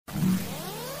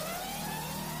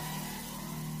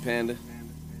Panda.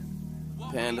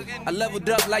 I leveled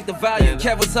up like the volume.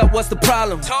 Kev, what's up? What's the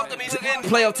problem? Talk to me again.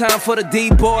 Playoff time for the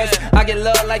D-boys. I get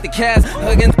love like the Cavs.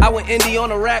 Huggin'. I went indie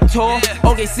on a rap tour.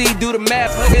 OKC do the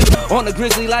math. Huggin'. On the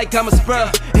Grizzly like I'm a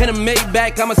Spur. Hit a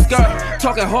Maybach, I'm a skirt.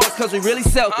 Talking Hawks cause we really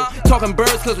Celtic. Talking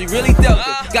Birds cause we really dealt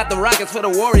it. Got the Rockets for the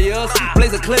Warriors.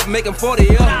 Blaze a clip, make 'em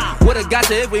 40 up. Would've got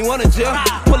you if we wanted you.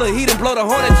 Pull a heat and blow the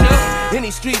hornet you.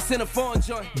 Any streets in a foreign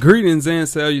joint. Greetings and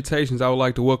salutations. I would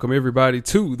like to welcome everybody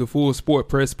to the Full Sport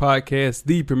Press Podcast,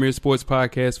 the premier sports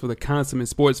podcast for the consummate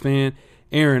sports fan,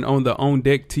 airing on the On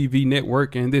Deck TV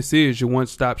network, and this is your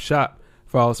one-stop shop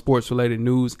for all sports-related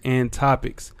news and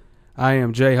topics. I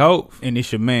am Jay Hope. And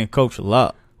it's your man, Coach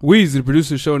Locke. Weezy, the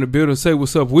producer, show in the building. Say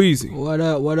what's up, Weezy. What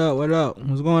up?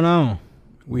 What's going on?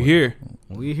 We here.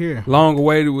 Long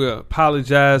awaited. We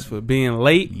apologize for being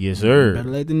late. Yes, sir. Better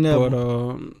late than never.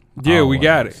 But, yeah, we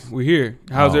got it. We here.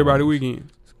 How's everybody weekend?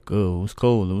 Good. It was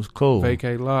cool.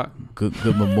 Vacay Lock. Good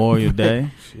Memorial Day.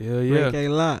 Yeah. Vacay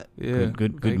Lock. Yeah.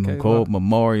 Good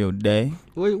Memorial Day.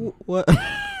 Wait, what?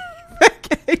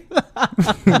 Vacay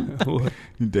Lock.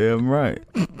 Damn right.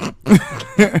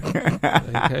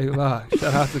 Vacay Lock.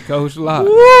 Shout out to Coach Lock.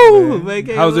 Woo!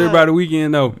 Vacay How's Lock. everybody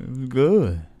weekend though? It was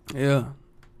good. Yeah.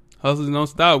 Hustles don't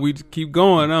stop. We just keep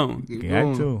going on.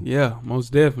 Got to. Yeah,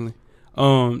 most definitely.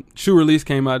 Shoe release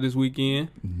came out this weekend.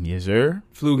 Yes, sir.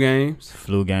 Flu games.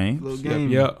 Little game.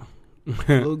 Yep.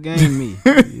 Little game me.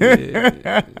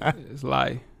 Yeah. It's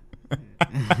life.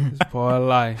 It's part of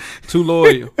life. Too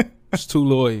loyal. It's too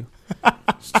loyal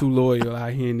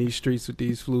out here in these streets with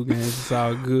these flu games. It's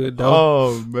all good though.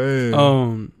 Oh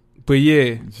man. But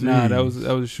yeah, Jeez. that was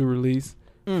a shoe release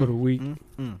for the week.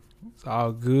 It's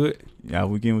all good. Yeah,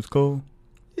 weekend was cool.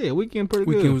 Yeah, weekend pretty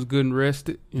good. Weekend was good and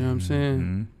rested. You know what I'm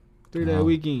saying? 3-day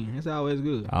weekend. That's always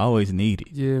good. I always need it.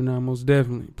 Yeah, no, most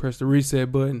definitely. Press the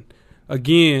reset button.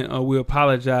 Again, we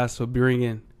apologize for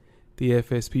bringing the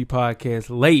FSP podcast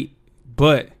late,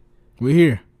 but We're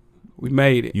here. we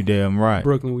made it. You damn right.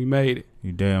 Brooklyn, we made it.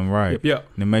 You damn right. Yep.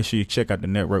 Then make sure you check out the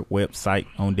network website,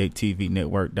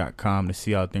 OnDeckTVNetwork.com, to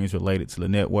see all things related to the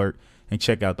network. And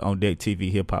check out the On Deck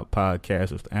TV Hip Hop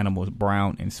Podcast with Animals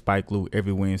Brown and Spike Lee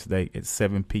every Wednesday at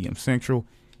 7 p.m. Central,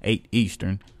 8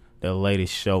 Eastern. The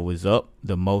latest show is up,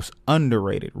 the most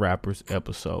underrated rappers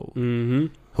episode. Mm-hmm.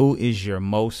 Who is your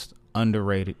most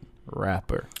underrated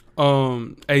rapper?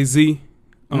 AZ. That's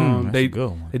a good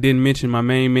one. They didn't mention my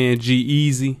main man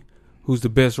G-Eazy, who's the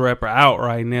best rapper out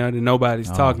right now that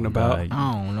nobody's talking about. I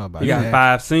don't know about He got that.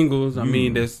 5 singles. I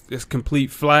mean, that's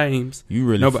complete flames. You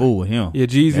really fool with him. Yeah,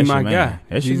 Jeezy That's my your man. guy.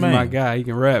 That's your Jeezy man. my guy. He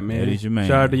can rap, man. That is your man.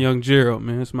 Shout out to Young Gerald,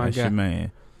 man. That's my That's guy. your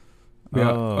man.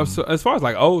 Yeah. So as far as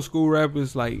like old school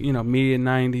rappers, like mid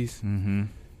 90s,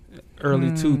 early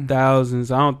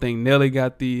 2000s, I don't think Nelly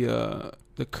got the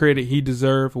credit he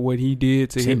deserved for what he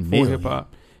did to hip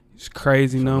hop. It's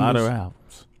crazy numbers. A lot of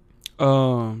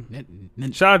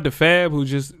albums. Shout out to Fab, who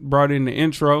just brought in the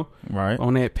intro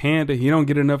on that Panda. He don't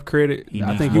get enough credit.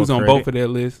 I think he was on both of that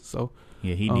list. So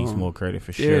yeah, he needs more credit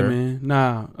for sure. Yeah, man.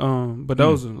 Nah. But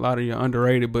those are a lot of your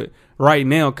underrated. But right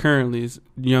now, currently, is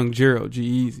Young Gerald,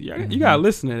 G-Eazy. You gotta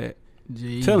listen to that.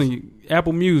 G-Eazy. Telling you,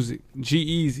 Apple Music,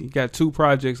 G-Eazy got 2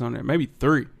 projects on there, maybe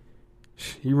 3.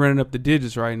 He running up the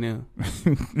digits right now.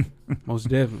 Most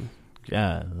definitely.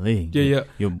 Golly. Yeah.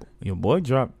 Your boy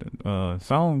dropped a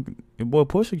song. Your boy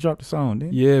Pusha dropped a song,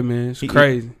 didn't he? Yeah, man. It's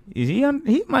crazy. Is he?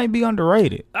 He might be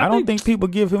underrated. I don't think people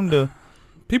give him the.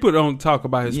 People don't talk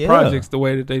about his projects the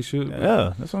way that they should.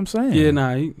 Yeah, that's what I'm saying. Yeah,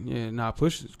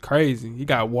 Pusha's crazy. He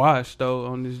got washed though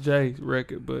on this Jay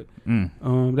record, but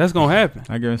that's gonna happen.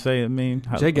 I gotta say,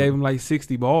 Jay gave him like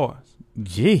 60 bars.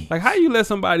 Gee, like how you let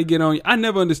somebody get on you? I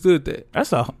never understood that.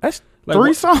 That's like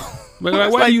 3 songs. But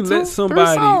like, why you let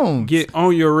somebody get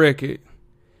on your record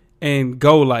and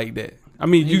go like that? I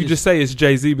mean, you just say it's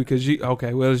Jay-Z because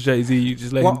it's Jay-Z. You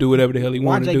just let him do whatever the hell he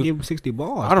wanted to do. Why'd they give him 60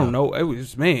 bars? I don't know. It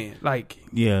was, man, like,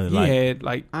 he had,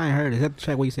 like... I ain't heard it. Is that the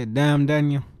track where you said, damn,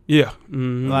 Daniel? Yeah.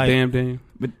 Damn, Daniel.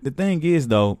 But the thing is,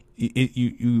 though,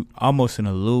 you almost in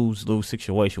a lose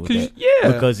situation with that.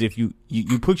 Yeah. Because if you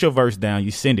put your verse down,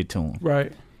 you send it to him.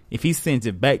 Right. If he sends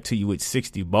it back to you with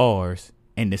 60 bars...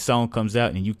 and the song comes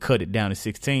out and you cut it down to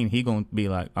 16, he gonna be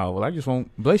like, oh, well, I just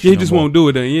won't bless you. He just won't do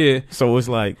it then, yeah. So it's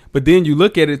like. But then you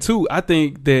look at it too. I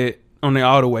think that on the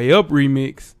All the Way Up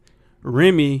remix,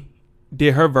 Remy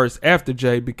did her verse after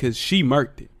Jay because she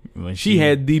murked it. When she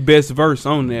had the best verse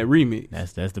on that remix.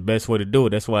 That's the best way to do it.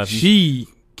 That's why she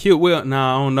killed. Well,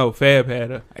 nah, I don't know. Fab had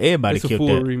her. Everybody it's killed a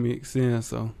full that remix. Yeah,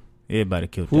 so everybody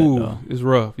killed that. Though. It's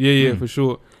rough. Yeah, for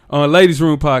sure. Ladies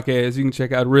Room Podcast. You can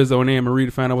check out Rizzo and Anne Marie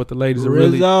to find out what the ladies are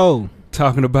really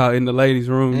talking about in the ladies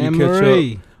room. You can catch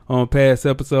up on past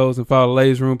episodes and follow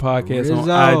Ladies Room Podcast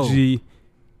on IG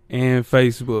and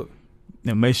Facebook.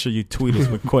 Now make sure you tweet us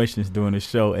with questions during the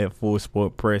show at Full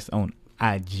Sport Press on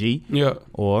IG. Yeah.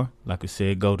 Or, like I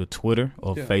said, go to Twitter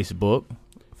or Facebook.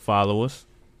 Follow us.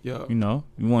 Yeah. You know,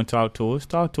 you want to talk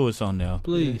to us on there.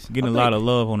 Please. Getting a lot of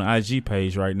love on the IG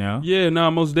page right now. Yeah, no,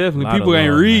 most definitely. People People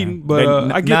ain't reading, but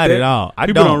I get not that. at all.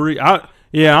 People don't read. I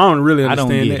don't really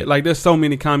understand get that. it. Like, there's so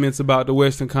many comments about the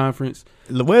Western Conference.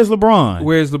 Where's LeBron?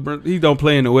 Where's LeBron? He don't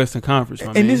play in the Western Conference,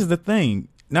 And this is the thing.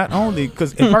 Not only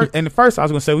because at first I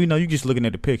was gonna say, well, you're just looking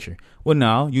at the picture. Well,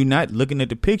 no, you're not looking at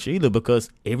the picture either because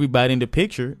everybody in the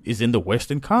picture is in the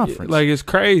Western Conference. Like, it's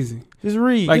crazy. Just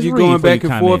read. Like, just you're read going before back you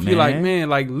and forth. comment, You're like, man,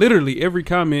 like literally every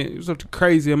comment. It was a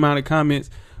crazy amount of comments.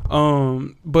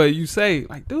 But you say,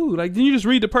 like, dude, like, didn't you just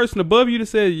read the person above you that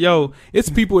said, yo, it's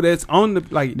people that's on the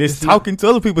like This talking to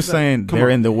other people saying they're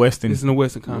in the Western. It's in the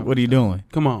Western Conference. What are you doing?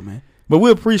 Come on, man. But we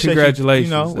appreciate Congratulations,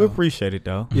 You know, we though. appreciate it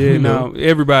though. Yeah, no,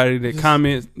 everybody that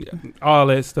comments, all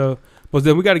that stuff. But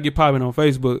then we got to get popping on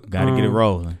Facebook. Got to get it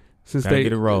rolling. Since Gotta they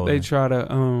get it rolling. they try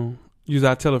to use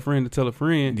our tell a friend to tell a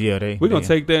friend. Yeah, we're gonna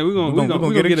take that. We're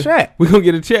gonna get a chat. We're gonna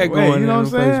get a chat going. You know what I'm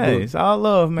saying? Facebook. Hey, it's all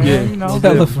love, man. Yeah. You know,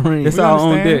 Tell a friend. It's We all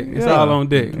on understand. deck. It's Yeah. all on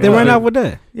deck. They ran out with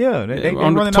that. Yeah, they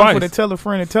on running twice. off with a tell a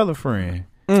friend and tell a friend.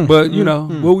 But you know,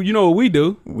 well, you know what we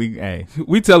do? We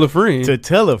tell a friend To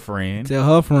tell a friend. Tell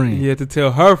her friend. Yeah, to tell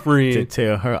her friend. To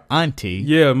tell her auntie.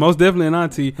 Yeah, most definitely an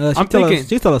auntie. I'm thinking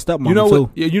she tell her stepmom you know too.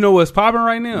 what? You know what's popping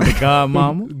right now? The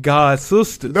godmama. God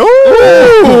sisters.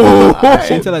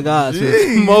 She tell her God.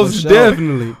 Jeez, Most for sure.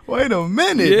 definitely. Wait a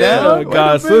minute. Yeah, now. Wait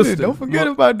God a minute. sister. Don't forget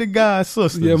about the God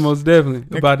sisters. Yeah, most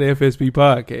definitely. About the FSP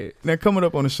podcast. Now, coming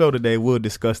up on the show today, we'll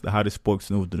discuss the hottest sports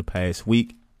news of the past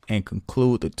week and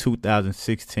conclude the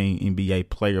 2016 NBA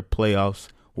player playoffs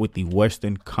with the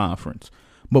Western Conference.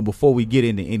 But before we get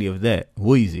into any of that,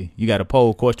 Weezy, you got a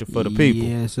poll question for the people.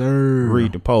 Yes, sir.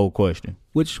 Read the poll question.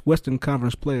 Which Western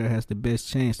Conference player has the best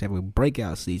chance to have a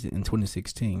breakout season in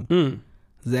 2016?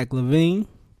 Zach LaVine,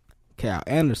 Kyle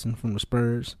Anderson from the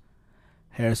Spurs,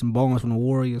 Harrison Barnes from the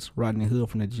Warriors, Rodney Hood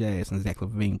from the Jazz, and Zach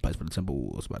LaVine plays for the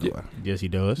Timberwolves, by the way. Yes, he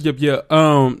does. Yep.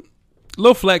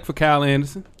 Little flack for Kyle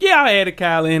Anderson. Yeah, I added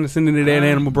Kyle Anderson into that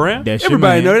Animal Brown. That's your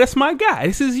Everybody man. know that's my guy.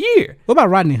 This is his year. What about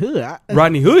Rodney Hood?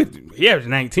 Rodney Hood, he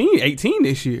averaged 18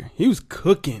 this year. He was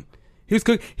cooking. He's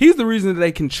the reason that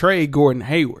they can trade Gordon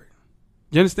Hayward.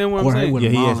 You understand what I'm saying? Hayward Yeah,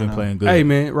 he has balling been playing good. Hey,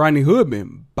 man, Rodney Hood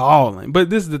been balling. But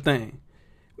this is the thing.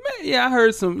 Man, yeah, I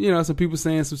heard some people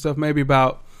saying some stuff maybe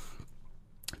about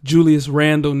Julius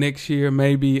Randle next year,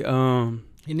 maybe. You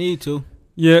need to.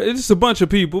 Yeah, it's just a bunch of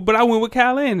people, but I went with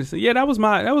Kyle Anderson. Yeah, that was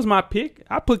my pick.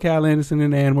 I put Kyle Anderson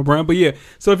in the Animal Brown. But yeah,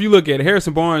 so if you look at it,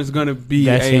 Harrison Barnes is gonna be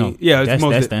That's him. Yeah,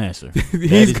 that's the answer.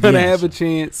 He's gonna have a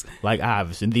chance. Like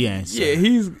Iverson, the answer. Yeah,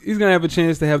 he's gonna have a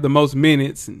chance to have the most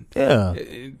minutes and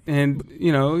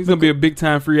he's gonna be a big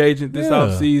time free agent this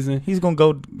offseason. He's gonna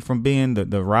go from being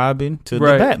the Robin to the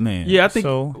Batman. Yeah, I think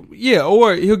so. Yeah,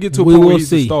 or he'll get to a We point where will he's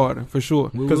see. a starter for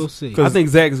sure. We will see. I think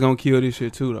Zach is gonna kill this year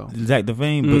too, though. Zach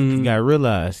LaVine, but you gotta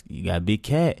realize you got Big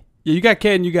Cat. Yeah, you got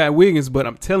Cat and you got Wiggins, but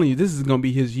I'm telling you, this is gonna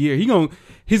be his year.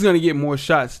 He's gonna get more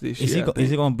shots this year.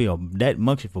 Is it gonna be that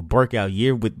much of a breakout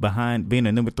year with behind being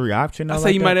a number 3 option? I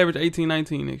say he might average 18,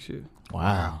 19 next year.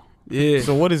 Wow. Yeah.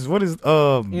 So what is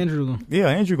Andrew? Yeah,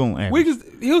 Andrew gonna average. Wiggins,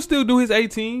 he'll still do his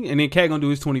 18, and then Cat gonna do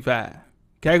his 25.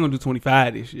 Cat gonna do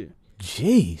 25 this year.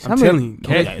 Jeez, I'm telling you,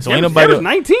 Cat. Okay, so ain't nobody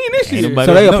 19 this year. nobody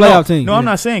So they a else- playoff team. No, I'm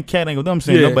not saying Cat ain't gonna do. I'm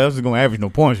saying nobody else is gonna average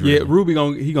no points. Really. Yeah, Ruby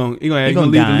gonna lead the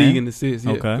dime. league in assists.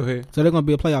 Yeah, Okay. go ahead. So they're gonna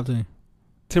be a playoff team.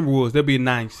 Timberwolves, they'll be a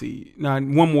 9th seed. Now,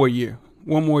 one more year.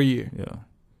 Yeah.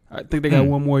 I think they got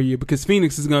one more year because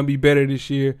Phoenix is going to be better this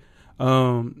year.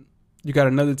 You got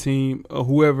another team,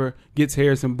 whoever gets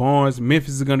Harrison Barnes.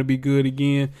 Memphis is going to be good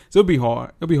again. So it'll be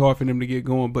hard. It'll be hard for them to get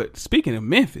going. But speaking of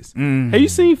Memphis, have you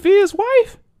seen Fiz's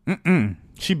wife?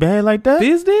 She bad like that?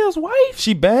 Fizdale's wife?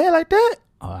 She bad like that?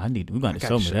 Oh, we got to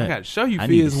show me that. I got to show you I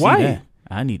need to Fiz's see wife. that.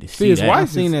 I need to see Fiz's that. wife I've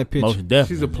seen that picture. Most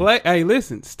definitely. She's a play. Hey,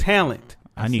 listen, it's talent.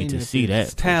 I need to see that.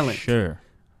 It's talent. For sure.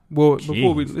 Well, before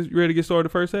you Jeez. ready to get started the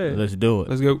first half? Let's do it.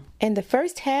 Let's go. And the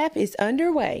first half is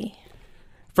underway.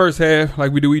 First half,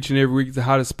 like we do each and every week, the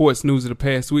hottest sports news of the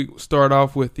past week. We'll start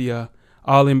off with the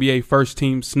All-NBA first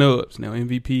team snubs. Now,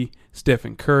 MVP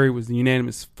Stephen Curry was the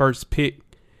unanimous first pick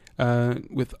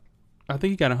with, I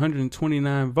think he got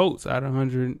 129 votes out of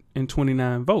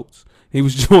 129 votes. He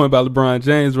was joined by LeBron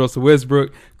James, Russell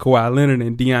Westbrook, Kawhi Leonard,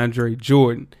 and DeAndre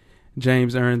Jordan.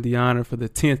 James earned the honor for the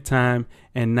 10th time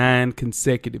in 9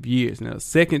 consecutive years. Now, the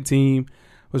second team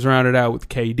was rounded out with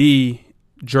KD,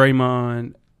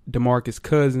 Draymond, DeMarcus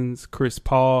Cousins, Chris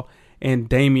Paul, and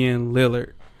Damian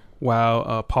Lillard.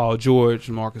 while Paul George,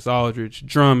 Marcus Aldridge,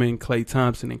 Drummond, Klay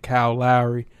Thompson, and Kyle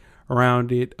Lowry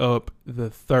rounded up the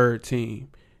third team.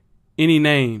 Any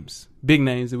names, big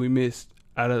names that we missed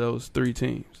out of those three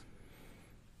teams?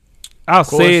 I'll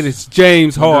say it. It's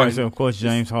James Harden. Of course,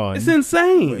 James Harden. It's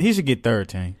insane. He should get third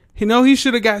team. He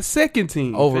should have got second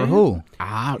team. Over man. who?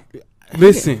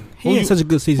 Listen. He had such a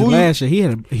good season last year. He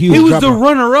had a huge He was drop the off.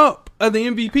 runner-up of the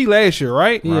MVP last year,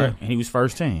 right? Yeah. Right. And he was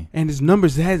first team. And his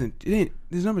numbers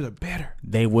his numbers are better.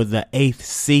 They were the 8th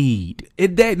seed.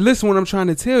 Listen what I'm trying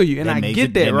to tell you, and I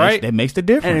get that, right? That makes the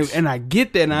difference. And I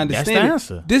get that, and I understand That's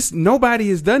the answer. Nobody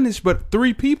has done this but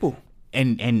three people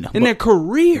And in their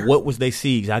career. What was they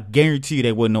seeds? I guarantee you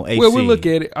they wasn't no 8 Well, seed. we'll look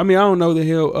at it. I mean, I don't know the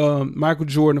hell. Michael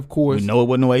Jordan, of course. We know it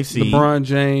wasn't no 8 seed. LeBron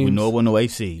James. We know it wasn't no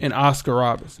 8 seed. And Oscar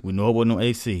Robertson. We know it wasn't no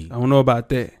 8 seed. I don't know about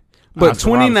that. But Oscar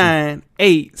 29,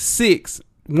 8, 6,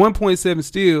 1.7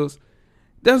 steals.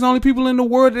 That's the only people in the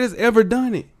world that has ever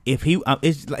done it. If he,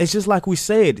 it's just like we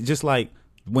said, just like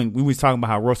when we was talking about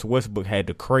how Russell Westbrook had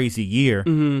the crazy year,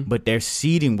 but their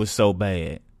seeding was so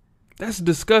bad. That's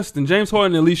disgusting. James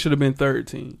Harden at least should have been third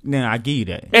team. Then I give you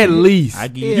that. At least. I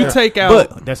give you You that. take out.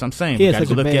 But that's what I'm saying. He You had got to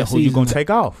such a look bad at who you're going to season. take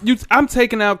off. I'm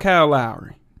taking out Kyle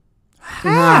Lowry.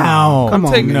 How? I'm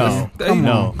taking No. this.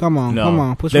 No. Come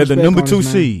on. Put some They're the respect number on 2 his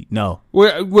name. seed. No.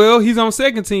 Well, he's on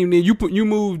second team. Then you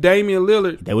move Damian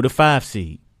Lillard, They were the 5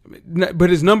 seed. but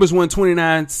his numbers went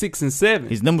 29, 6, and 7.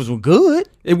 His numbers were good.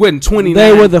 It wasn't 29.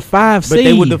 They were the 5 But seed.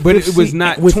 they were the but it fifth was seed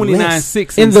not with 29, less.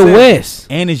 6, in and the 7. West.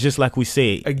 And it's just like we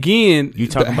said. Again, You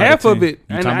talking about half a team. of it. You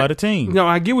and talking about a team. No,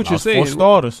 I get what you're Lost 4 saying.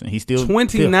 starters, and he's still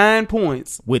 29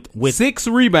 points with 6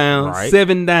 rebounds, Right.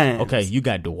 7 dimes. Okay, you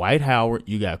got Dwight Howard,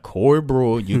 you got Corey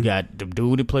Brewer, you got the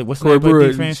dude that played. What's the Corey name of Brewer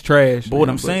defense? is trash. But what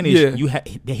man, I'm saying is,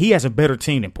 he has a better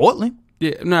team than Portland.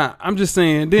 yeah, nah. I'm just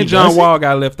saying. Then He John doesn't? Wall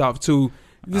got left off too.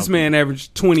 This man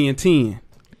averaged 20 and 10.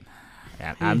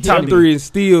 I'm Top telling 3 you. in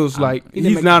steals. Like he didn't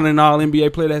he's make- not an All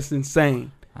NBA player. That's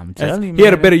insane. I'm telling you, He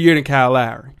had a man. better year than Kyle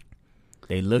Lowry.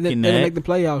 They They looking didn't at. make the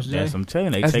playoffs, Jay. That's what I'm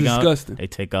telling you. That's disgusting. They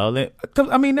take all that. 'Cause,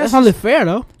 I mean, That's only fair,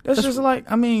 though. That's just like,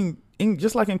 I mean,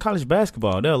 just like in college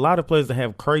basketball, there are a lot of players that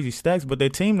have crazy stacks, but their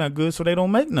team not good, so they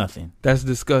don't make nothing. That's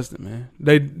disgusting, man.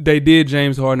 They did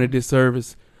James Harden a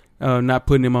disservice, not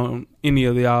putting him on any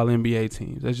of the All NBA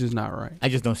teams. That's just not right. I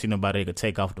just don't see nobody that could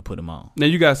take off to put him on. Now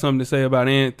you got something to say about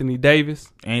Anthony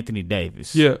Davis? Anthony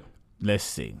Davis. Yeah, Let's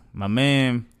see. My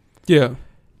man, yeah,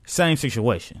 same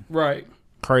situation. right,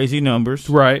 Crazy numbers.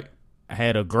 right.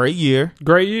 Had a great year,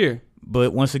 Great year.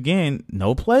 but once again,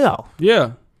 no playoff.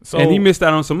 Yeah. So, And he missed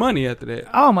out on some money after that.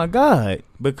 oh my God,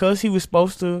 because he was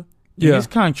supposed to, in Yeah. his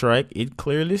contract, it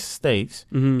clearly states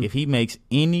Mhm. if he makes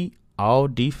any all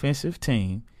defensive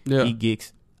team, Yeah. he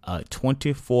gets a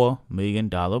 $24 million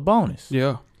bonus.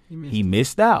 Yeah. He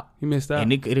missed out. He missed out.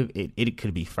 And it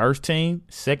could be first team,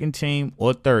 second team,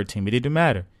 or third team. It didn't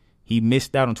matter. He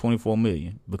missed out on $24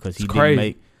 million because he It's didn't crazy.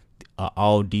 make an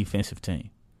all defensive team.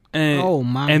 And, Oh,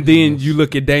 my and then goodness. you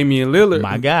look at Damian Lillard,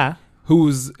 My guy,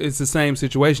 it's the same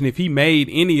situation. If he made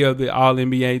any of the All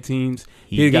NBA teams,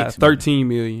 He he got gets $13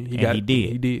 million. And he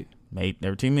did. He did. made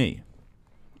 $13 million.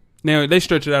 Now they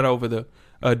stretch it out over the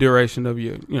duration of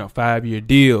your 5-year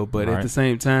deal, but at Right. the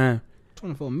same time,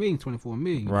 24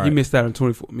 million. Right. he missed out on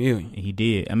 $24 million. He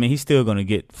did. I mean, he's still going to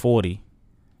get 40.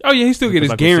 Oh yeah, he still get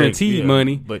his Because like I said, guaranteed yeah,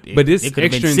 money, but but it this could've been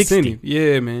extra 60. incentive,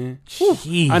 yeah, man.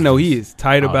 Jeez. I know he is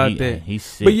tight Oh, about that. He's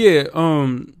sick. But yeah,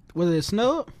 Was it a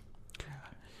snub?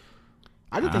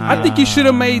 I didn't think. I think he should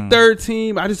have made third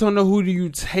team. I just don't know who do you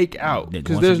take out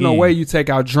because Once there's no again. way you take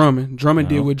out Drummond. Drummond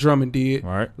did No. what Drummond did.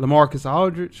 Right. LaMarcus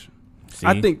Aldridge. See?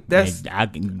 I think that's.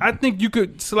 I think you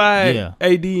could slide Yeah.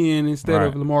 AD in instead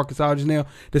of Right. LaMarcus Aldridge. Now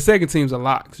the second team's a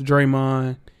lock.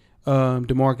 Draymond,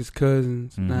 DeMarcus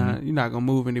Cousins. Mm-hmm. Nah, you're not gonna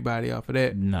move anybody off of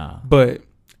that. Nah. But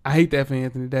I hate that for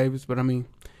Anthony Davis. But I mean,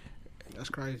 That's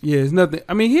crazy. yeah, it's nothing.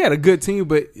 I mean, he had a good team,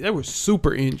 but they were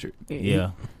super injured.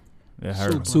 Yeah. That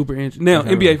hurt. Super injured. Now That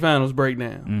hurt. NBA Finals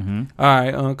breakdown. Mm-hmm.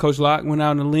 All right, Coach Locke went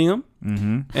out on a limb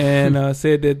Mm-hmm. and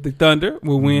said that the Thunder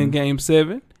will win Game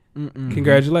 7.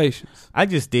 Congratulations. I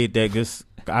just did that because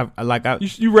I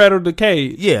You rattled the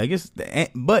cage. yeah, I guess,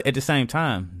 but at the same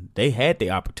time, they had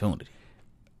the opportunity.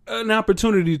 An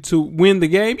opportunity to win the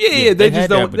game. Yeah, they they had just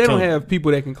the don't. They don't opportunity. have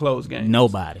people that can close games.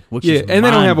 Nobody. Which Yeah, is and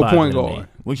they don't have a point mind-boggling to me, guard.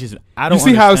 Which is I don't. You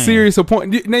see how understand. serious a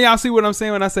point? Now y'all see what I'm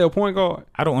saying when I say a point guard.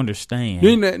 I don't understand.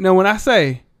 Now when I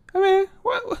say, I mean,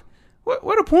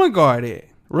 what a point guard at?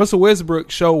 Russell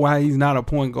Westbrook showed why he's not a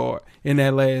point guard in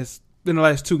the last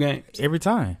 2 games. Every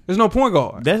time. There's no point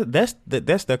guard.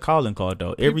 That's their calling card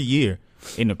though. Every year.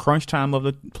 in the crunch time of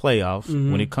the playoffs,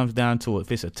 when it comes down to it,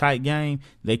 if it's a tight game,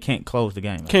 they can't close the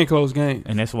game. Can't close game.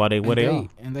 And that's why they are.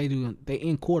 And they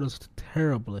end quarters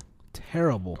terrible.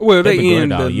 Well, They've been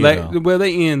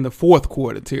they end good the fourth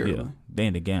quarter terribly. Yeah, they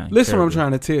in the game. Listen, what I'm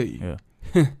terribly. trying to tell you.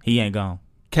 Yeah, he ain't gone.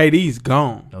 KD's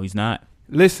gone. No, he's not.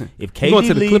 Listen, If he's going KD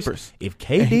to the leaves, Clippers. if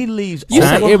KD leaves, You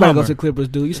said everybody Oklahoma, goes to the Clippers,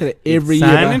 dude. You said it every year.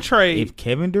 Sign and trade. if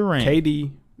Kevin Durant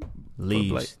KD Blake.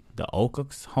 leaves the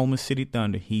Oklahoma City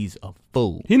Thunder, he's a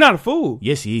fool. He's not a fool.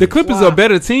 Yes, he is. The Clippers Why? are a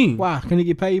better team. Why? Can he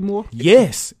get paid more?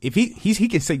 Yes, if he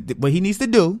can say what he needs to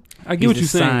do. I get is what to you're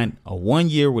saying. sign a 1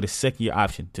 year with a 2nd year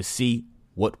option to see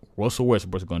what Russell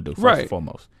Westbrook's going to do. First Right. and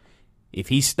foremost, if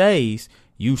he stays,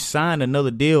 you sign another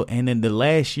deal, and in the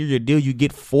last year, your deal you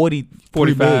get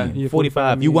 45. million, Yeah,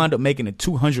 45. You wind up making it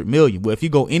 $200 million. Well, if you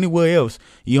go anywhere else,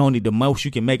 you only the most you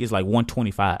can make is like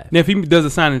 125. Now, if he does a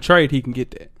sign and trade, he can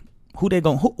get that. Who they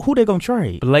gonna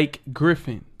trade? Blake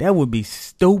Griffin. That would be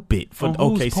stupid for On the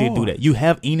whose OKC to do part? that. You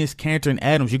have Enes Kanter and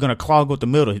Adams. You're gonna clog up the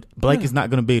middle. Blake is not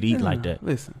gonna be able to eat like that.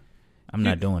 Listen, I'm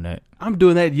not doing that. I'm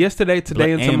doing that yesterday,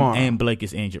 today, and tomorrow. And Blake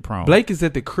is injured prone. Blake is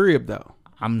at the crib though.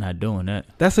 I'm not doing that.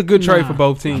 That's a good trade Nah, for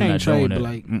both teams. I'm Can't not trade doing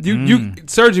Blake. that. You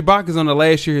Serge Ibaka's on the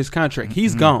last year of his contract.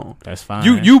 He's gone. That's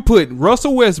fine. You put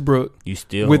Russell Westbrook You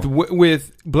still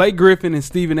with Blake Griffin and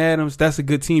Steven Adams. That's a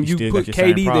good team. You You still put got your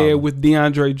same KD there problem. with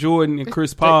DeAndre Jordan and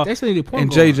Chris Paul They still need a point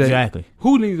and guard. JJ. Exactly.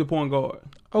 Who needs a point guard?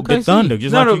 Okay, the Thunder,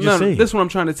 just like you just said. That's what I'm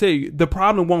trying to tell you. The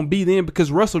problem won't be then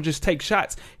because Russell just takes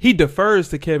shots. He defers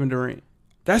to Kevin Durant.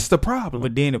 That's the problem.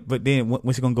 But then,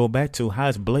 what's it gonna go back to? How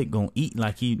is Blake gonna eat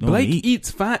like he normally Blake eat? eats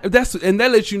fine. And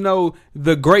that lets you know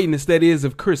the greatness that is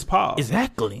of Chris Paul.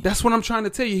 Exactly. That's what I'm trying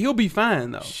to tell you. He'll be fine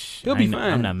though. He'll be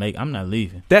fine. I'm not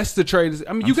leaving. That's the trade.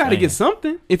 I mean, you got to get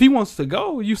something. If he wants to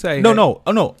go, you say hey. No.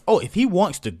 Oh, if he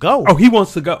wants to go, Oh, he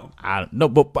wants to go.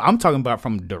 but I'm talking about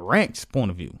from Durant's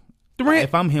point of view. Durant,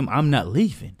 If I'm him, I'm not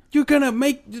leaving. you're gonna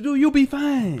you'll be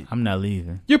fine. I'm not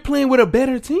leaving. You're playing with a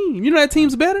better team. You know that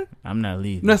team's better. I'm not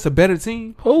leaving. That's a better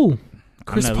team. Who?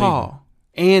 Chris not Paul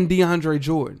and DeAndre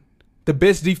Jordan, the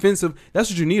best defensive. That's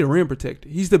what you need, a rim protector.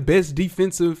 He's the best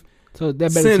defensive. So that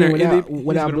better Center, team and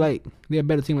without he's Blake. They're a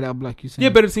better team without Blake. You saying? Yeah,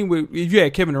 better team with if you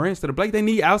had Kevin Durant instead of Blake. They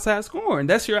need outside scoring.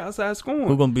 That's your outside scoring.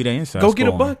 Who's gonna be the inside? Go get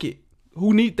a scoring? bucket.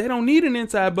 They don't need an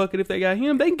inside bucket if they got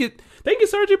him. They can get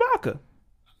Serge Ibaka.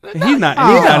 He's not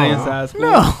an inside scorer.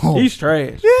 No. He's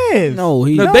trash. Yes. No,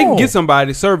 he. No, they can get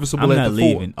somebody serviceable I'm at not the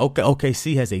leaving. four.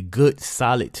 OKC has a good,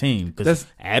 solid team because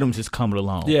Adams is coming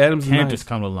along. Yeah, Adams is Kanter's nice.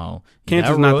 coming along.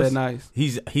 Kanter's not that nice.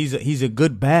 He's a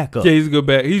good backup. Yeah, he's a good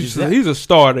back. He's a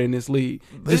starter in this league.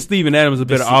 Just Steven Adams is a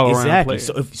better all around Exactly.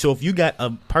 player. So if you got a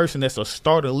person that's a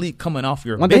starter elite coming off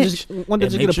your Why don't bench, they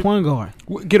just get a point guard?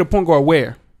 Get a point guard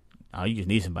where? Oh, you just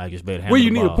need somebody just better handle Where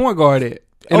you the need ball. a point guard at?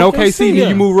 In OKC, OKC, yeah.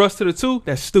 you move Russ to the 2?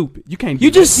 That's stupid. You can't. You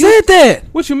just said that.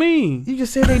 What you mean? You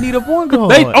just said they need a point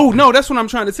guard. No, that's what I'm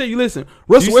trying to tell you. Listen,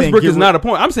 Russell You saying Westbrook get is not a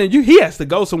point. I'm saying he has to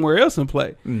go somewhere else and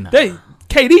play. Nah.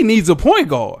 KD needs a point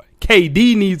guard.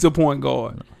 KD needs a point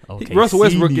guard. OKC Russell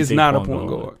Westbrook needs is a not a point point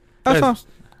guard. guard. That's That's-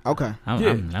 okay.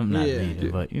 I'm not Yeah.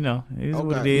 leaving, but you know, it is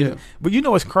what it Okay. is. Yeah. But you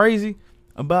know what's crazy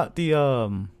about the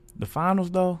finals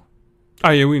though?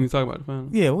 Oh yeah, we need to talk about the finals.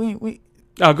 Yeah, we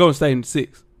I'll go and stay in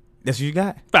 6. that's what you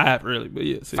got. 5 really, but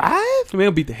yeah, 6. 5? I mean,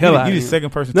 they'll beat the hell out of You them. the second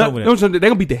person No, told me that. they're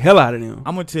gonna beat the hell out of them.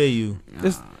 I'm gonna tell you.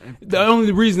 The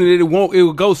only reason that it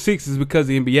will go 6 is because of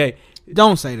the NBA.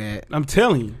 Don't say that. I'm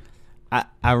telling you.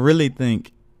 I really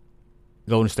think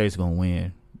Golden State's gonna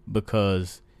win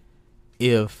because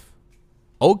if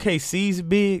OKC's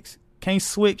bigs can't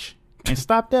switch and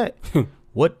stop that,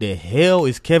 what the hell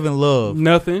is Kevin Love,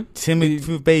 Nothing.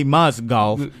 Timothy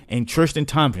Mozgov, and Tristan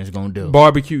Thompson's gonna do?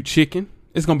 Barbecue chicken.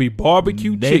 It's gonna be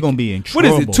barbecue They chicken. gonna be in What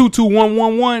is trouble. it?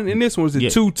 2-2-1-1-1, and this one is it Yeah.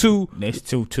 2-2? That's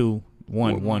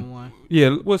 2-2-1-1.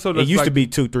 Yeah. What's so? It That's used like, to be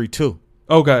 2-3-2.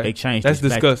 Okay. They changed. That's it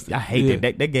back. disgusting. I hate Yeah.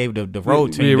 that. They gave the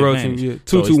road team. Yeah, the road advantage. team, yeah.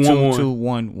 So it's 2-2-1-1.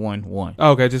 2-2-1-1-1.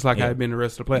 Okay, just like Yeah. how it been the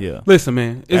rest of the play. Yeah. Listen,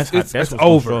 man, it's That's what's gonna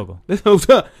over. struggle.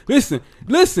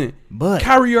 Listen. But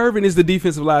Kyrie Irving is the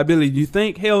defensive liability. You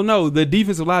think? Hell no. The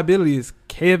defensive liability is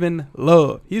Kevin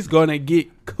Love. He's gonna get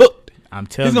cooked. I'm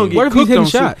He's telling gonna you, get What if he's cooked hitting on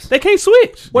shoot. shots? They can't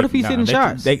switch. What if he's Nah, hitting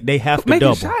shots? They have to Making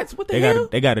double. shots? What the they hell?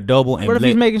 They got to double and What if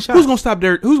he's making shots? Who's gonna stop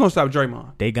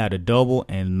Draymond? They got to double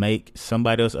and make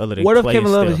somebody else other than What if Clay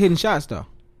Kevin Love Steph. is hitting shots though?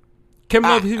 Kevin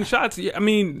Love hitting shots. Yeah, I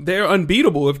mean, they're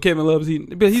unbeatable if Kevin Love's hitting.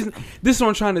 But this is what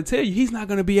I'm trying to tell you. He's not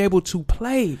gonna be able to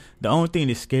play. The only thing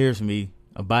that scares me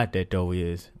about that though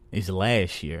is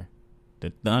last year,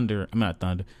 the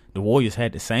Warriors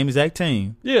had the same exact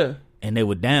team Yeah. and they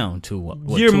were down to what,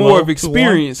 Year 2-0, more of 2-1?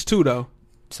 experience too, though.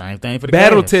 Same thing for the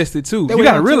battle Cavs. tested too. They You were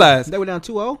got to down realize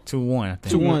 2-0. 2-1, I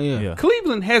think. 2-1, yeah.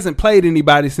 Cleveland hasn't played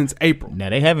anybody since April. Now,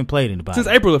 they haven't played anybody. Since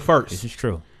April the 1st. This is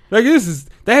true. Like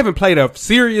they haven't played a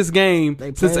serious game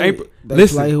since April.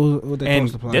 Listen, what they and,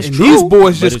 supposed to play. that's and true, these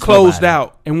boys but just it's closed nobody.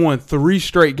 out and won 3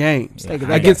 straight games Yeah,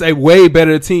 against a way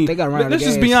better team. They got run out of Let's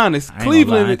just gas. be honest. I ain't gonna lie, I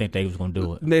Cleveland, didn't think they was going to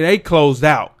do it. they closed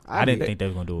out. I didn't think they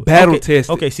was going to do it. Battle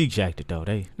tested. Okay, see, jacked it, though.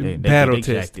 They Battle jacked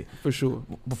tested it. for sure.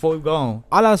 Before we go on,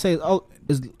 All I say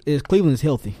is Cleveland is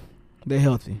healthy. They're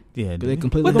healthy. yeah, They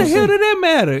completely. What the hell did that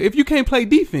matter if you can't play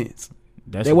defense?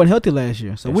 They weren't healthy last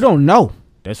year, so we don't know.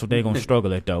 That's what they're going to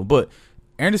struggle at, though. But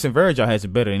Anderson Varejao has it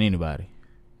better than anybody.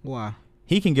 Why?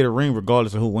 He can get a ring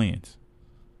regardless of who wins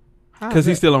Because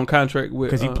he's still on contract with.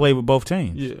 because he played with both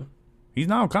teams. Yeah. He's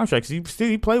not on contract. He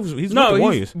plays with. He's No, with the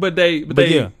Warriors. but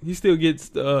yeah. he still gets.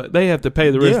 They have to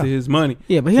pay the rest Yeah. of his money.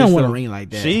 Yeah, but he Just don't want a so- ring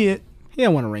like that. Shit, He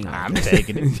don't want a ring like I'm that.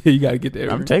 taking it. You got to get that.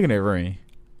 I'm ring. taking that ring.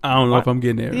 I don't know Why? if I'm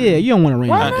getting that. Yeah, you don't want a ring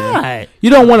Why like that. not?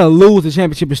 You don't want to lose the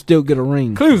championship and still get a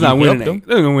ring. Cleveland's not You winning helped that.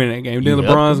 They're gonna win that game. Then You helped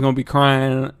LeBron's them. gonna be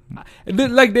crying.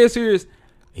 Like they're serious.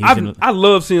 I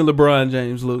love seeing LeBron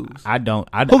James lose. I don't.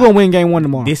 Who gonna win game 1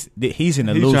 tomorrow? He's in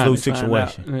a He's trying lose-lose to find out.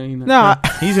 situation. No,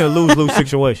 He's in a lose-lose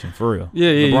situation for real. Yeah,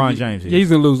 LeBron James is. Yeah, he's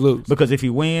gonna lose. Because if he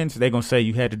wins, they're gonna say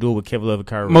you had to do it with Kevin Love and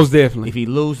Kyrie. Most definitely. If he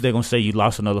lose, they're gonna say you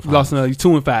lost another fight. Lost another. He's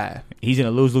 2-5. He's in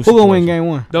a lose-lose who situation. gonna win game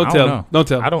 1? Don't I tell don't him. know. Don't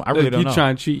tell him. I really don't He know.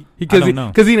 trying to cheat. I don't know.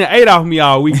 Because he done ate off me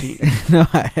all weekend. No,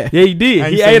 Yeah, he did. I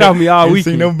ain't He seen ate no- off me all ain't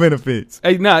weekend. seen no benefits.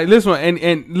 Hey, nah, listen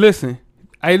and listen.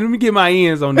 Hey, let me get my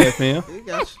ends on that, fam.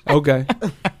 Okay.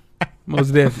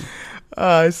 Most definitely.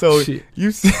 All right, so Shit.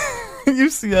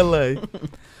 UCLA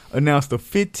announced a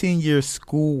 15-year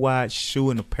school-wide shoe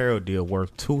and apparel deal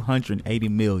worth $280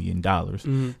 million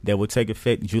that will take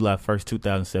effect July 1st,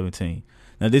 2017.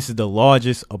 Now, this is the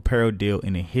largest apparel deal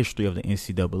in the history of the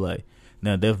NCAA.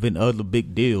 Now, there have been other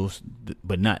big deals,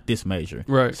 but not this major.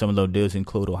 Right. Some of those deals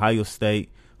include Ohio State,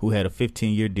 who had a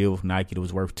 15-year deal with Nike that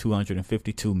was worth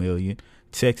 $252 million.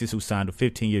 Texas, who signed a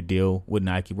 15-year deal with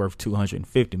Nike worth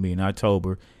 $250 million in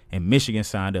October. And Michigan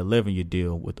signed an 11-year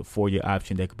deal with a 4-year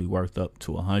option that could be worth up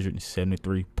to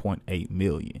 $173.8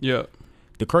 million. Yeah.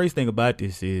 The crazy thing about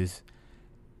this is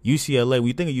UCLA, when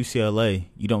you think of UCLA,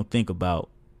 you don't think about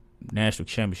national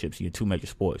championships in your two major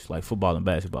sports, like football and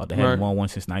basketball. They haven't won one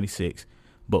since 96.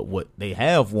 But what they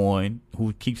have won,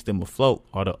 who keeps them afloat,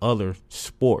 are the other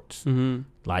sports,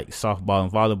 like softball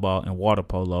and volleyball and water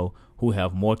polo, who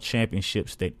have more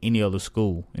championships than any other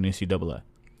school in NCAA.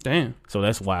 Damn. So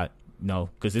that's why,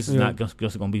 because this is not just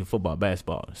going to be football,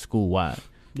 basketball, school-wide.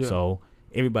 Yeah. So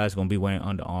everybody's going to be wearing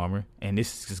Under Armour, and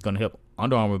this is going to help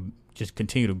Under Armour just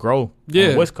continue to grow on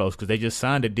the West Coast because they just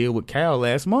signed a deal with Cal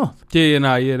last month. They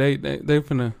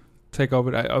finna take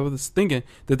over. I was thinking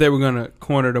that they were gonna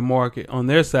corner the market on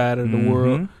their side of the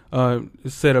world,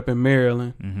 set up in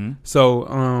Maryland.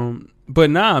 So, but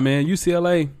nah, man,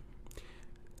 UCLA.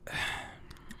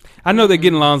 I know they're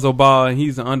getting Lonzo Ball, and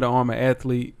he's an Under Armour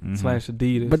athlete /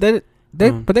 Adidas. But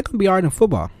they're gonna be hard in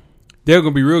football. They're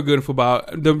gonna be real good in football.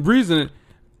 The reason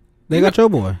they got your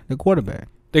boy, the quarterback.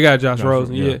 They got Josh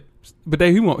Rosen, yeah. But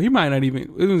he might not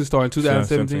even. It was start in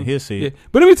 2017. He'll see it.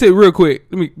 But let me tell you real quick.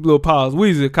 Let me little pause.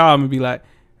 Weezy call me and be like,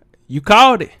 "You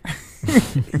called it.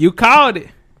 You called it.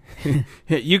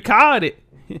 You called it."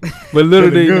 But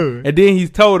literally, and then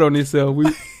he's told on himself. We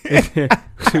was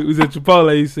at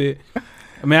Chipotle. He said,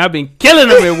 "Man, I've been killing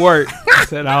him at work." I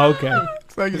said, "Oh, okay."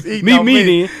 Meet me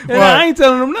then. And I ain't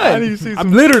telling them nothing.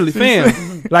 I'm literally,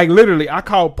 fam. Like, literally, I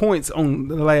called points on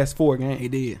the last 4 games. He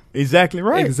did. Exactly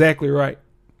right. Exactly right.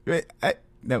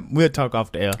 Now, we'll talk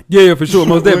off the air. Yeah, for sure.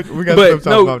 Most definitely. We got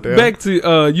talk off the air. Back to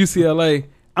UCLA.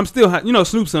 I'm still,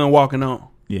 Snoop son walking on.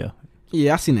 Yeah.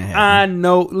 Yeah, I seen that happen. I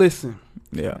know. Listen.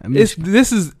 Yeah.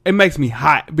 It makes me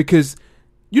hot because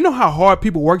you know how hard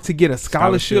people work to get a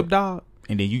scholarship, dog?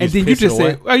 And then you just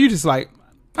say, well, you just like,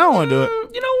 I don't want to do it.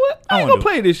 You know what? I ain't going to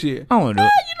play this year. I don't want to do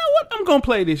it. You know what? I'm going to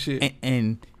play this year.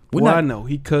 And I know.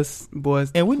 He cuss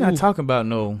boys. And we're not talking about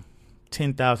no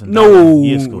 $10,000 no,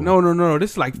 year school. No.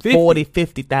 This is like 50.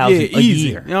 50,000 a easy.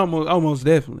 year. Yeah, almost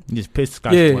definitely. You just piss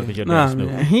scholarship because you're nah, Snoop.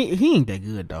 man. He ain't that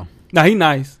good though. Nah, he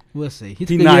nice. We'll see.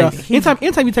 He nice.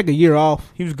 Anytime you take a year off.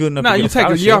 He was good enough. Nah, to get you take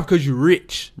a year off because you're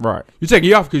rich. Right. You take a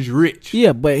year off because you're rich.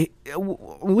 Yeah, but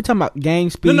we're talking about game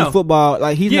speed, football.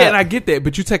 Like he's and I get that,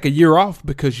 but you take a year off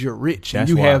because you're rich and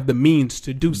you have the means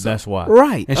to do so. That's why.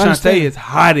 Right. And Shantae is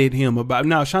hot at him about.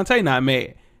 No, Shantae not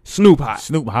mad. Snoop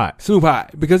hot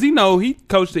because he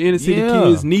coached the inner city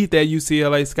kids need that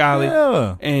UCLA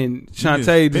scholarship, and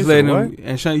Shantae just let him.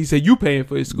 And he said, "You paying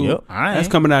for his school? Yep, that's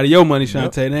coming out of your money,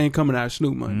 Shantae. That ain't coming out of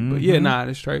Snoop money." But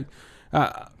that's straight.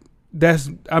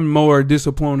 I'm more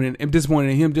disappointed. I'm disappointed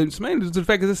in him just mainly to the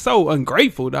fact that it's so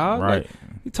ungrateful, dog. Right. Like,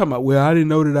 you talking about? Well, I didn't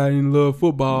know that I didn't love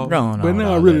football, Going but on now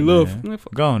I all really that, love. man.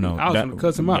 Going on. I was gonna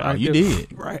cuss him out. Yeah, Right you there.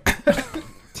 did.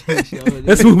 Right.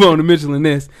 Let's move on to Mitchell and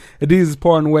Ness. Adidas is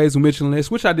parting ways with Mitchell and Ness,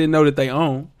 which I didn't know that they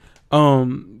own.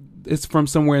 It's from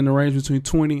somewhere in the range between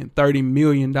 $20 and $30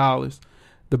 million.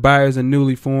 The buyer is a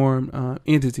newly formed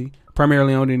entity,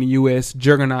 primarily owned in the U.S.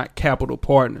 Juggernaut Capital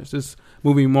Partners. This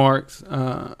movie marks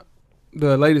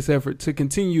the latest effort to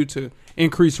continue to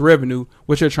increase revenue,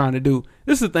 which they're trying to do.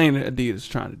 This is the thing that Adidas is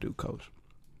trying to do, Coach.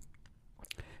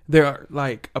 There are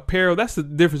like apparel. That's the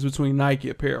difference between Nike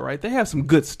apparel, right? They have some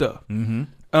good stuff. Mm-hmm.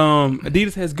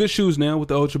 Adidas has good shoes now with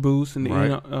the Ultra Boost and the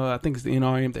Right. I think it's the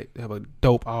NRM. They have a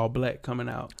dope all black coming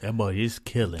out. That boy is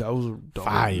killing. Those are dope.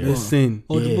 Fire. Listen,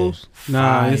 Ultra Boost?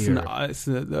 nah, it's Fire. not.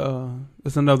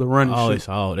 It's another running Oh, shoe. it's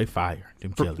all they fire.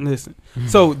 Them killing. Listen,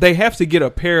 so they have to get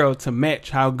apparel to match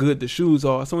how good the shoes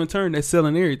are. So in turn, they're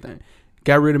selling everything.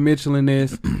 Got rid of Mitchell and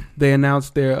Ness. They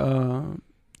announced their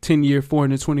 10-year,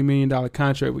 $420 million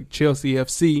contract with Chelsea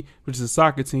FC, which is a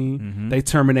soccer team. Mm-hmm. They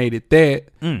terminated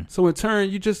that. Mm. So in turn,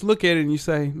 you just look at it and you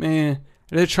say, man,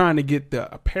 they're trying to get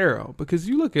the apparel. Because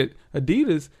you look at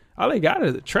Adidas, all they got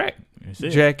is the track That's it.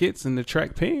 jackets and the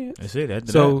track pants. That's it.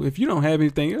 That's So if you don't have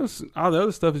anything else, all the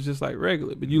other stuff is just like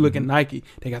regular. But you look at Nike,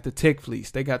 they got the tech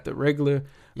fleece, they got the regular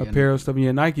apparel stuff.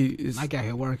 Yeah, Nike is. Nike out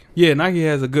here working. Yeah, Nike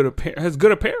has good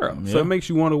apparel, so Yeah. it makes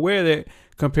you want to wear that.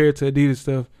 Compared to Adidas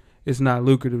stuff, it's not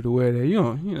lucrative to wear that. You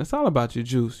know, it's all about your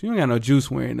juice. You don't got no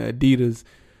juice wearing the Adidas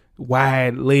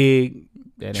wide leg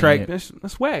That track. ain't it.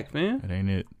 That's whack, man. That ain't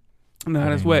it. No, That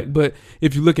that's ain't whack. it. But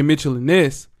if you look at Mitchell and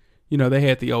Ness, you know, they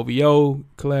had the OVO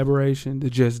collaboration, the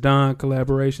Just Don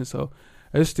collaboration. So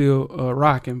they're still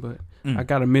rocking. But I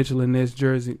got a Mitchell and Ness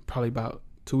jersey probably about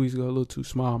 2 weeks ago, a little too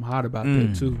small. I'm hot about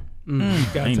that too. Gotta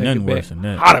Ain't take nothing it back. worse than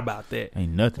that. Hot about that.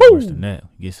 Ain't nothing worse than that.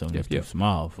 Get something that's Yep. too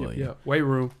small for you. Yeah, weight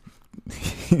room.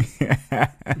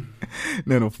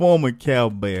 Now, the former Cal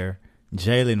Bear,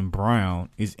 Jaylen Brown,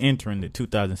 is entering the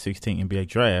 2016 NBA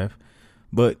draft,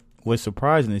 but what's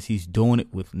surprising is he's doing it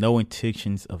with no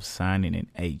intentions of signing an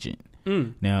agent.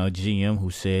 Now, a GM who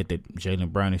said that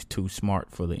Jaylen Brown is too smart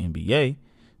for the NBA,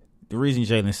 the reason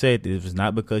Jaylen said this was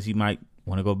not because he might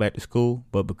want to go back to school,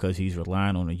 but because he's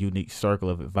relying on a unique circle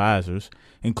of advisors,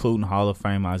 including Hall of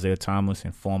Fame Isaiah Thomas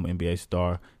and former NBA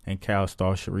star and Cal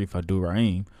star Sharif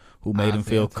Abdul-Rahim, who made him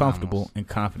feel comfortable and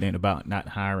confident about not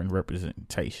hiring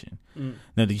representation.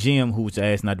 Now, the GM, who was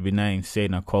asked not to be named, said,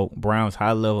 and I quote, Brown's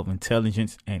high level of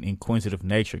intelligence and inquisitive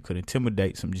nature could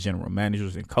intimidate some general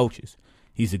managers and coaches.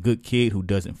 He's a good kid who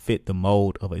doesn't fit the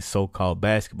mold of a so-called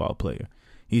basketball player.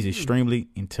 He's an extremely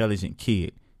intelligent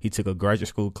kid. He took a graduate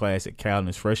school class at Cal in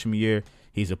his freshman year.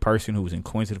 He's a person who is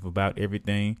inquisitive about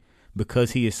everything.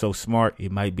 Because he is so smart,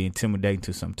 it might be intimidating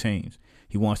to some teams.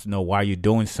 He wants to know why you're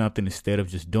doing something instead of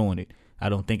just doing it. I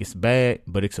don't think it's bad,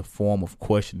 but it's a form of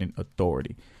questioning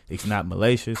authority. It's not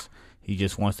malicious. He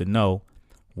just wants to know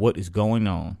what is going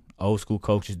on. Old school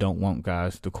coaches don't want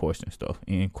guys to question stuff.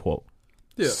 End quote.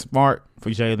 Yeah. Smart for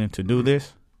Jaylen to do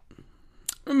this.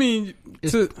 I mean,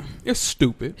 it's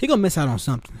stupid. He gonna miss out on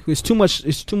something. It's too much.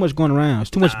 It's too much going around. It's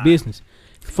too much business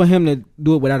for him to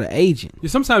do it without an agent. Yeah,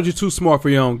 sometimes you're too smart for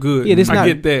your own good. Yeah,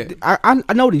 I get that.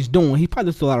 I know what he's doing. He probably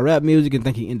listens to a lot of rap music and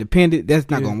think he's independent. That's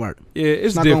not gonna work. Yeah,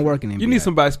 it's not different. gonna work in NBA. You need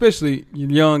somebody, especially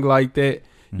young like that.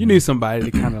 You need somebody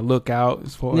to kind of look out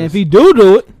as far Now, as. if he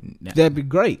do it, that'd be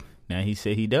great. Now, he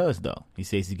said he does, though. He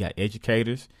says he got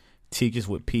educators, teachers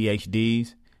with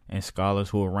PhDs, and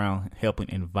scholars who are around helping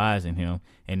and advising him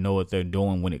and know what they're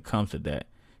doing when it comes to that.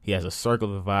 He has a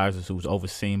circle of advisors who's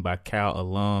overseen by Cal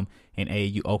alum and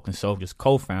AAU Oakland Soldiers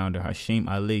co-founder Hashim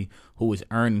Ali, who is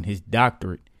earning his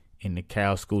doctorate in the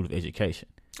Cal School of Education.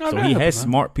 So he has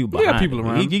smart people He got behind people him.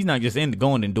 around. He's not just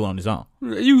going and doing on his own.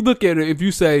 You look at it, if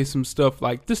you say some stuff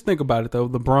like, just think about it though.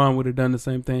 LeBron would have done the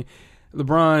same thing.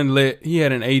 LeBron he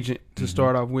had an agent to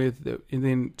start off with, and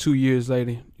then 2 years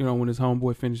later, you know, when his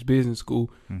homeboy finished business school,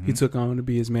 he took on to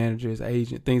be his manager, his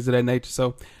agent, things of that nature.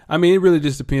 So, I mean, it really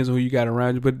just depends on who you got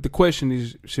around you. But the question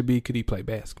should be, could he play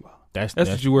basketball? That's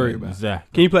what you worry about. Exactly.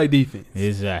 Can he play defense?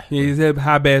 Exactly. Yeah, he's had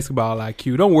high basketball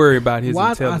IQ. Don't worry about his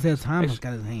Why intelligence. Isaiah Thomas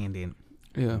got his hand in it?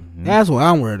 Yeah. That's what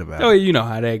I'm worried about. Oh, you know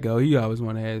how that go. He always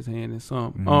want to have his hand in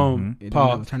something. It didn't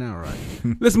Paul, never turn out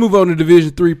right. let's move on to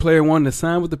Division III player one to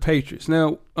sign with the Patriots.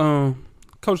 Now,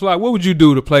 Coach Locke, what would you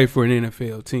do to play for an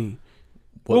NFL team?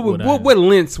 What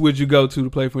lengths would you go to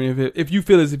play for an NFL? If you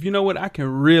feel as if, you know what, I can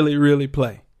really, really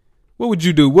play. What would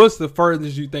you do? What's the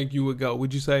furthest you think you would go?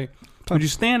 Would you say, would you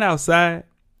stand outside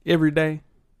every day?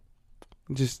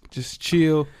 Just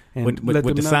chill and with let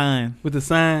them the know. sign. With the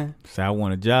sign. Say I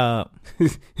want a job.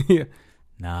 Yeah.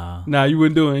 Nah, You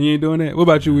wouldn't do it. You ain't doing that. What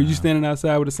about you? Were you standing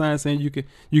outside with a sign saying you can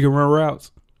run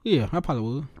routes? Yeah, I probably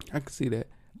would. I can see that.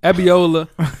 Abiola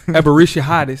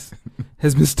Abarishahadis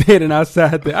has been standing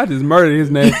outside I just murdered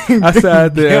his name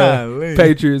outside the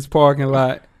Patriots parking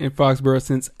lot in Foxborough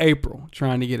since April,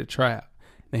 trying to get a tryout.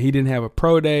 Now, he didn't have a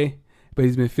pro day, but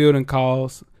he's been fielding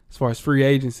calls as far as free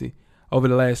agency over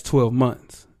the last 12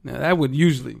 months. Now, that would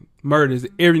usually murder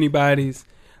anybody's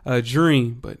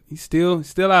dream, but he's still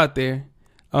out there.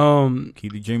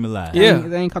 Keep the dream alive. Yeah.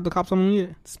 They ain't caught the cops on him yet.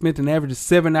 Spent an average of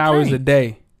 7 hours a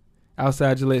day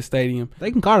outside Gillette Stadium.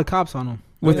 They can call the cops on him.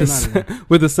 With a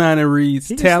sign that reads,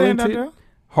 talented,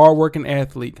 hardworking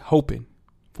athlete hoping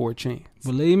for a chance.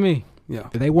 Believe me. Yeah.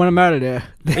 If they want him out of there,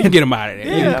 They can get him out of there.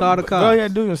 they can call the cops. All you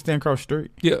gotta do is stand across the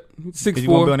street. Yeah. 'Cause you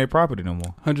won't be 6'4", on their property no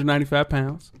more. 195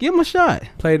 pounds. Give him a shot.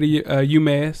 Played at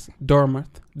UMass,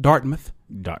 Dartmouth.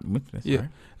 That's Yeah.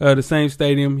 right. The same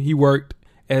stadium he worked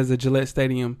as a Gillette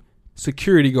Stadium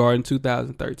security guard in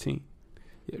 2013.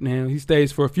 Now, he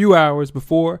stays for a few hours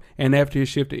before and after his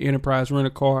shift at Enterprise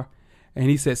Rent-A-Car, and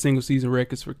he set single-season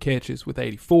records for catches with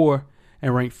 84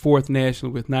 and ranked 4th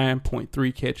nationally with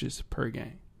 9.3 catches per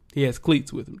game. He has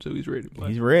cleats with him, too. He's ready to play.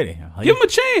 He's ready. Give him a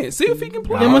chance. See if he can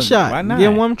play. Give him a shot. Why not? Give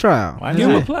him one trial. Why Give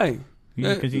him a not? play.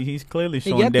 Because he's clearly He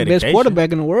showing got the dedication. best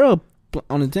quarterback in the world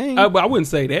on the team. But I wouldn't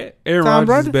say that. Aaron Tom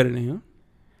Rodgers is Brady? better than him.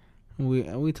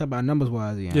 We talk about numbers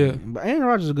wise, Yeah. But Aaron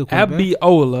Rodgers is a good quarterback.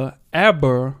 Abiola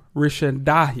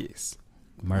Abarishadahis.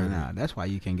 Nah, that's why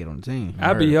you can't get on the team.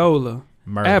 Abiola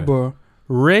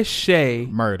Abarishadahis.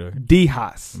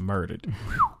 Murdered.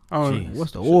 Oh, Jeez.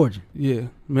 What's the origin? yeah,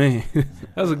 man.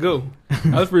 That was a good one.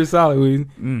 That was pretty solid, Weezy.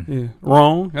 Yeah.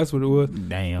 Wrong. That's what it was.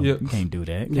 Damn. Yep. You can't do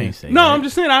that. Yeah. Can't say No, that. I'm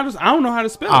just saying, I don't know how to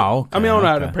spell it. Oh, okay, I mean, I don't know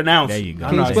how to okay. pronounce There it. you go. I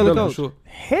don't know how to Can you spell spell it it, for sure.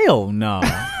 Hell no.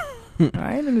 I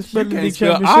ain't in the You spelling can't bee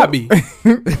spell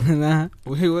championship. Abi. Nah.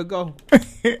 Well, here we go.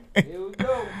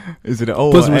 Is it an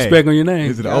O Put or some A? respect on your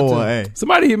name. Is it an O or A?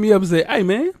 Somebody hit me up and said, hey,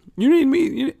 man, you need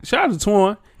me. Shout out to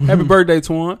Twan. Happy birthday,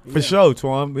 Twan. For sure,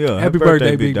 Twan. Yeah. Happy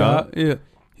birthday, big dog. Yeah.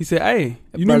 He said, hey,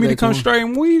 you need me to birthday, come Twan. straight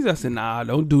and wheeze? I said, nah,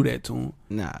 don't do that to him.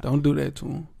 Nah. Don't do that to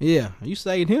him. Yeah. You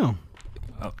saying him.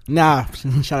 Nah.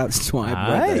 Shout out to Twan.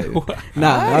 Happy Alright. birthday.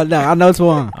 Nah, I know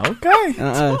Twan. Okay.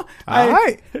 All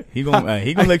right. He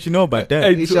gonna let you know about that.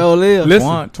 Hey, He sure live. Listen,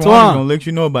 Twan Twan. gonna let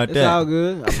you know about It's all that.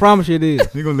 good. I promise you it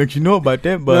is. He gonna let you know about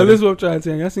that, Now, but this is what I'm trying to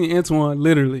tell you. I seen Antoine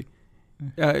literally.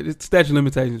 It's statute of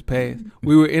limitations passed.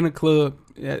 We were in a club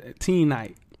at teen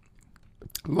night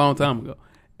a long time ago.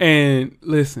 And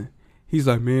listen, he's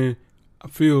like, man, I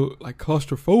feel like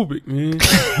claustrophobic, man.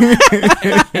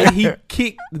 and he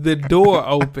kicked the door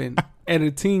open at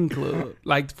a teen club,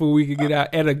 like before we could get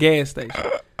out at a gas station.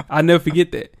 I'll never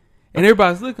forget that. And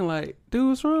everybody's looking like, dude,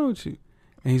 what's wrong with you?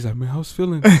 And he's like, man, I was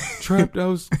feeling trapped. I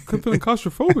was feeling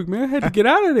claustrophobic, man. I had to get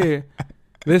out of there.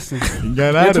 Listen,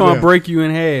 got out of Antoine there. break you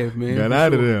in half, man. Got for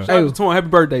out of sure. there. Shout out to Antoine. Happy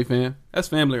birthday, fam. That's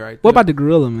family right there. What about the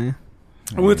gorilla, man?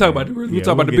 We'll talk about the Bills. Yeah, We'll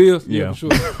talk about the we'll Bills. get- Yeah, yeah. for sure.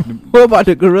 What about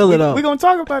the gorilla, though? We're gonna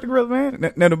talk about the gorilla,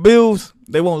 man. Now the Bills,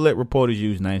 they won't let reporters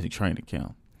use names at training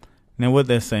camp. Now what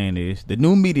they're saying is the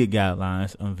new media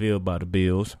guidelines unveiled by the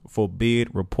Bills forbid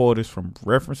reporters from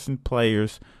referencing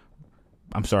plays,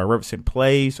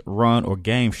 run, or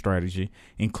game strategy,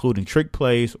 including trick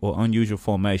plays or unusual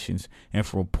formations, and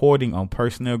for reporting on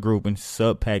personnel groupings,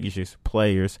 sub-packages,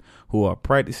 players who are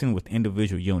practicing with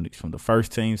individual units from the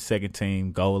first team, second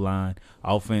team, goal line,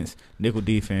 offense, nickel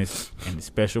defense, and the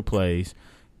special plays,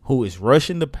 who is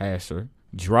rushing the passer,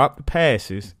 dropped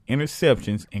passes,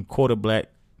 interceptions, and quarterback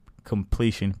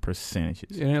completion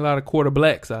percentages. There ain't a lot of quarter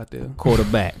blacks out there.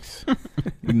 Quarterbacks.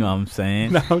 You know what I'm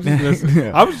saying? No, I'm just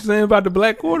listening. I was just saying about the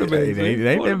black quarterbacks.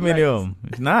 They ain't that many of them.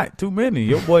 It's not too many.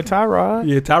 Your boy Tyrod.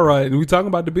 Yeah, Tyrod. And we talking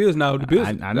about the Bills now. The Bills.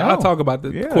 I know. I'll talk about the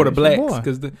Yeah, quarter it's your blacks boy.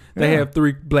 because they Yeah. have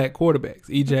 3 black quarterbacks.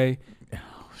 EJ,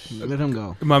 Let him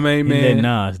go. my main He let man.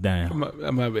 Nas down.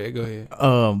 My bad. Go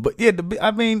ahead. But yeah,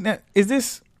 I mean, is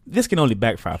this can only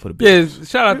backfire for the Bills? Yeah,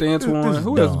 shout out to This Antoine. is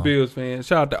Who else? dumb. Bills fan?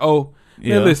 Shout out to O.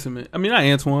 Yeah. Man, listen, man. I mean, not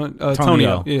Antoine.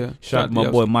 Tonio. Yeah. Shout out to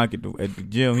my boy Mike at the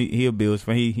gym. He a Bills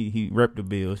fan. He repped the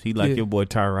Bills. He like Yeah. your boy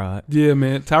Tyrod. Yeah,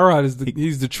 man. Tyrod is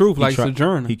he's the truth, like He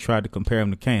Sojourner. tried to compare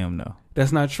him to Cam though.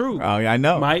 That's not true. Oh yeah, I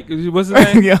know. Mike, what's his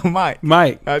name? Yeah, Mike.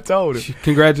 Mike. I told him.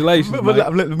 Congratulations, But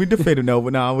Mike. let me defend him though.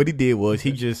 But no, what he did was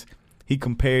he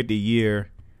compared the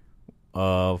year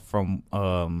from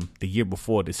the year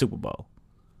before the Super Bowl.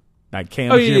 Like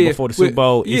Cam's year before the Super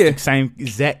Bowl, it's the same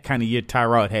exact kind of year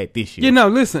Tyrod had this year. You know,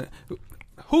 listen.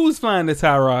 Who's flying the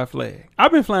Tyrod flag?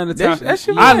 I've been flying the Tyrod. That's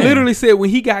your I man. literally said when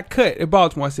he got cut at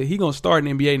Baltimore, I said he gonna start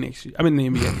in the NBA next year. I mean,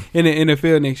 in the NBA, in the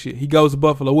NFL next year. He goes to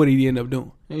Buffalo. What did he end up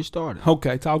doing? He started.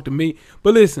 Okay, talk to me.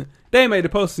 But listen, they ain't made the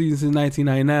postseason since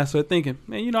 1999, so they're thinking,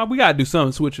 man, we gotta do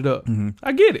something, switch it up.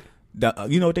 I get it.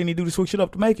 You know what they need to do to switch it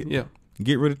up to make it? Yeah.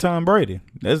 Get rid of Tom Brady.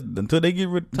 That's until they get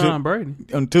rid of Tom Brady.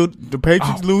 Until the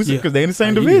Patriots lose it, because they in the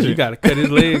same You division. got to cut his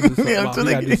legs. And Yeah, stuff. until You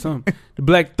they got to do get- something.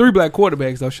 The three black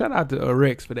quarterbacks though. Shout out to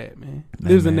Rex for that, man.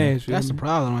 Lives in man. Nashville. That's the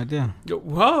problem right there.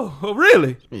 Whoa,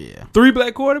 really? Yeah. 3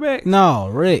 black quarterbacks? No,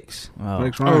 Rex. Oh.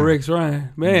 Rex Ryan. Oh, Rex Ryan.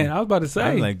 Man, I was about to I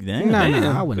say. was like, damn. No,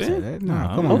 Damn, I wouldn't man. say that. No, No, come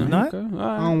I on. hope man. not. Okay, all I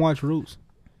right. don't watch Roots.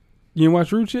 You didn't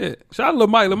watch Roots yet? Shout out to Lil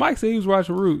Mike. Lil Mike said he was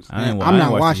watching Roots. I ain't I'm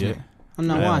not watched watching it. it. I'm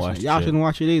not I haven't watching watched it. it Y'all yet. shouldn't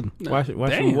watch it either. Why should we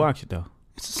Damn. watch it though?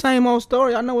 It's the same old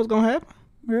story. I know what's gonna happen.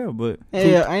 Yeah, but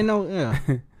Yeah, I know.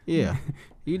 Yeah, yeah.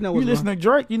 You know you what's listen going. to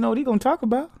Drake, you know what he gonna talk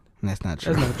about. That's not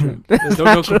true. That's not true.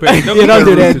 Don't compare. Yeah, don't compare do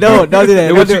Roots that. to Don't do that.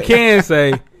 And what Don't you do- can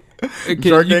say,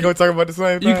 Drake ain't gonna talk about the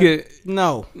same you thing. could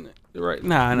No. right?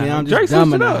 Nah. Man, I'm Drake just dumb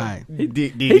switched in it the up.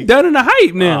 hype. He done in the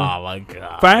hype now. Oh my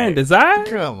god! Fine design.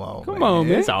 Come on, Come on,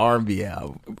 man. It's an R&B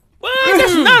album. What?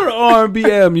 That's not an R&B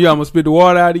album. You almost spit the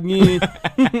water out again.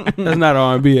 That's not an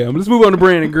R&B album. Let's move on to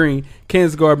Brandon Green.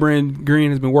 Kansas guard Brandon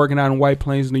Green has been working out in White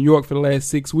Plains, New York for the last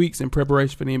 6 weeks in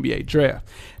preparation for the NBA draft.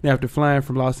 Now, after flying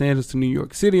from Los Angeles to New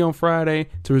York City on Friday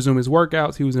to resume his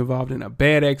workouts, he was involved in a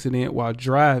bad accident while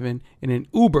driving in an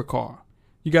Uber car.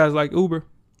 You guys like Uber?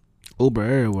 Uber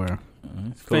everywhere.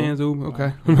 It's cool. Fans Uber?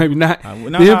 Okay. Maybe not.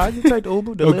 No, I just take the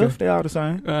Uber, the Okay. Lyft, they all the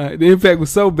same. The impact was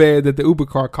so bad that the Uber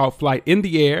car caught flight in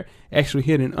the air, actually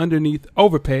hit an underneath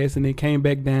overpass, and then came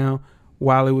back down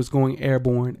while it was going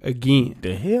airborne again.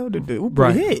 The hell did the Uber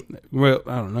Right. hit? Well,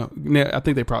 I don't know. Now, I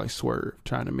think they probably swerved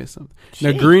trying to miss something.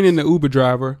 Now, Jeez. Green and the Uber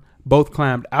driver both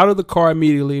climbed out of the car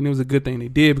immediately, and it was a good thing they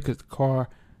did because the car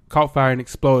caught fire and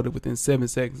exploded within 7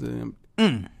 seconds of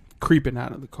them creeping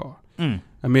out of the car.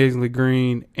 Amazingly,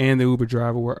 Green and the Uber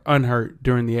driver were unhurt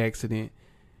during the accident.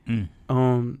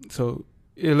 So,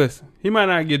 yeah, listen, he might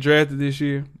not get drafted this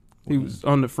year. He was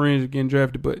on the fringe of getting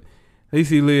drafted, but at least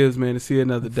he lives, man, to see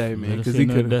another day, man, because he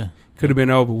could have been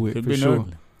over with Could've for been sure.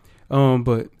 ugly.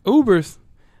 But Uber's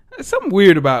something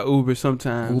weird about Uber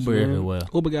sometimes. Uber man. everywhere.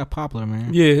 Uber got popular,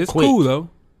 man. Yeah, it's Quick. cool though.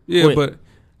 Yeah, Quick. but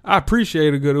I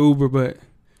appreciate a good Uber, but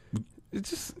it's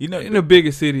just You know, in a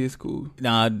bigger city, it's cool.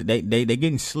 Nah, they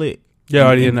getting slick.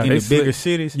 Yeah, in, no, in they the bigger slick.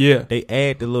 cities, Yeah. they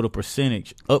add the little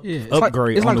percentage Yeah, it's like,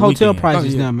 upgrade. it's on like the hotel weekend.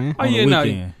 prices Oh, yeah. now, man. Oh On the yeah, no,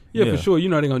 weekend. yeah, Yeah. for sure. You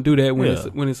know they're gonna do that when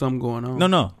Yeah. it's something going on.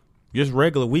 No, just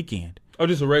regular weekend. Oh,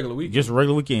 just a regular week. Just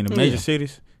regular weekend. The major Yeah.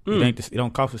 cities, it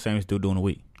don't cost the same as do during the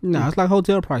week. No, it's like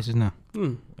hotel prices now.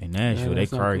 Mm. In Nashville, they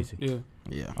that's not crazy. cool. Yeah.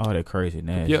 Yeah. Oh, they're crazy in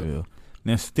Nashville.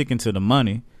 Now sticking to the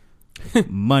money,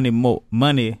 Money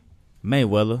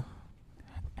Mayweather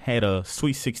had a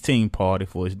Sweet 16 party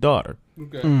for his daughter.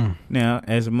 Okay. Now,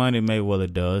 as Money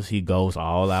Mayweather does, he goes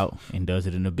all out and does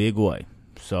it in a big way.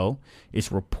 So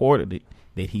it's reported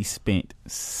that he spent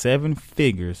 7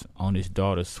 figures on his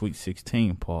daughter's Sweet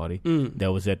 16 party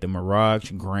that was at the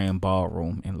Mirage Grand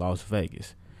Ballroom in Las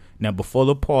Vegas. Now, before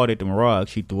the party at the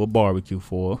Mirage, he threw a barbecue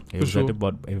for her.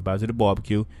 Everybody's at the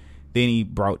barbecue. Then he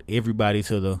brought everybody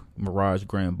to the Mirage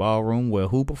Grand Ballroom where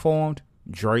who performed?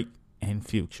 Drake and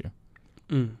Future.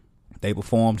 They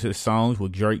performed to the songs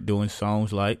with Drake doing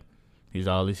songs like here's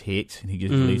all his hits, and he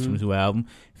just released his new album.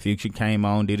 Future came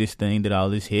on, did his thing, did all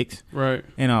his hits. Right.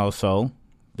 And also,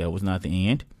 that was not the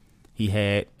end. He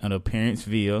had an appearance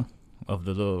via of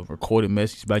the little recorded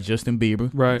message by Justin Bieber.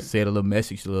 Right. Said a little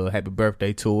message, a little happy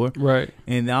birthday to her. Right.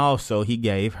 And also, he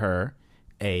gave her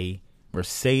a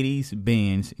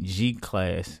Mercedes-Benz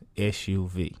G-Class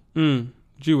SUV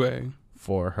G-Wag.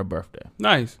 for her birthday.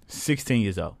 Nice. 16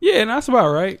 years old. Yeah, and that's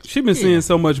about right. She been seeing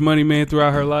so much money, man,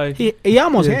 throughout her life. He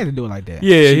almost had to do it like that.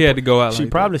 Yeah, he had to go out She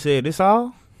like probably said, this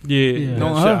all? that. Yeah. Yeah.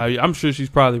 Knowing her. I'm sure she's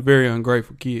probably a very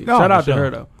ungrateful kid. No, Shout out for to sure. her,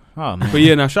 though. Oh, man. But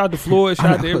yeah, now shout out to Floyd, shout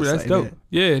out to I everybody. would That's say dope. that.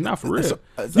 Yeah, not for real. So-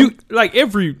 You like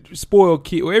every spoiled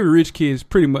kid or every rich kid is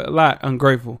pretty much a lot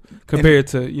ungrateful compared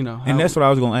to how, And that's what I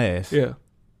was going to ask. Yeah,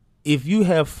 If you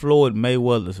have Floyd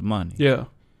Mayweather's money, yeah,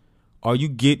 are you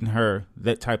getting her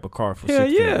that type of car for hell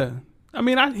 16? yeah. I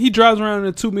mean, he drives around in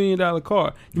a $2 million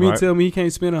car. You mean Right. tell me he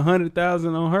can't spend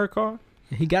 $100,000 on her car?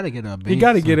 He got to get her. He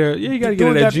got to get her. Yeah, he got to get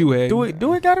her that G-Wag. Do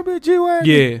it got to be a G-Wagon?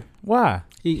 Yeah, Why?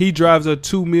 he drives a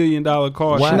 $2 million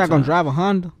car. She's not gonna drive a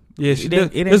Honda. Yeah, It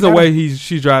ain't there's no gotta- way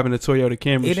she's driving a Toyota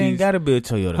Camry. It ain't got to be a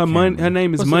Toyota her Camry. her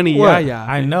name is What's Money what? Yaya.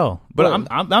 I know, but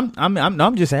What?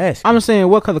 I'm just asking. I'm saying,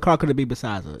 what color car could it be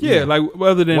besides her? Yeah, like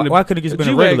other than Why couldn't it just been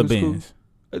a G-Wagon regular was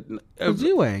cool. Benz? a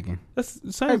G-Wagon. That's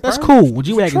the same. That's price. cool.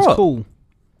 G-Wagon's truck. cool.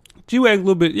 G-Wagon a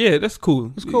little bit. Yeah, that's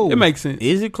cool. It's cool. It makes sense.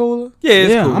 Is it cooler? Yeah,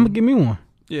 it's yeah, cool. I'm gonna give me one.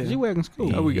 Yeah. G-Wagon's cool.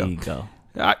 There we go. There you go.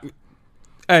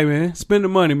 Hey man, spend the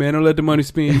money, man. Don't let the money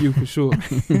spend you for sure.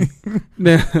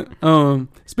 Now,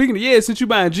 speaking of since you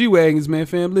buying G-Wagons, man,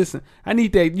 fam, listen, I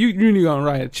need that. You need to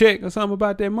write a check or something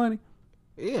about that money.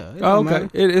 Yeah. It Oh, don't okay, matter.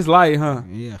 it's light, huh?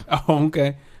 Yeah. Oh,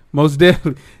 okay, most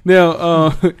definitely.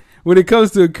 Now, when it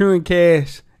comes to accruing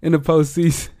cash in the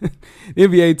postseason, the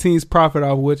NBA team's profit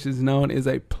off which is known as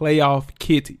a playoff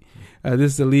kitty.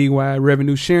 This is a league-wide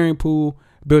revenue sharing pool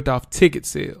built off ticket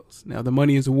sales. Now, the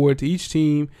money is awarded to each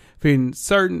team for hitting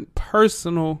certain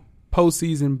personal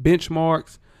postseason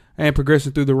benchmarks and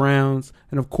progression through the rounds,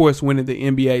 and of course, winning the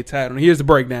NBA title. And here's the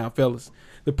breakdown, fellas.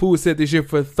 The pool is set this year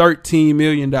for $13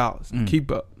 million.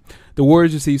 Keep up. The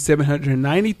Warriors received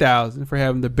 $790,000 for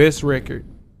having the best record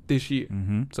this year.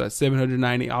 So that's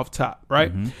 $790 off top,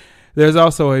 right? There's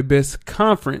also a best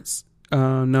conference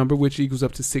number, which equals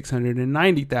up to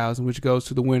 $690,000, which goes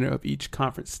to the winner of each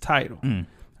conference title.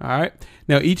 All right.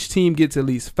 Now each team gets at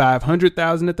least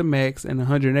 $500,000 at the max and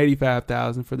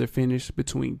 $185,000 for their finish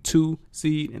between 2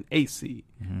 seed and 8 seed.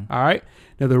 All right.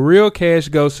 Now the real cash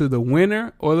goes to the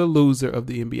winner or the loser of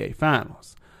the NBA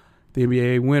Finals. The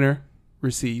NBA winner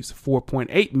receives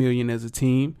 $4.8 million as a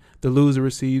team. The loser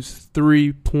receives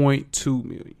 $3.2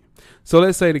 million. So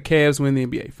let's say the Cavs win the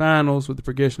NBA Finals with the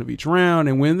progression of each round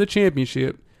and win the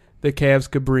championship. The Cavs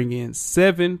could bring in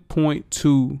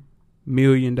 $7.2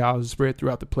 million spread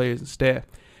throughout the players and staff.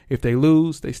 If they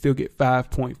lose, they still get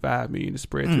 $5.5 million to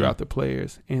spread throughout the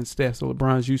players and staff. So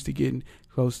LeBron's used to getting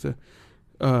close to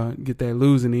get that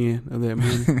losing end of that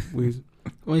money.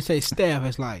 When you say staff,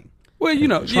 it's like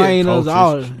trainers,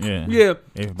 all. Yeah.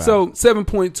 Everybody. So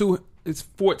 7.2 is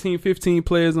 14, 15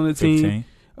 players on the team.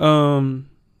 15.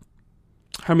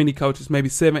 How many coaches? Maybe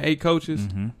 7, 8 coaches.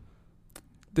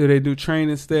 Do they do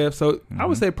training staff? So I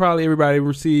would say probably everybody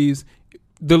receives.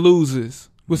 The losers,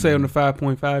 we'll say on the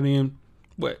 5.5 end,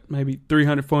 maybe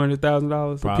 $300,000,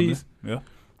 $400,000 a piece. Yeah.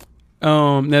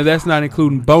 Now that's not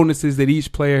including bonuses that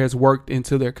each player has worked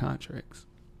into their contracts.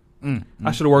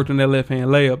 I should have worked on that left hand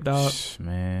layup, dog.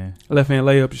 Man, left hand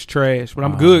layup is trash, but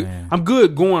I'm good. Man. I'm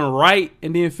good going right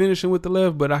and then finishing with the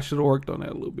left, but I should have worked on that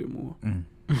a little bit more.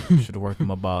 Should have worked on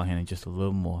my ball handling just a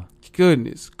little more.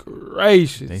 Goodness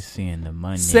gracious, They seeing the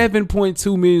money.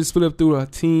 $7.2 million split up through a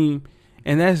team.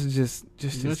 And that's just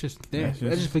That's just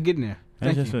for getting there.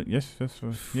 Thank you.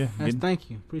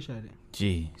 Thank you. Appreciate it.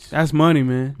 Jeez. That's money,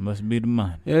 man. Must be the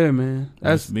money. Yeah, man.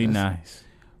 Must be nice.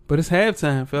 But it's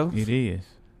halftime, fellas. It is.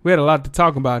 We had a lot to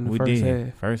talk about in the first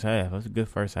half. First half. That was a good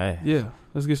first half. Yeah.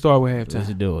 Let's get started with halftime.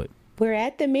 Let's do it. We're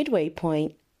at the midway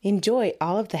point. Enjoy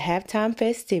all of the halftime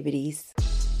festivities.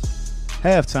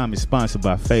 Halftime is sponsored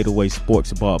by Fadeaway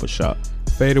Sports Barbershop.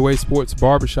 Fadeaway Sports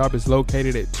Barbershop is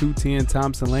located at 210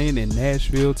 Thompson Lane in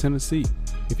Nashville, Tennessee.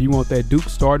 If you want that Duke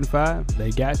starting 5, they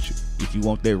got you. If you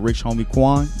want that rich homie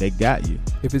Quan, they got you.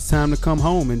 If it's time to come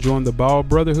home and join the Ball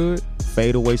Brotherhood,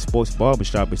 Fadeaway Sports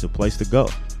Barbershop is a place to go.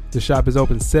 The shop is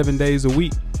open 7 days a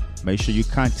week. Make sure you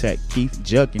contact Keith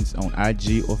Judkins on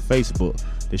IG or Facebook.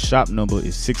 The shop number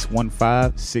is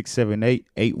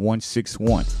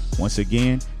 615-678-8161. Once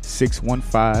again,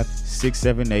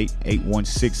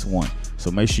 615-678-8161. So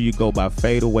make sure you go by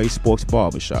Fadeaway Sports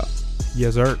Barbershop.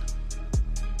 Yes, sir.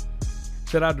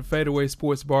 Shout out to Fadeaway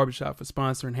Sports Barbershop for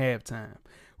sponsoring halftime.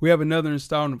 We have another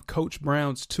installment of Coach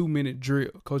Brown's 2-minute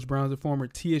drill. Coach Brown's a former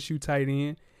TSU tight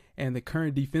end and the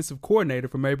current defensive coordinator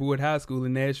for Maplewood High School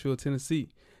in Nashville,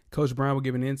 Tennessee. Coach Brown will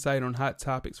give an insight on hot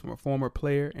topics from a former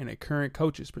player and a current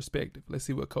coach's perspective. Let's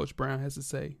see what Coach Brown has to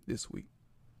say this week.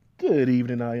 Good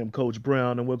evening, I am Coach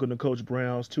Brown, and welcome to Coach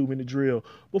Brown's 2-minute drill.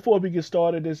 Before we get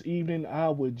started this evening, I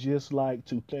would just like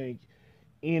to thank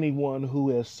anyone who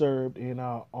has served in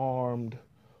our armed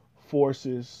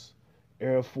forces,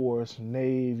 Air Force,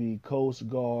 Navy, Coast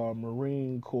Guard,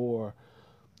 Marine Corps,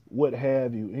 what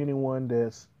have you. Anyone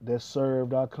that's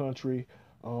served our country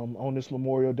on this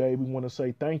Memorial Day, we want to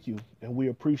say thank you, and we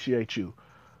appreciate you.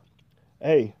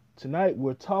 Hey, tonight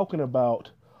we're talking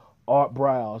about Art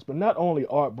Briles, but not only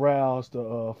Art Briles,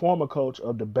 the former coach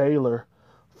of the Baylor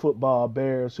football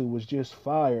Bears who was just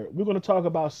fired. We're going to talk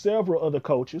about several other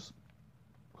coaches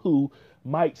who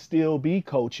might still be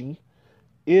coaching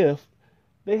if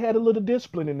they had a little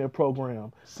discipline in their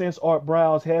program. Since Art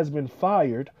Briles has been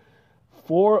fired,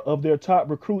 4 of their top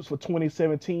recruits for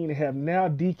 2017 have now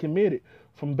decommitted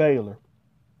from Baylor.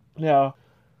 Now,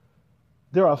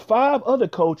 there are 5 other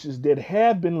coaches that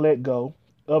have been let go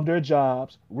of their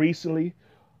jobs recently.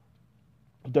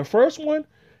 The first one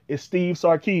is Steve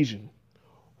Sarkisian,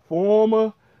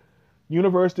 former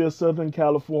University of Southern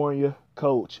California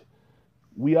coach.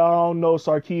 We all know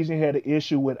Sarkisian had an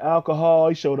issue with alcohol.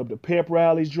 He showed up to pep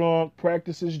rallies drunk,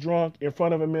 practices drunk, in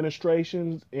front of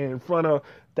administrations, in front of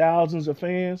thousands of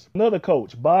fans. Another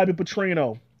coach, Bobby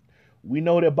Petrino. We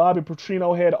know that Bobby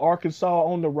Petrino had Arkansas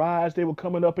on the rise. They were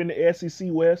coming up in the SEC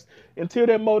West until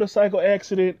that motorcycle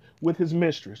accident with his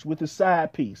mistress, with his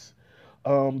side piece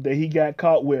that he got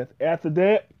caught with. After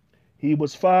that, he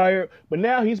was fired. But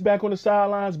now he's back on the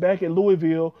sidelines, back at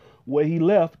Louisville, where he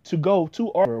left to go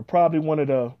to Arkansas. Probably one of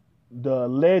the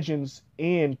legends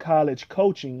in college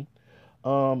coaching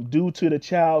due to the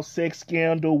child sex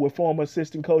scandal with former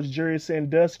assistant coach Jerry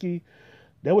Sandusky.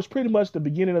 That was pretty much the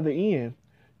beginning of the end.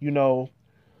 You know,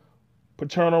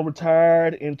 Paterno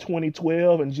retired in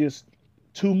 2012, and just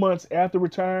 2 months after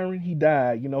retiring, he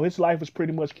died. You know, his life was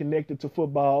pretty much connected to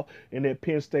football and that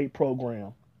Penn State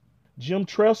program. Jim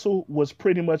Tressel was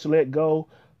pretty much let go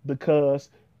because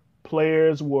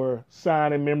players were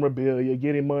signing memorabilia,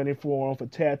 getting money for them for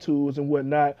tattoos and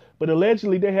whatnot. But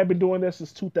allegedly, they have been doing that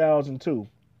since 2002.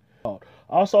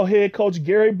 Also, head coach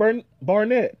Gary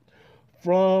Barnett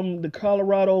from the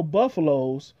Colorado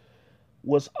Buffaloes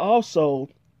was also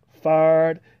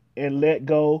fired and let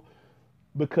go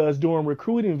because during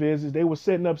recruiting visits, they were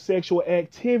setting up sexual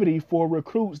activity for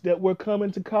recruits that were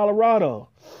coming to Colorado.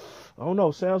 I don't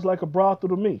know, sounds like a brothel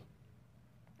to me.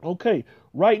 Okay,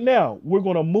 right now, we're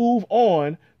going to move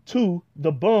on to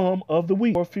the bum of the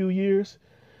week for a few years.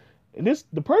 And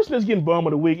the person that's getting bum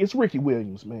of the week, it's Ricky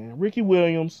Williams, man. Ricky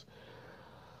Williams.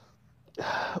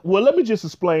 Well, let me just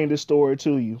explain this story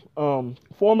to you.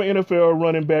 Former NFL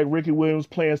running back Ricky Williams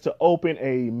plans to open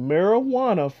a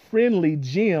marijuana-friendly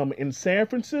gym in San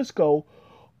Francisco,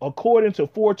 according to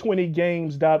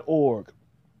 420games.org.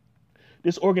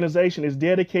 This organization is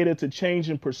dedicated to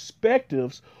changing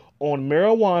perspectives on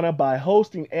marijuana by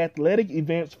hosting athletic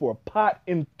events for pot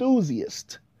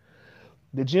enthusiasts.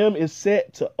 The gym is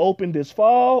set to open this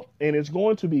fall, and it's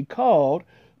going to be called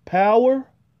Power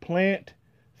Plant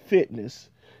Fitness,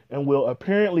 and will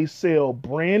apparently sell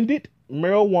branded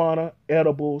marijuana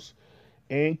edibles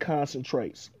and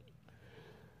concentrates.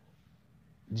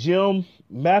 Jim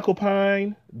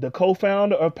McAlpine, the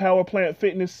co-founder of Power Plant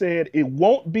Fitness, said it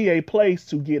won't be a place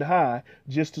to get high,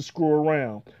 just to screw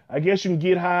around. I guess you can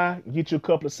get high and get you a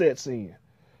couple of sets in,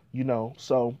 you know.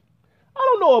 So I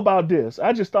don't know about this.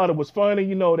 I just thought it was funny,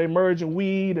 you know, they merging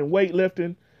weed and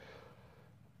weightlifting.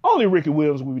 Only Ricky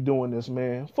Williams will be doing this,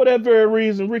 man. For that very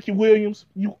reason, Ricky Williams,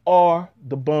 you are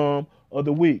the bum of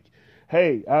the week.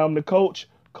 Hey, I'm the coach,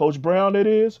 Coach Brown that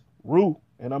is, Rue,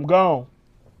 and I'm gone.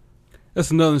 That's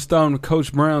another installment of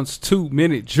Coach Brown's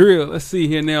 2-minute drill. Let's see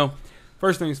here now.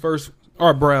 First things first,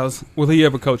 Art Browse, will he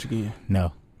ever coach again?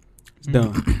 No. It's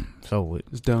done. So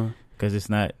it's done. Because it's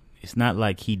not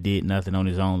like he did nothing on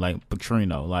his own like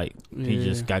Petrino. Like, he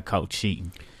just got caught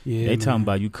cheating. Yeah, they talking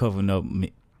about you covering up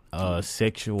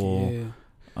sexual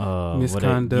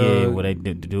misconduct. What they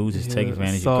the dudes is taking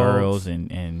advantage of girls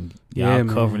and y'all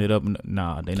covering it up.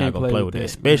 Nah, they're not gonna play with that.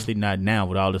 Especially not now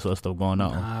with all this other stuff going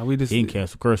on. Nah, he didn't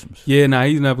cancel Christmas. Yeah,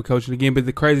 he's never coaching again. But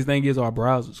the crazy thing is, our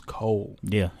browser's cold.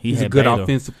 Yeah, he's a good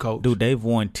offensive coach. Dude, they've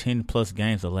won 10+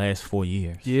 games the last 4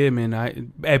 years. Yeah, man.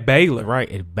 At Baylor,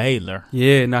 right? At Baylor.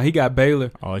 Yeah, he got Baylor.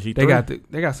 RG3.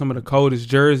 They got some of the coldest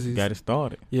jerseys. Got it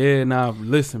started. Yeah,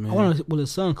 listen, man. I wonder will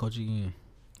his son coach again?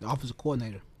 The offensive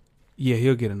coordinator. Yeah,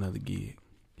 he'll get another gig.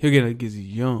 He'll get it because he's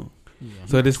young. Yeah,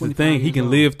 so this is the thing. He can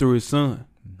live through his son.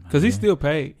 Because he's still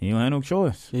paid. He don't have no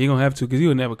choice. Yeah, he going to have to because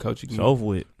he'll never coach again. It's over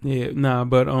with. Yeah,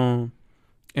 but and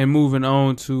moving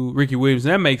on to Ricky Williams.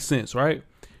 That makes sense, right?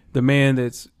 The man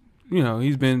that's,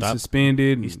 he's been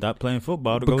suspended. He stopped playing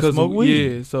football to go smoke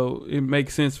weed. Yeah, so it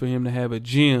makes sense for him to have a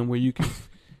gym where you can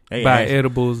buy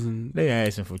edibles. And they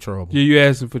asking for trouble. Yeah, you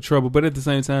asking for trouble. But at the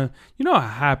same time, you know how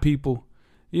high people...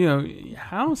 I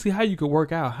don't see how you could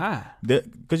work out high.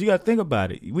 Because you got to think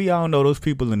about it. We all know those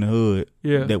people in the hood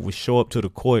that would show up to the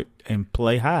court and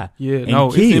play high. Yeah, it's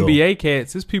NBA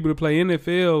cats. It's people that play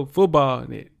NFL football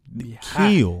and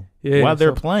kill while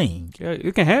they're playing. Yeah,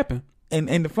 it can happen.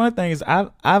 And the fun thing is,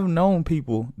 I've known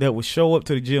people that would show up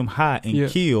to the gym high and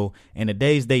kill, and the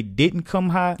days they didn't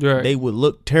come high, they would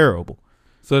look terrible.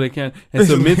 So they can't, and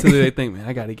so mentally they think, man,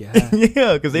 I got to get high.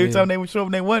 Yeah, because every time they would show up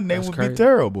and they wasn't, they would be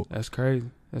terrible. That's crazy.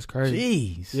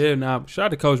 Jeez. Yeah, shout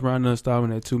out to Coach Brown done starting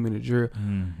that 2-minute drill.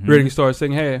 Mm-hmm. Ready to start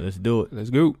second half? Let's do it. Let's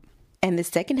go. And the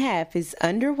second half is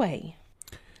underway.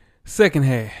 Second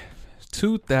half,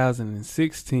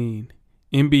 2016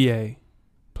 NBA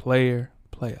player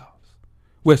playoffs.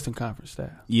 Western Conference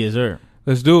style. Yes, sir.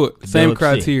 Let's do it. Same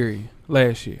criteria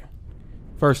last year.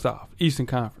 First off, Eastern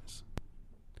Conference.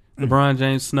 LeBron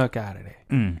James snuck out of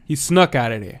there. He snuck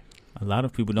out of there. A lot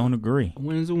of people don't agree. A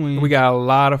win's a win. We got a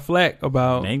lot of flack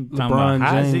about They talking LeBron about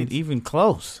how James. is it even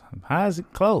close? How is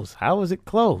it close? How is it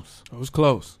close? It was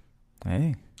close.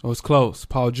 Hey, It was close.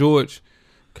 Paul George,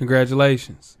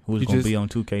 congratulations. who's You going to just- be on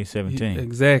 2K17?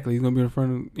 Exactly. He's going to be in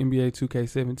front of NBA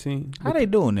 2K17. How they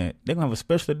doing that? They going to have a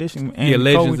special edition? And Yeah,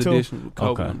 Legends Kobe too? edition with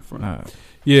Kobe Okay. on the front. All right.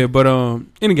 Yeah, but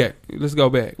anyway, let's go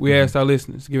back. We asked our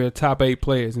listeners to give it top 8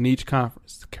 players in each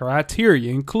conference. The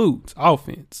criteria includes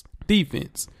offense,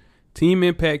 defense, team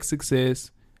impact,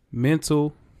 success,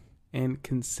 mental, and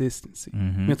consistency.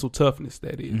 Mhm. Mental toughness,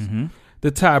 that is. Mm-hmm.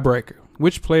 The tiebreaker.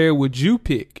 Which player would you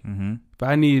pick Mm-hmm. if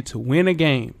I needed to win a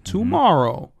game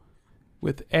tomorrow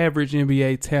with average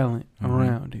NBA talent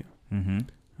around him?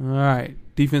 Mm-hmm. All right.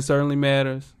 Defense certainly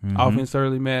matters. Mhm. Offense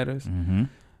certainly matters. Mm-hmm.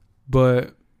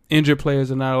 But injured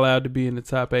players are not allowed to be in the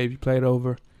top 8. If you played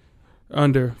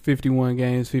under 51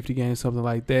 games, 50 games, something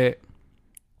like that,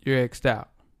 you're X'd out.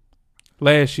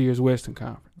 Last year's Western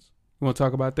Conference. You want to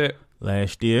talk about that?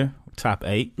 Last year, top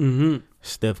 8. Mm-hmm.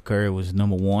 Steph Curry was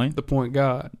number 1. The point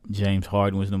guard. James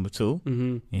Harden was number 2.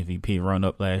 Mm-hmm. MVP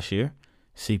run-up last year.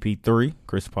 CP3,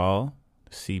 Chris Paul.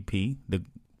 CP, the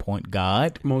point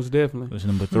guard, Most definitely. was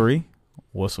number 3.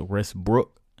 Russell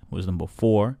Westbrook was number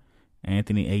 4.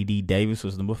 Anthony A.D. Davis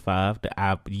was number 5. The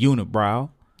unibrow.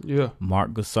 Yeah.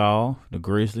 Mark Gasol, the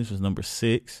Grizzlies, was number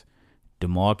 6.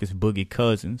 DeMarcus Boogie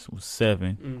Cousins was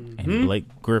 7. Mm-hmm. And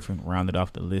Blake Griffin rounded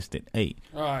off the list at 8.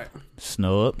 All right.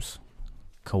 Snubs,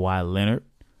 Kawhi Leonard,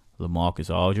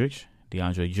 LaMarcus Aldridge,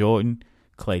 DeAndre Jordan,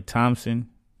 Klay Thompson,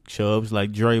 Chubbs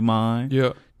like Draymond,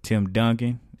 Yeah. Tim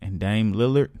Duncan, and Dame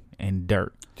Lillard, and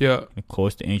Dirk. Yeah. Of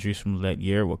course, the injuries from that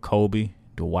year were Kobe,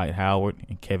 Dwight Howard,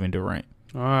 and Kevin Durant.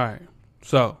 All right.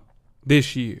 So,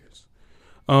 this year's.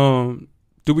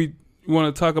 Do we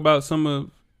want to talk about some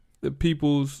of the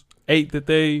people's 8 that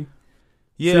they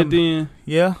sent in?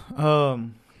 Yeah.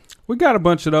 We got a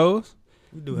bunch of those.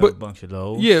 We do have But- a bunch of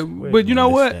those. Yeah, Where's but you my know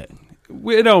list what?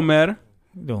 at? It don't matter.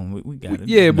 We got it.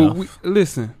 Yeah, enough. but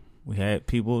listen. we had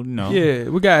people, Yeah,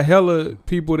 we got hella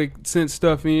people that sent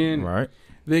stuff in. right.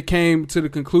 They came to the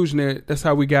conclusion that that's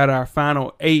how we got our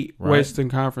final 8 Right. Western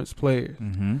Conference players.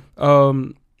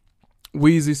 Mm-hmm.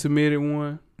 Weezy submitted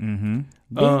one.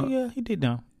 Mm-hmm. Yeah, he did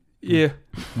know. Yeah.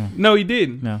 Mm. No, he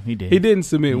didn't. No, he did. He didn't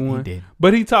submit He one. did.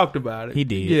 But he talked about it. He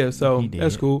did. Yeah, so He did.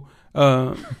 that's cool.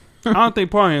 I don't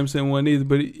think Parham sent one either,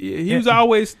 but he was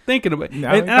always thinking about it. No,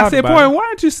 And he I thought said, about Parham, it. why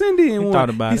don't you send in He one? thought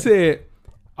about he it. said,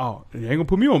 oh, you ain't going to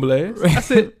put me on blast. I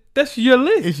said, that's your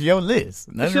list. It's your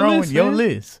list. Nothing your wrong list, with your man.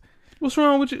 list. What's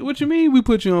wrong with you? What you mean we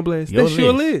put you on blast? That's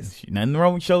your list. Nothing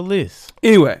wrong with your list.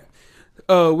 Anyway,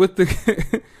 with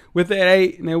the with that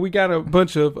 8, now we got a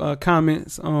bunch of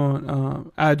comments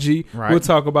on IG. Right. We'll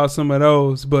talk about some of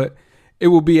those, but it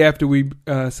will be after we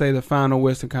say the final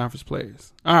Western Conference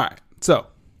players. All right, so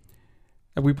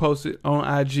we posted on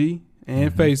IG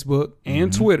and Facebook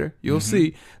and Twitter. You'll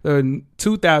see the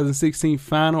 2016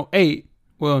 final 8.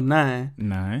 Well, 9.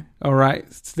 9. All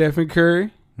right, Stephen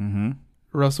Curry, Mm-hmm.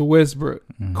 Russell Westbrook,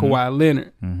 Kawhi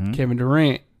Leonard, Mm-hmm. Kevin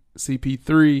Durant,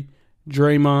 CP3,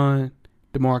 Draymond,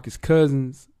 DeMarcus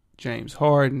Cousins, James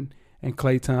Harden, and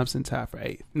Klay Thompson tied for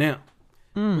 8th. Now,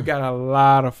 we got a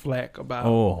lot of flack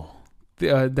about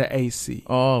the AC.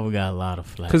 Oh, we got a lot of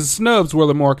flack. Because the snubs were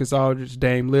LaMarcus Aldridge,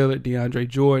 Dame Lillard, DeAndre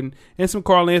Jordan, and some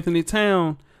Karl Anthony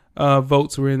Town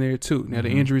votes were in there too. Now, the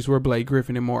injuries were Blake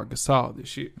Griffin and Mark Gasol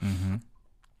this year. Mm-hmm.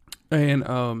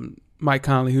 And Mike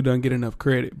Conley, who doesn't get enough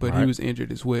credit, but he Right. was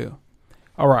injured as well.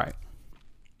 All right.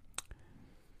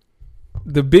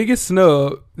 The biggest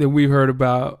snub that we've heard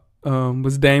about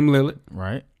was Dame Lillard.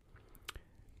 Right.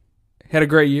 Had a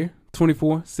great year.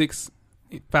 24, 6,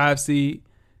 5 seed.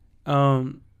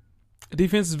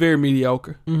 Defense is very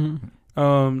mediocre.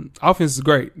 Offense is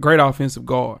great. Great offensive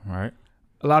guard. Right.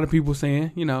 A lot of people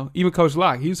saying, even Coach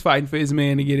Locke, he was fighting for his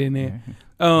man to get in there.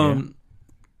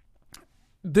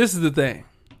 This is the thing.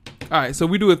 All right, so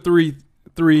we do a 3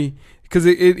 because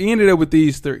it ended up with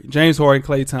these 3. James Harden,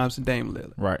 Klay Thompson, Dame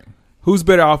Lillard. Right. Who's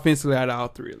better offensively out of all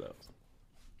 3 of those?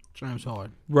 James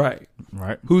Harden. Right.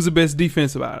 Right. Who's the best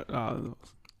defensive out of all of those?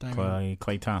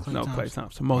 Klay Thompson. No, Thompson. Klay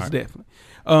Thompson, most Right. definitely.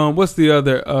 What's the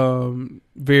other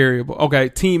variable? Okay,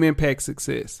 team impact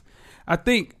success. I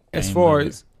think as Dame far Lillard.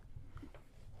 as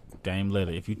Dame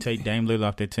Lillard. If you take Dame Lillard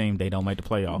off their team, they don't make the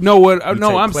playoffs. no, what? You No,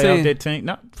 take I'm Klay saying off their team.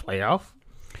 Not playoff.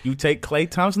 You take Klay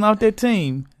Thompson off their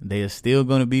team, they are still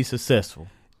going to be successful.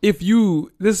 if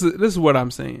you this is what I'm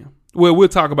saying. Well, we'll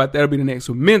talk about that. That'll be the next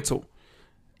one. Mental.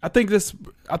 I think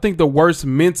the worst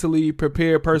mentally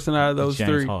prepared person out of those James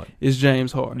 3 Harden. is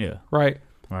James Harden. Yeah. Right.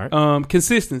 Right.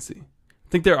 Consistency. I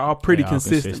think they're all pretty They all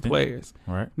consistent consistent. players.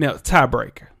 Right. Now,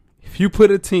 tiebreaker. If you put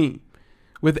a team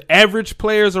with average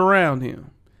players around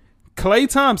him, Klay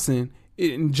Thompson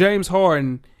and James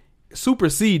Harden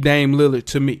supersede Dame Lillard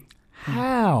to me.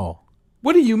 How?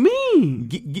 What do you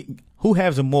mean? Who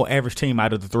has a more average team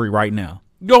out of the three right now?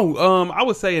 I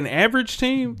would say an average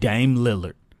team. Dame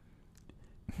Lillard.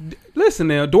 Listen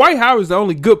now, Dwight Howard's the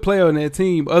only good player on that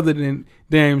team other than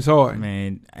James Harden.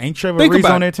 Man, ain't Trevor Reese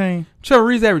on that team? Trevor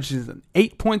Reese averages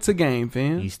 8 points a game,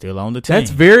 fam. He's still on the team. That's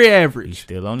very average. He's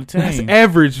still on the team. That's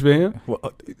average, fam. Well,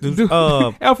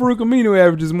 Al-Farouq Aminu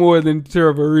averages more than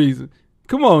Trevor Reese.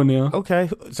 Come on now. Okay,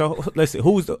 so let's see.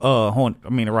 Who's the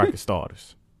the Rocket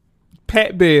starters?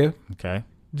 Pat Bev. Okay.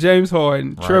 James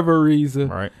Harden. Right. Trevor Reese.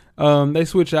 Right. They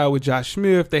switch out with Josh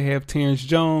Smith. They have Terrence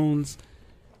Jones.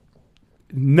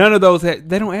 None of those they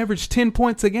don't average 10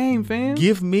 points a game, fam.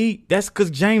 That's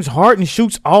because James Harden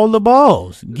shoots all the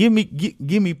balls. Give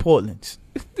me Portland's.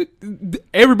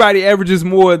 Everybody averages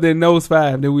more than those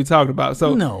five that we talked about.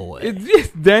 So no way.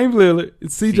 It's Dame Lillard,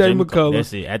 it's CJ McCollum.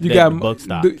 That's it. After you that, got the buck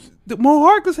stops. Mo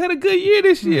Harkless had a good year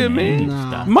this year, man.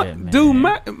 Stop that,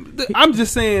 man. I'm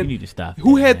just saying. You need to stop.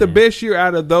 Who had the best year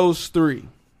out of those three?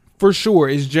 For sure,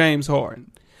 is James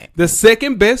Harden. The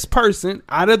second best person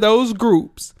out of those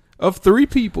groups of three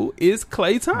people is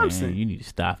Klay Thompson. Man, you need to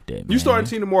stop that, man. You starting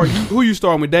team tomorrow. Who you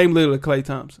starting with, Dame Lillard or Klay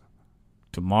Thompson?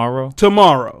 Tomorrow.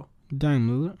 Dame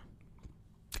Lillard.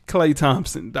 Klay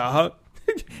Thompson, dog.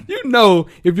 You know,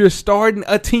 if you're starting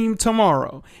a team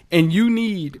tomorrow and you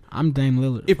need, I'm Dame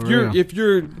Lillard. If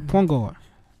you're point guard,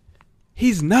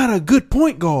 he's not a good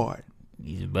point guard.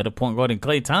 He's a better point guard than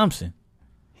Klay Thompson.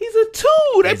 He's a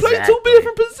two. They play two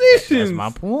different positions. That's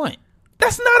my point.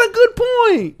 That's not a good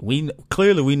point.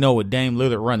 We know with Dame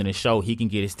Lillard running the show, he can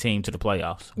get his team to the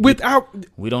playoffs.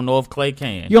 We don't know if Klay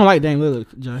can. You don't like Dame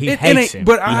Lillard, John. He hates him.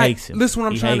 But he hates him. Listen,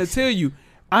 what I'm trying to tell you.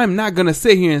 I'm not gonna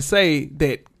sit here and say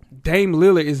that Dame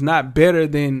Lillard is not better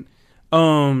than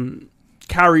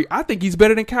Kyrie. I think he's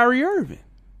better than Kyrie Irving.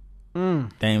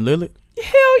 Dame Lillard?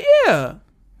 Hell yeah.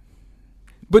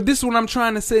 But this is what I'm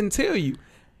trying to sit and tell you.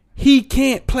 He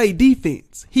can't play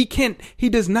defense. He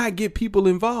does not get people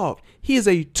involved. He is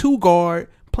a two guard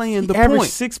playing the point.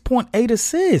 6.8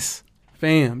 assists.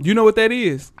 Fam, you know what that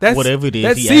is? That's whatever it is.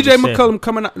 That's CJ McCollum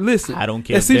coming out. Listen, I don't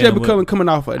care. That's CJ McCollum coming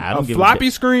off a floppy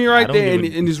screen right there and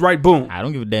he's right boom. I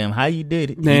don't give a damn how you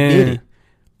did it. Man, he did it.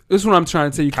 This is what I'm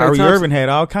trying to tell you. Kyrie Irving had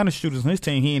all kind of shooters on his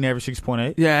team. He ain't average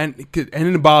 6.8. Yeah, and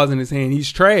in the ball's in his hand.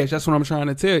 He's trash. That's what I'm trying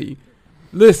to tell you.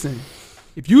 Listen,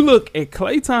 if you look at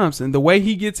Klay Thompson, the way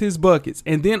he gets his buckets,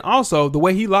 and then also the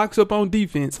way he locks up on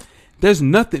defense, there's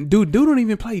nothing. Dude don't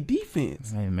even play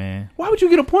defense. Hey, man. Why would you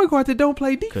get a point guard that don't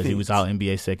play defense? Because he was all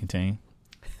NBA second team.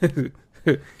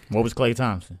 What was Klay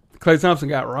Thompson? Klay Thompson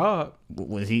got robbed.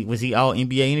 Was he all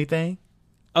NBA anything?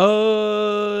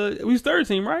 He was third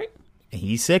team, right?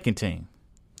 He's second team.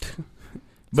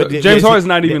 But James Harden's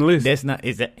not even listed.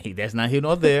 That's not here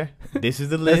nor there. This is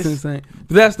the list. That's insane.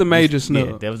 But that's the major snub.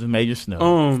 Yeah, that was a major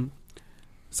snub.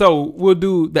 So we'll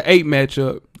do the 8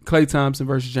 matchup: Klay Thompson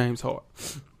versus James Harden.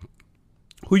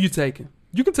 Who you taking?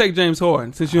 You can take James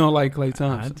Harden since you don't like Klay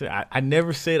Thompson. I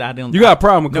never said I didn't. You got a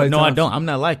problem with Klay Thompson? No, I don't. I'm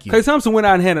not like you. Klay Thompson went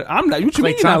out and had it. I'm not. What you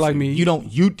mean you're not like me? You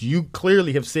don't. You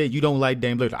clearly have said you don't like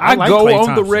Dame Lillard. I like go Klay on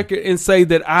Thompson. the record and say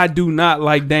that I do not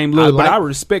like Dame Lillard, but I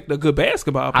respect a good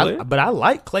basketball player. But I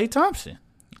like Klay Thompson.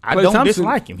 I Klay don't Thompson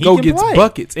dislike him. He gets play.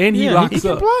 buckets and he locks he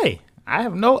can up. Play. I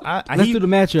have no. Let's do the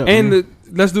matchup.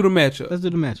 Let's do the matchup.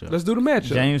 Let's do the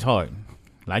matchup. James Harden,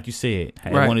 like you said,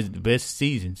 had one of the best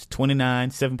seasons. 29,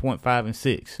 7.5, and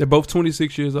 6. They're both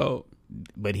 26 years old.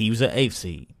 But he was an 8th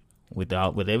seed. With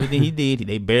everything he did,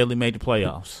 they barely made the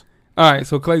playoffs. All right,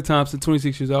 so Klay Thompson,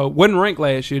 26 years old, wasn't ranked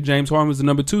last year. James Harden was the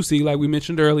number 2 seed, like we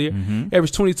mentioned earlier.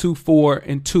 Averaged 22, 4,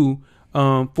 and 2.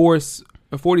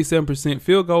 47%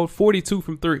 field goal, 42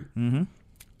 from 3.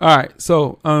 All right,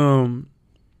 so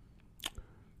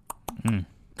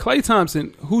Klay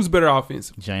Thompson, who's better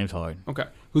offensive? James Harden. Okay.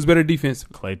 Who's better defensive?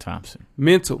 Klay Thompson.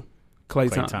 Mental, Klay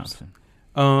Thompson.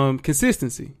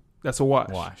 Consistency, that's a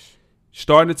wash.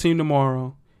 Starting the team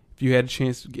tomorrow, if you had a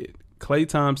chance to get Klay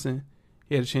Thompson,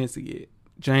 you had a chance to get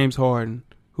James Harden,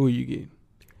 who are you getting?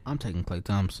 I'm taking Klay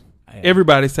Thompson.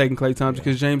 Everybody's taking Klay Thompson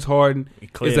because James Harden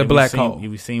is a black hole.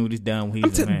 You've seen what he's done when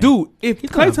he's a man. Dude, if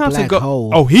Klay Thompson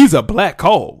he's a black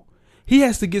hole. He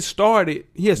has to get started.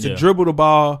 He has to dribble the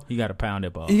ball. He got to pound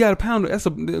that ball.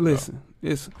 Listen.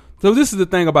 So this is the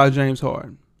thing about James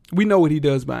Harden. We know what he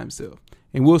does by himself.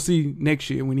 And we'll see next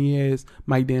year when he has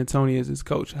Mike D'Antoni as his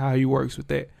coach, how he works with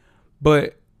that.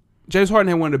 But James Harden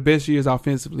had one of the best years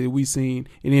offensively that we've seen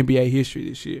in NBA history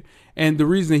this year. And the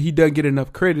reason he doesn't get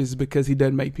enough credit is because he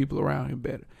doesn't make people around him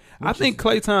better. I think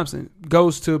Klay Thompson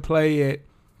goes to play at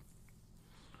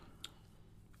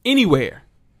anywhere,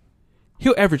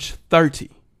 he'll average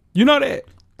 30. You know that?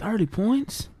 30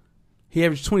 points? He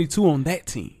averaged 22 on that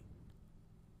team.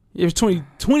 He averaged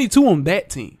 22 on that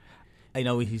team. I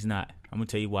know he's not. I'm going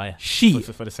to tell you why. Shit.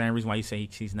 For the same reason why you say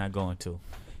he's not going to.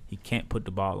 He can't put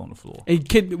the ball on the floor. And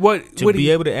to be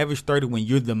able to average 30 when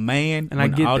you're the man, and I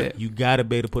get that. You got to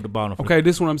be able to put the ball on the floor. Okay,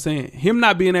 this is what I'm saying. Him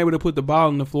not being able to put the ball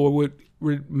on the floor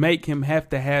would make him have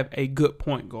to have a good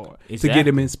point guard to get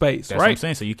him in space, That's right? what I'm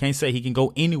saying. So you can't say he can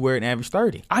go anywhere and average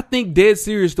 30. I think dead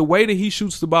serious, the way that he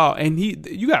shoots the ball, and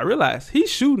you got to realize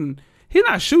he's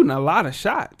not shooting a lot of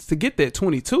shots to get that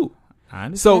 22. I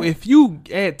understand. So if you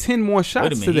add 10 more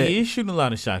shots to that. He is shooting a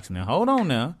lot of shots now. Hold on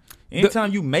now.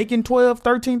 Anytime you making 12,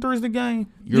 13 threes a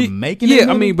game, you're making it. Yeah,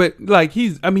 I mean, but like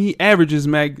he averages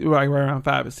right around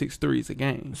 5 or 6 threes a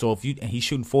game. So he's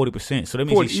shooting 40%, so that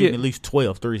means he's shooting at least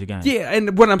 12 threes a game. Yeah,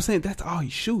 and what I'm saying, that's all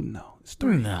he's shooting though. It's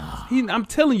 3. No. I'm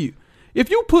telling you, if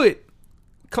you put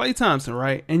Klay Thompson,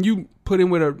 right, and you put him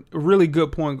with a really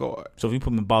good point guard. So if you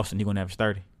put him in Boston, he's gonna average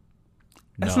 30.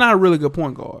 That's not a really good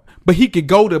point guard. But he could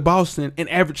go to Boston and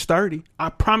average 30. I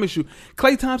promise you.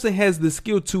 Klay Thompson has the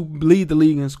skill to lead the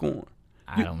league in scoring.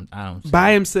 I don't see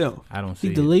by it. himself. I don't see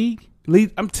Lead the it.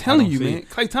 league? I'm telling you, man. it.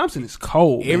 Klay Thompson is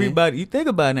cold. Everybody, you think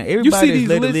about it now. Everybody that's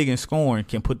led the league in scoring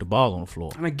can put the ball on the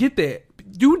floor. And I get that.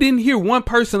 You didn't hear one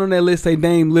person on that list say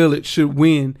Dame Lillard should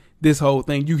win this whole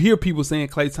thing. You hear people saying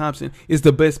Klay Thompson is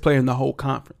the best player in the whole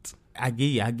conference. I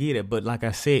get it, but like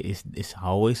I said, it's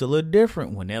always a little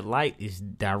different when that light is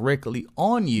directly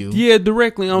on you. Yeah,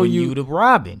 directly on when you. You the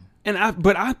Robin.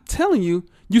 But I'm telling you,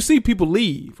 you see people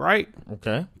leave, right?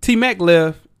 Okay. T-Mac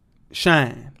left,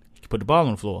 shine. Put the ball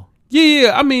on the floor.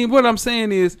 Yeah. I mean, what I'm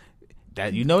saying is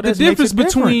that the difference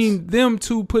between them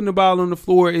two putting the ball on the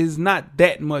floor is not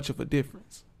that much of a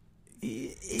difference.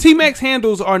 T-Mac's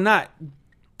handles are not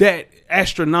that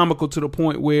astronomical to the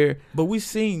point where. But we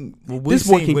seen this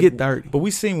boy can get 30. But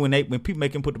we seen when people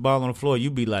make him put the ball on the floor,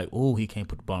 you be like, "Oh, he can't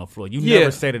put the ball on the floor." You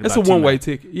never said it. That's about a one-way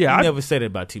ticket. Yeah, I never said it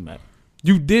about T-Mac.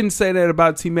 You didn't say that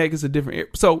about T-Mac. It's a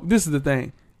different. So this is the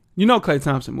thing. You know, Klay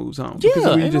Thompson moves on.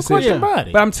 Yeah, ain't no question about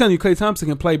it. But I'm telling you, Klay Thompson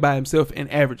can play by himself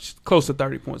and average close to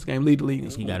 30 points a game, lead the league in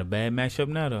scoring. He got a bad matchup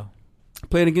now, though.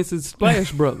 Playing against his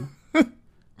Splash brother.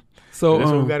 So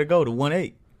that's where we got to go. The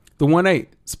 1-8. The 1-8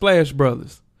 Splash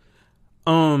Brothers.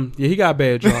 Yeah, he got a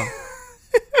bad draw.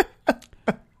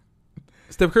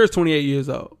 Steph Curry's 28 years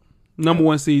old. Number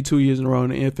 1 seed 2 years in a row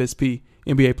in the FSP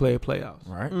NBA Player Playoffs.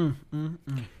 Right.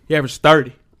 He averaged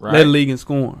 30. Right. Led the league in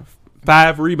scoring.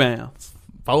 5 rebounds.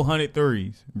 400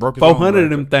 threes. Broke his 400 of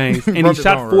them things. And he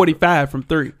shot 45 from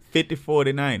 3. 50,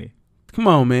 40, 90. Come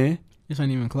on, man. This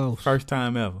ain't even close. First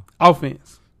time ever.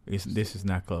 Offense. This is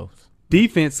not close.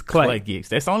 Defense, Klay gets.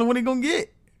 That's the only one he going to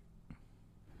get.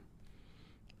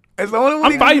 That's the only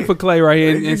one I'm fighting for Klay right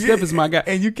here, and Steph is my guy.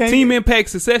 And you can't Team impact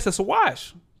success, that's a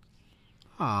wash.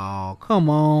 Oh, come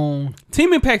on.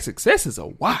 Team impact success is a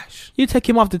wash. You take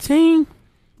him off the team?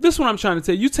 This is what I'm trying to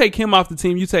tell you. You take him off the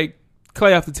team, you take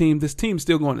Klay off the team, this team's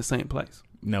still going to the same place.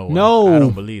 No. I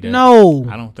don't believe that. No.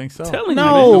 I don't think so. Telling you,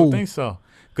 I don't think so.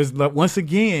 Because once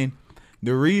again,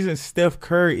 the reason Steph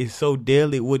Curry is so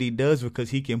deadly at what he does because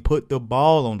he can put the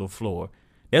ball on the floor.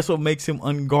 That's what makes him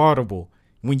unguardable.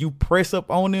 When you press up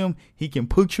on him, he can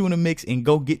put you in the mix and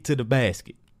go get to the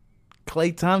basket.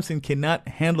 Klay Thompson cannot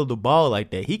handle the ball like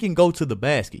that. He can go to the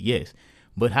basket, yes.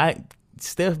 But how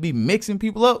Steph be mixing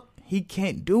people up, he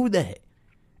can't do that.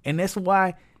 And that's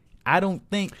why I don't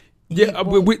think... Yeah,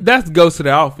 that goes to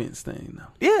the offense thing, though.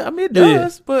 Yeah, I mean, it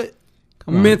does, but...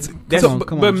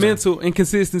 mental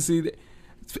inconsistency...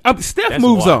 Steph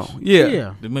moves on.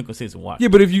 Yeah. The mental sense of watch. Yeah,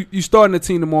 but if you starting a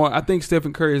team tomorrow, I think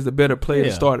Stephen Curry is the better player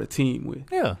to start a team with.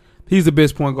 Yeah. He's the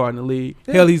best point guard in the league.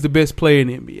 Yeah. Hell, he's the best player in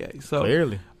the NBA. So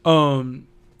clearly.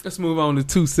 Let's move on to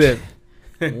 2-7.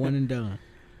 One and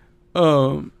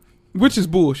done. Which is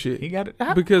bullshit. He got it.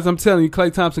 Because I'm telling you,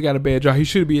 Klay Thompson got a bad draw. He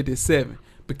should be at this 7.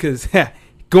 Because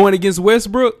going against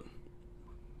Westbrook,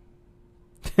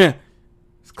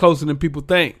 it's closer than people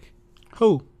think.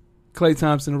 Who? Klay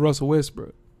Thompson and Russell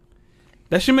Westbrook.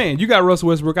 That's your man. You got Russell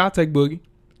Westbrook. I'll take Boogie.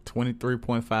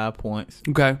 23.5 points.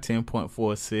 Okay.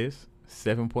 10.4 assists.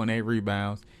 7.8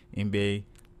 rebounds. NBA,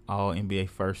 all NBA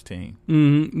first team.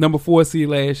 Mm-hmm. Number 4 seed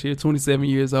last year, 27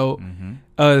 years old.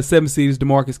 Mm-hmm. 7 seed is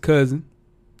DeMarcus Cousins,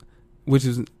 which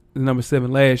is the number 7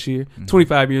 last year.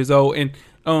 25 years old. And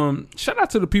shout out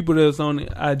to the people that's on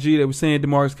IG that were saying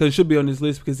DeMarcus Cousins should be on this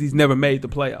list because he's never made the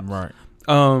playoffs. Right.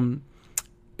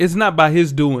 It's not by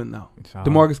his doing, though.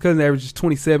 DeMarcus Cousins averages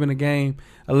 27 a game,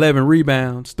 11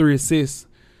 rebounds, 3 assists,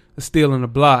 a steal and a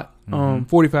block,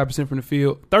 45% from the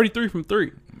field, 33 from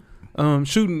 3.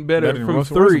 shooting better than from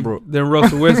Russell three Westbrook. than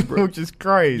Russell Westbrook. Which is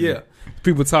crazy. Yeah,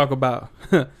 people talk about.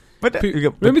 But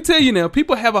Let me tell you now,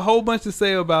 people have a whole bunch to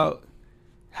say about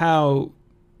how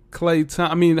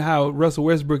how Russell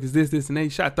Westbrook is this, and that. He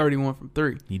shot 31 from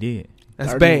three. he did.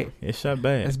 That's 30. bad. It shot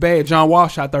bad. That's bad. John Wall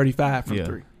shot 35 from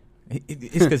three.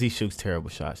 It's because he shoots terrible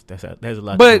shots. There's a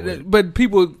lot. to do with it. But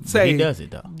people say he does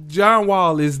it though. John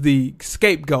Wall is the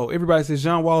scapegoat. Everybody says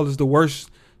John Wall is the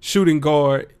worst shooting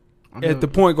guard at the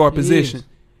point guard position. is.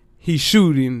 He's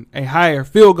shooting a higher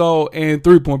field goal and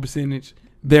 3-point percentage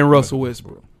than Russell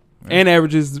Westbrook, and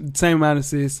averages the same amount of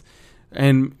assists.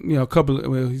 And he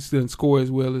doesn't score as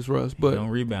well as Russ, but He don't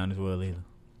rebound as well either.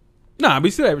 but he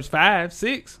still averaged 5,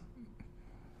 6.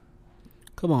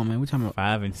 Come on, man. We talking about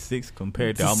 5 and 6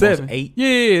 compared to almost 7. 8.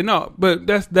 Yeah, no, but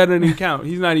that doesn't even count.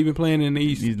 He's not even playing in the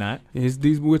East. He's not.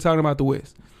 We're talking about the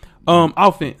West.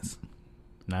 Offense.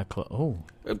 Not close. Oh,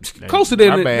 Closer than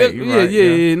my bad. You're right,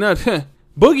 yeah. No,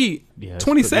 Boogie, yeah,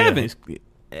 27.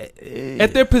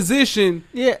 At their position,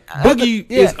 Boogie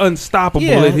yeah. is unstoppable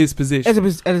Yeah. at his position. at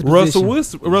his Russell position.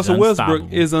 Westbrook unstoppable.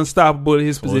 is unstoppable at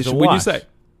his So it's position. a What do you wash. say?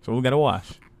 So we got to wash.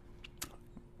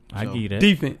 I give you that.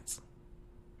 Defense.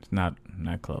 It's not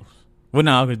close. Well,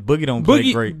 no, because Boogie don't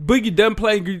play great. Boogie doesn't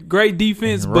play great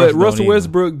defense, And but Russ don't Russell either.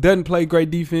 Westbrook doesn't play great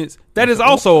defense. That is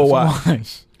also a wash.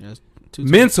 That's two-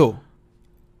 Mental.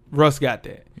 Russ got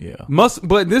that. Yeah.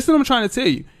 But this is what I'm trying to tell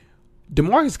you.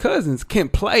 DeMarcus Cousins can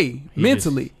play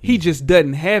mentally. He just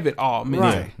doesn't have it all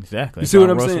mentally. Yeah, exactly. You see what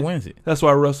I'm Russell saying? wins it. That's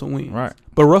why Russell wins. Right.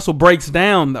 But Russell breaks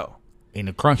down though. In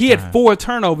the crunch He time. had 4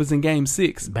 turnovers in Game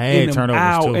 6. Bad in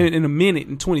turnovers, too. In a minute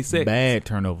and 20 seconds. Bad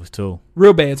turnovers, too.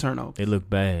 Real bad turnovers. They look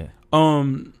bad.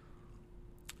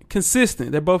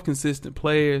 Consistent. They're both consistent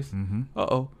players. Mm-hmm.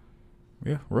 Uh-oh.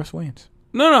 Yeah, Russ wins.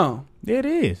 No. Yeah, it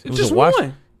is. It was Just a wash.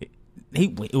 one.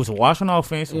 It was a wash on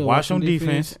offense, a Yeah, wash on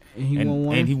defense, and he won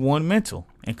one. and he won mental.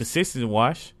 And consistent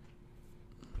wash.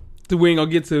 We ain't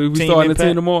gonna get to. We Team starting the impact.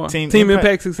 team tomorrow. Team Team impact.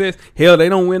 impact success. Hell, they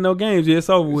don't win no games. Yeah, it's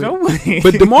over with. So-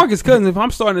 But DeMarcus Cousins, if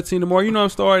I'm starting the team tomorrow, you know I'm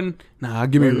starting. Nah,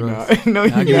 give me Russ. No,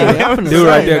 you Nah, give me Yeah, Russ. I'm finna Dude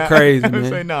right say, there nah. crazy, I'm man.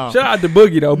 say no. Shout out to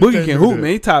Boogie though. Boogie can't can do hoop, that.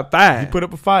 man. He top 5. He put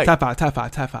up a fight. Top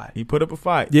 5. He put up a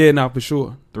fight. Yeah, no, for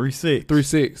sure. 3-6.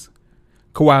 3-6.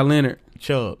 Kawhi Leonard,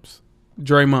 Chubbs.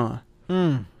 Draymond.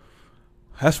 Mm.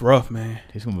 That's rough, man.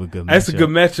 This gonna be a good matchup. That's a good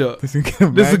matchup. This is a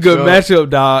good This is a good matchup,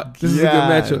 dog. This is a good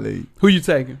matchup. Golly. Who you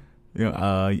taking? You know,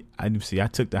 I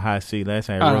took the high seed last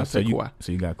time. I'll So take you, Kawhi.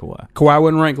 so you got Kawhi. Kawhi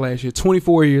wasn't ranked last year.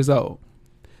 24 years old.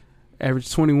 Average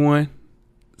 21,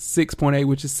 6.8,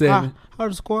 which is 7. How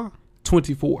does the score?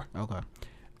 24. Okay.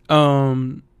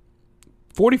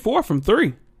 44 from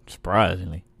 3.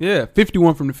 Surprisingly. Yeah,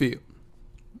 51 from the field.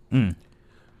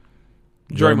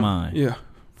 Draymond. Yeah.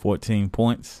 14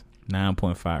 points,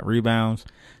 9.5 rebounds,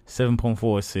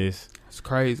 7.4 assists. It's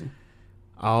crazy.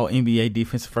 All NBA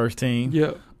defensive first team.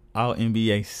 Yeah. All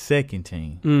NBA second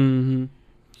team. Mm-hmm.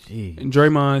 Gee. And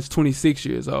Draymond's 26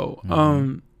 years old.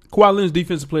 Mm-hmm. Kawhi Leonard's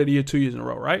defensive player of the year 2 years in a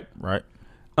row, right? Right.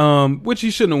 Which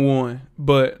he shouldn't have won,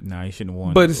 but No, he shouldn't have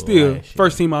won. but it's still last year.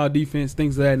 first team all defense,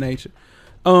 things of that nature.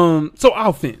 So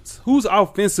offense. Who's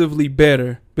offensively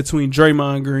better between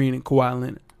Draymond Green and Kawhi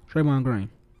Leonard? Draymond Green.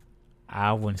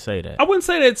 I wouldn't say that. I wouldn't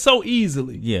say that so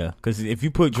easily. Yeah, because if you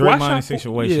put Kawhi Draymond in a shot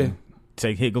situation,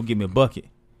 take, hey, go get me a bucket.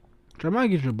 Draymond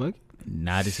gets your bucket.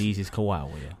 Not as easy as Kawhi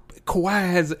will.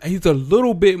 Kawhi he's a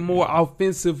little bit more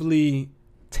offensively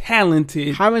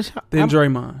talented How much? than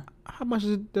Draymond. How much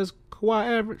does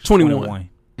Kawhi average? 21.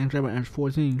 And Draymond average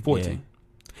 14. 14.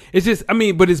 It's just,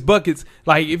 but his buckets,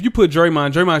 like if you put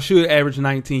Draymond should average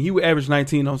 19. He would average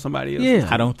 19 on somebody else. Yeah.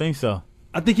 I don't think so.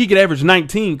 I think he could average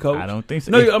 19, Coach. I don't think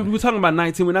so. No, we're talking about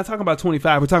 19. We're not talking about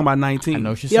 25. We're talking about 19. I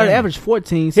know what you're He already saying. averaged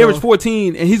 14. He So, averaged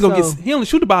 14, and he's gonna So- he only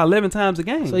shoot about 11 times a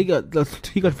game. So he got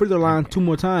free throw line 2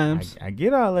 more times. I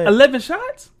get all that. 11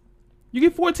 shots. You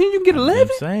get 14, you can get 11.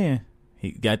 I'm saying.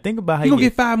 He got to think about how You you gonna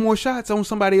get 5 more shots on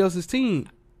somebody else's team.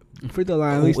 Free throw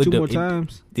line at least 2 more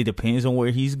times. It depends on where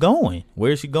he's going.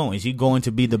 Where is he going? Is he going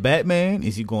to be the Batman?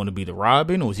 Is he going to be the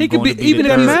Robin? Or is he, He could going be- to be even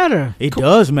the if It doesn't third? matter. It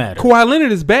does matter. Kawhi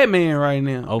Leonard is Batman right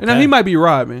now. Okay. Now he might be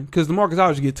Robin because DeMarcus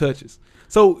Aldridge get touches.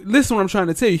 So listen, what I'm trying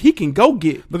to tell you, he can go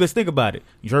get. Because think about it.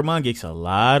 Draymond gets a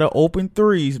lot of open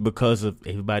threes because of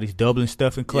everybody's doubling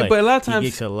Steph and Clay. Yeah, but a lot of times- he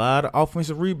gets a lot of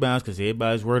offensive rebounds because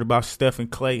everybody's worried about Steph and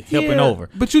Clay helping over.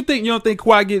 But you don't think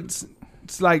Kawhi gets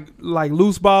like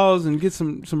loose balls and get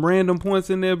some random points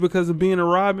in there because of being a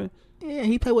Robin? Yeah,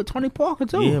 he played with Tony Parker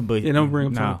too. Yeah, but Yeah, don't bring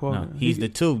up Tony no, Parker. no. He's the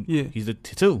 2. Yeah. He's the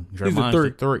 2. He's the Draymond's three.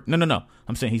 the 3. No.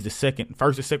 I'm saying he's the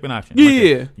first or second option.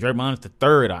 Yeah. Draymond's the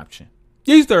third option.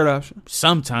 Yeah, he's third option.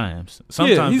 Sometimes He's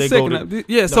they second go to. op-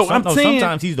 yeah, so I'm saying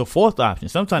sometimes he's the fourth option.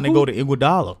 Sometimes they go to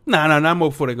Iguodala. Nah, not more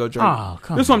before they go Draymond. Oh,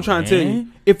 come That's what I'm on, trying to tell you.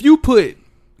 man. If you put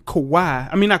not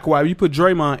Kawhi, you put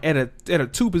Draymond at a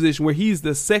 2 position where he's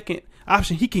the second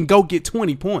option, he can go get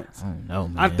 20 points. I don't know,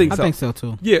 man. I think so. I think so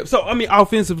too. Yeah, so I mean,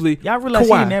 offensively, Y'all realize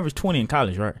he Kawhi. didn't average 20 in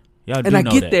college, right? Y'all do And I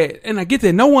know get that. And I get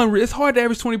that. No one. It's hard to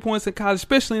average 20 points in college,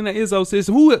 especially in the Izzo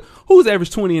system. Who's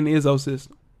averaged 20 in the Izzo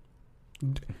system?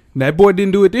 That boy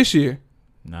didn't do it this year.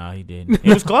 Nah, he didn't.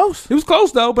 It was close. It was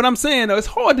close though, but I'm saying though, it's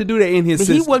hard to do that in his But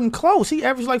system. he wasn't close. He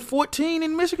averaged like 14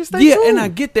 in Michigan State. Yeah, too. and I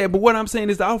get that, but what I'm saying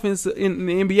is the offense in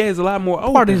the NBA is a lot more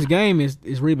open. Part of his game is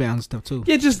rebound and stuff too.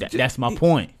 Yeah, That's my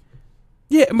point.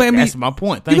 Yeah, but I mean, That's my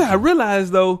point. Thank you you. gotta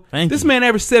realize though, Thank this you. man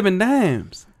averaged 7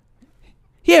 dimes.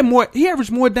 He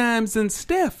averaged more dimes than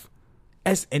Steph.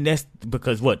 That's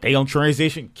because what they on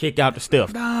transition, kick out the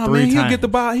stuff. Nah, 3 man, he'll times. get the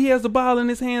ball. He has the ball in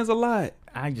his hands a lot.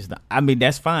 I mean,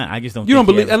 that's fine. I just don't. You don't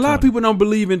think he believe? A lot of averaged 20. people don't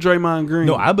believe in Draymond Green.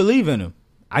 No, I believe in him.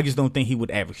 I just don't think he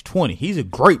would average 20. He's a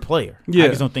great player. Yeah. I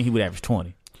just don't think he would average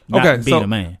 20. Not okay, being so a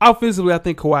man. offensively, I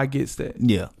think Kawhi gets that.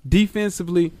 Yeah.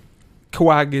 Defensively,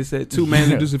 Kawhi gets that too.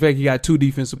 Mainly due to the fact he got 2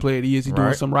 defensive player of the years. He's doing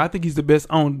Right. something right. I think he's the best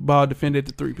on ball defender at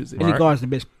the 3 position. And he Right. guards the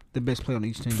best player on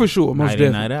each team. For sure, most Night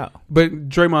in, definitely. night out. But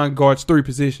Draymond guards 3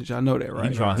 positions. Y'all know that, right?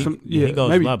 He goes yeah, a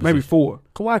lot of maybe positions. 4.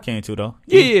 Kawhi can too, though.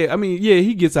 Yeah, I mean, yeah,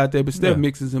 he gets out there, but Steph Yeah.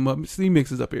 mixes him up. He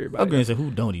mixes up everybody. I'm going to say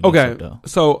who don't even Okay, though.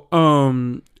 so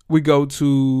we go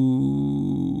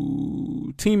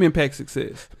to team impact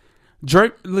success.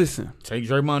 Drake, listen, Take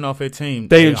Draymond off that team.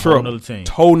 they in a whole trouble. nother team.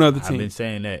 Whole nother I've team. been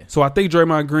saying that. So I think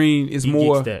Draymond Green is He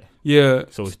more, gets that. yeah,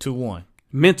 So it's 2-1.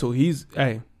 mental. He's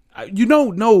you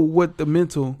don't know what the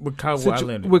mental With Kawhi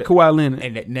Leonard. with Kawhi Leonard.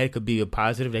 And that could be a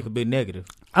positive. That could be a negative.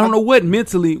 I don't know what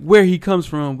mentally where he comes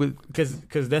from with.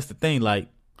 Because that's the thing. Like,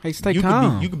 Hey, stay you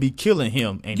calm. could be killing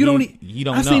him. And You don't. you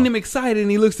don't I know. seen him excited, and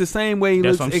he looks the same way. He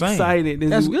That's looks what I'm saying. excited.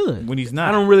 That's good. when he's not.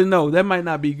 I don't really know. That might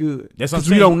not be good. That's what I'm because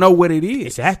we saying. don't know what it is.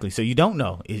 Exactly. So you don't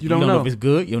know. You don't don't know. know if it's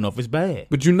good. You don't know if it's bad.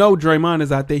 But you know, Draymond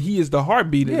is out there. He is the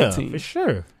heartbeat of Yeah, the team. for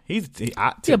sure. He's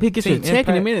Yeah, but he gets you a team tech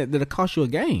in a impact. minute that'll cost you a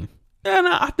game. And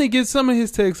I think some of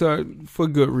his takes are for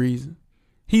good reason.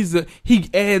 He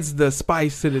adds the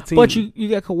spice to the team. But you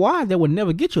got Kawhi that would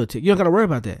never get you a tick. You don't got to worry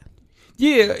about that.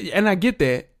 yeah, and I get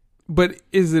that. But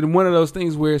is it one of those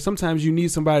things where sometimes you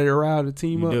need somebody to rile the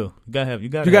team You up? do. You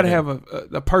gotta have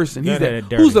a person. You He's gotta that. have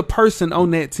dirty. Who's the person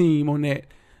on that team? On that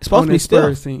supposed on to be that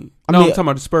Spurs Steph. team? I No, mean, I'm talking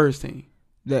about the Spurs team.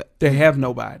 That They have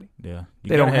nobody. Yeah.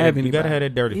 They don't have You anybody. gotta have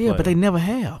that dirty player. yeah, but they never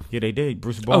have. Yeah, they did.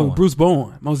 Bruce Bowen. Oh, Bruce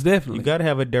Bowen, most definitely. You gotta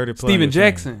have a dirty player. Steven on your team.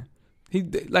 Jackson. He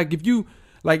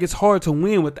it's hard to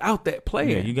win without that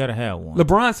player. Yeah, you gotta have one.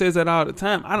 LeBron says that all the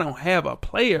time. I don't have a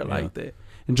player like that.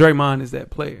 And Draymond is that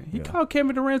player. He Yeah. called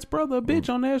Kevin Durant's brother a bitch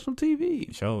on national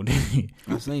TV. Showed.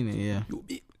 I've seen it,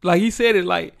 yeah. Like he said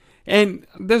it and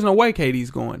there's no way KD's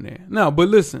going there. No, but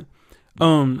listen.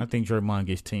 I think Draymond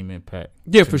gets team impact.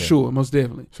 Yeah, for today. sure, most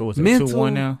definitely. So it's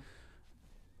 2-1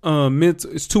 now.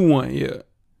 Mental. It's 2-1. Yeah,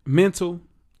 mental.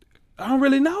 I don't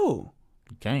really know.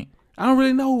 You can't. I don't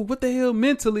really know what the hell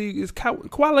mentally is.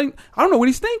 Kawhi, I don't know what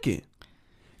he's thinking.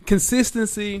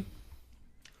 Consistency.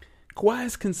 Kawhi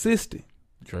is consistent.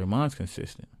 Draymond's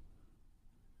consistent.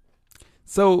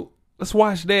 So let's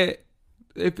watch that.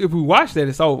 If we watch that,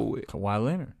 it's over with. Kawhi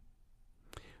Leonard.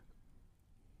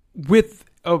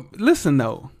 Listen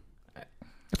though,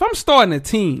 if I'm starting a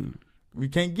team, We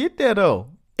can't get there though.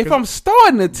 if I'm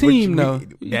starting a team though,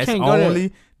 That's can't go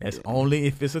there. only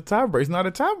if it's a tiebreaker. It's not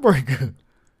a tiebreaker.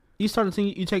 You started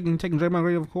seeing you taking Draymond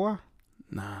Green over Kawhi?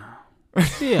 nah,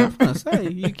 Yeah, I'm gonna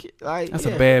say that's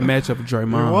a bad matchup for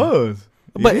Draymond. It was.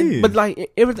 But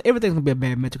like everything's gonna be a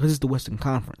bad matchup because it's the Western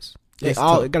Conference. They It's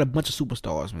all tough. got a bunch of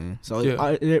superstars, man. So Yeah.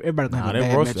 everybody's gonna have a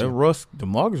bad that matchup. Russ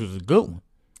DeMarcus was a good one.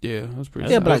 Yeah, that's pretty.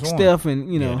 That's Yeah, but like one. Steph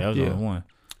and Yeah, that was Yeah. the only one.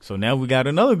 So now we got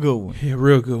another good one. Yeah,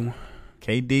 real good one.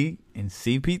 KD and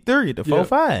CP3 at the Yeah.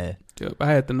 4-5. Yep, I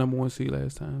had the number 1 seed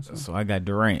last time. So. So I got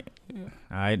Durant. Yeah.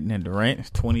 All right, and then Durant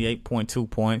is 28.2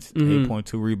 points, Mhm.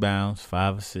 8.2 rebounds,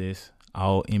 5 assists,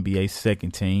 all NBA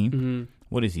second team. Mm-hmm.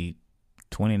 What is he?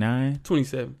 29?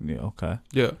 27. Yeah, okay.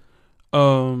 Yeah.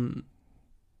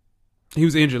 He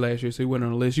was injured last year, so he went on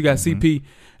the list. You got CP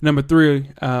number 3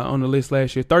 on the list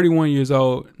last year. 31 years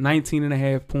old,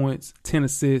 19.5 points, 10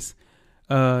 assists,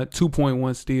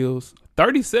 2.1 steals,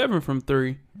 37 from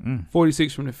 3,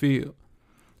 46 from the field.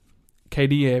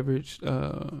 KD averaged,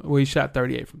 he shot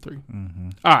 38 from 3. Mm-hmm.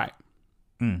 All right.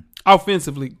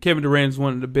 Offensively, Kevin Durant is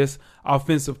one of the best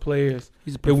offensive players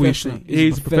He's a that we've professional. seen.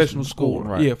 He's a professional scorer.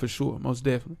 Right. Yeah, for sure. Most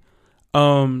definitely.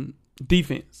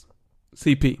 Defense,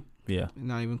 CP. Yeah,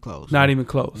 Not even close. Not even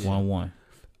close. 1-1.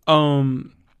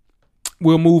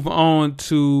 We'll move on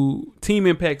to team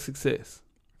impact success.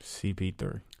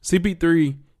 CP3.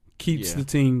 CP3 keeps the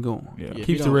team going. Yeah,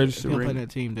 Keeps the register if you don't ringing. play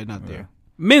that team, they're not there.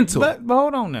 Mental. But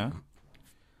hold on now.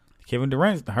 Kevin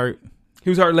Durant's hurt. He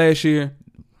was hurt last year.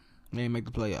 They didn't make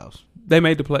the playoffs. They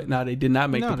made the play. No, they did not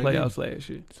make No, the they playoffs last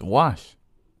year. It's a wash.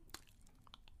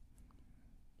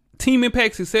 Team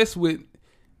impact success with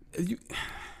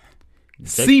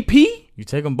CP. You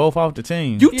take them both off the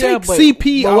team. You take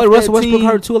CP but off Russell that Westbrook team.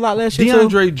 hurt too a lot last year.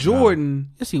 DeAndre Jordan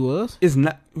Yes, he was. is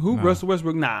not who. No. Russell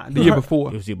Westbrook. Nah, the year before.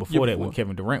 It was the year before that when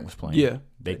Kevin Durant was playing. Yeah.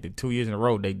 The 2 years in a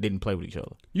row, they didn't play with each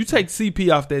other. You take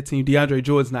CP off that team. DeAndre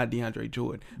Jordan's not DeAndre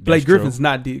Jordan. Blake That's true. Griffin's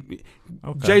not.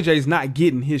 JJ's not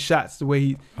getting his shots the way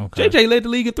he. Okay. JJ led the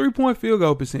league in 3-point field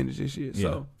goal percentage this year.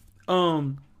 So,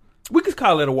 we could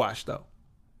call it a wash though,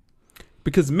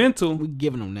 because mental. We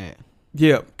giving them that.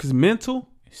 Yeah, because mental.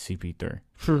 CP3.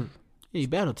 Yeah, He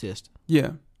battle tested.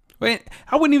 yeah. Wait,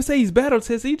 I wouldn't even say he's battle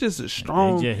tested. He's just a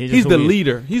strong. Yeah, he's the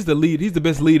leader. He's the lead. He's the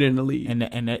best leader in the league. And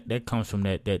that comes from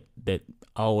that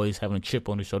always having a chip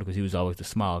on his shoulder because he was always the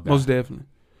small guy. Most definitely.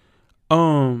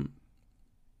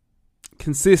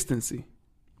 Consistency.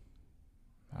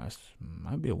 That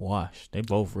might be a wash. They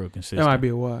both real consistent. That might be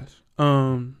a wash.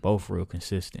 Both real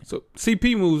consistent. So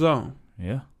CP moves on.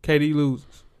 Yeah. KD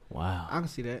loses. Wow. I can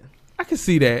see that. I can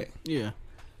see that. Yeah.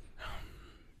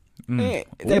 Mm.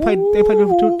 They play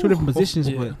two different positions,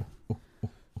 Yeah. but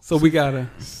So we gotta.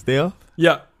 Steph,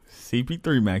 Yeah.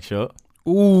 CP3 matchup.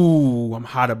 Ooh, I'm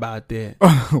hot about that.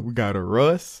 We got a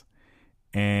Russ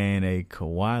and a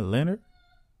Kawhi Leonard.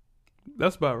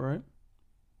 That's about right.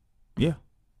 Yeah.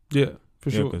 Yeah,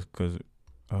 for sure. Because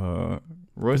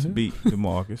Russ beat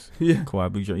DeMarcus. Yeah.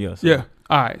 Kawhi beat yeah. So Yeah.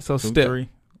 All right. So 2, step. 3,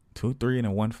 2, 3, and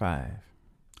a 1-5.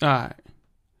 All right.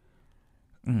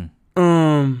 Mm.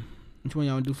 which one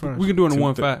y'all want to do first? We can do it in 2,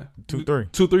 1-5. 2, 3.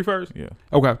 2-3 first. Yeah.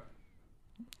 Okay.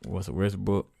 Russell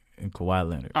Westbrook and Kawhi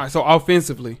Leonard. All right. So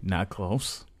offensively, Not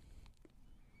close.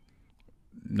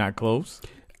 Not close.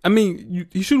 I mean,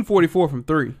 he's shooting 44 from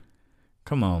 3.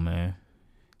 Come on, man.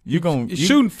 He's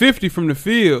shooting 50 from the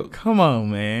field. Come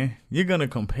on, man. You're gonna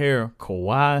compare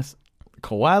Kawhi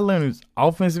Leonard's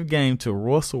offensive game to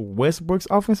Russell Westbrook's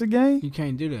offensive game? You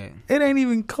can't do that. It ain't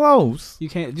even close. You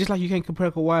can't, just like you can't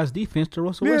compare Kawhi's defense to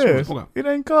Russell Yes, Westbrook. it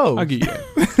ain't close. I'll give you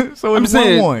that. So I'm it's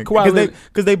saying 1-1 Kawhi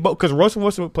because Russell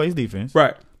Westbrook plays defense,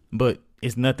 Right. but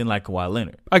it's nothing like Kawhi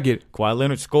Leonard. I get it. Kawhi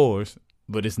Leonard scores,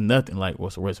 but it's nothing like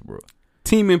Russell Westbrook.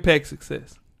 Team impact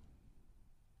success.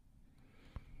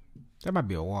 That might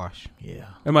be a wash. Yeah,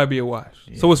 That might be a wash.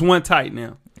 Yeah. So it's one tight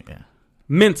now. yeah.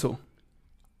 Mental.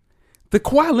 The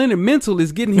Kawhi Leonard mental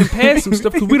is getting him past some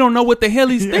stuff because we don't know what the hell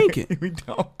he's thinking. We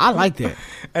don't. I like that.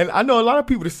 And I know a lot of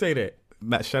people that say that.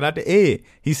 Shout out to Ed.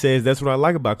 He says that's what I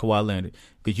like about Kawhi Leonard.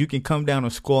 Because you can come down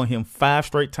and score him 5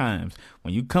 straight times.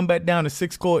 When you come back down to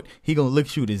 6th court, he going to look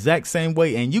at you the exact same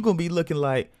way. And you're going to be looking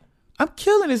like, I'm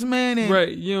killing this man. And Right.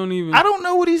 You don't even. I don't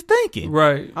know what he's thinking.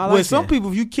 Right. I When like some that.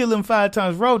 people, if you kill him 5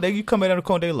 times road, you come back down the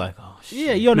corner, they're like, oh, shit.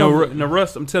 Yeah, you don't know. No,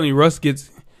 Russ, I'm telling you, Russ gets.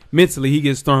 Mentally, he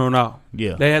gets thrown off.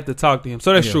 Yeah. They have to talk to him.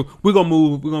 So that's Yeah. true. We're going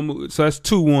to move. So that's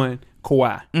 2-1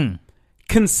 Kawhi. Mm.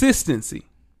 Consistency.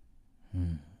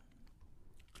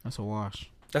 That's a wash.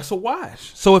 That's a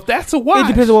wash. So if that's a wash.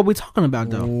 It depends on what we're talking about,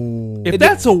 though. Ooh. If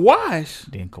that's a wash,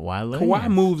 Then Kawhi Leonard. Kawhi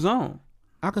moves on.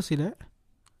 I can see that.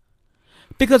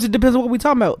 Because it depends on what we're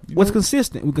talking about. What's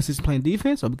consistent? We consistent playing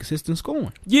defense or we consistent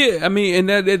scoring? Yeah, I mean, and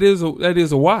that is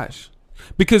a wash.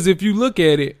 Because if you look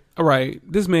at it, all right,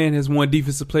 this man has won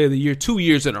Defensive Player of the Year 2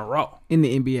 years in a row In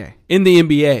the NBA. in the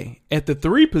NBA at the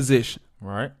 3 position.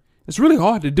 Right. It's really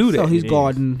hard to do that. So he's It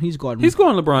guarding. He's going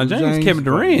LeBron James, Kevin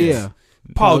Durant, Yeah.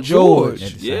 Paul George.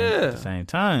 At the Yeah. same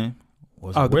time,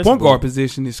 The point guard Westbrook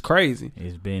position is crazy.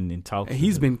 has been in talks. And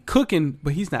he's been cooking,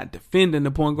 but he's not defending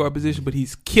the point guard position, but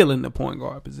he's killing the point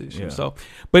guard position. Yeah. So,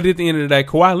 but at the end of the day,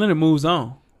 Kawhi Leonard moves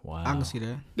on. Wow. I can see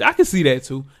that. I can see that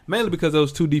too, mainly because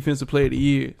those 2 Defensive Player of the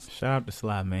Years. Shout out to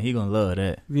Sly, man. He gonna love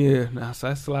that. Yeah, so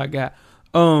that's what I got.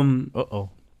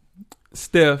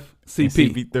 Steph, And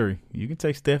CP, CP3. You can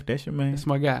take Steph. That's your man. that's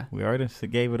my guy. We already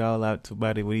gave it all out to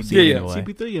Buddy what he did Yeah. anyway.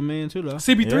 CP3, your man, too, though.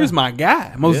 CP3 Yeah. is my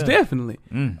guy, most Yeah. definitely.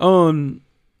 Mm.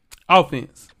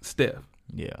 Offense, Steph.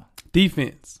 Yeah.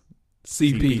 Defense,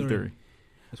 CP. CP3.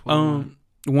 That's what I want.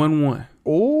 1-1.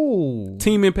 Oh.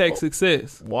 Team impact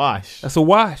success. Wash. That's a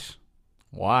wash.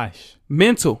 Wash.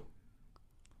 Mental.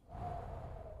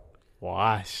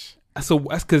 Wash. That's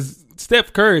because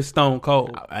Steph Curry is stone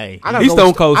cold. Hey. I gotta He's go Stone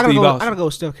with- Cold I gotta Steve go- Austin. I gotta go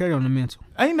with Steph Curry on the mental.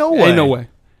 Ain't no way. Ain't no way.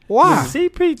 Why?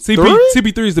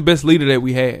 CP3 is the best leader that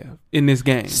we have in this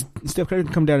game. Steph Curry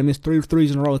can come down and miss 3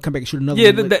 threes in a row and come back and shoot another.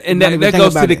 Yeah, one. that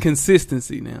goes to the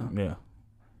consistency now. Yeah.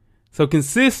 So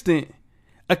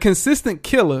a consistent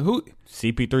killer who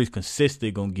CP3 is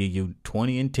consistently gonna give you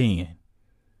 20 and 10.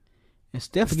 And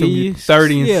Steph still give you get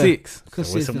 30 and 6.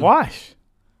 So it's a wash.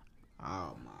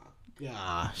 Oh my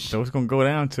gosh. So it's gonna go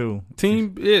down to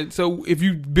Team. Yeah, so if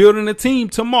you building a team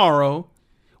tomorrow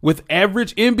with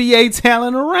average NBA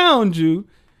talent around you,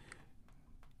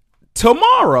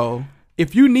 tomorrow,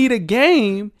 if you need a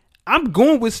game, I'm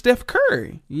going with Steph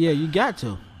Curry. Yeah, you got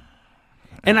to.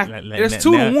 And there's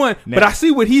 2-1, but I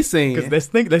see what he's saying.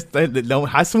 Because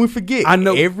how soon we forget? I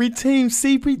know every team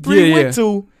CP3 went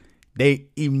to, they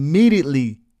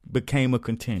immediately became a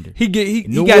contender. He got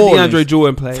DeAndre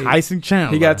Jordan played. Tyson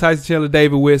Chandler. He got Tyson Chandler,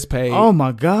 David West paid. Oh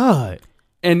my God.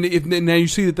 And now you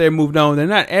see that they're moved on. They're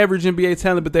not average NBA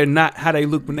talent, but they're not how they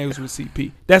look when they was with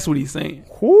CP. That's what he's saying.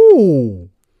 Ooh.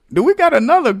 Do we got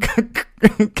another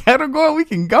category we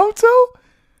can go to?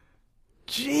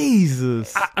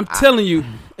 Jesus. I'm telling you.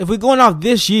 If we're going off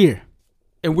this year.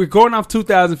 And we're going off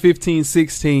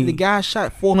 2015-16. The guy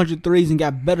shot 400 threes and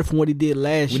got better from what he did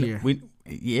last year.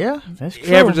 Yeah, that's true.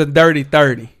 He averaged a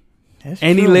 30-30. That's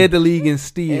and true. He led the league in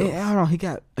steals. I don't know. He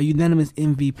got a unanimous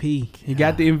MVP. He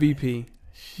got the MVP.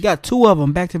 He got 2 of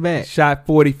them back to back. Shot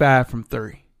 45 from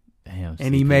 3. Damn.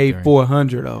 And he made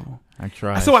 400 of them. I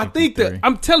tried. So I think that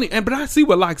I'm telling you, but I see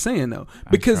what Locke's saying though,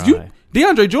 because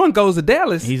DeAndre Jordan goes to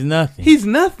Dallas. He's nothing. He's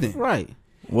nothing. Right.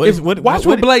 Watch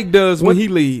what Blake does when he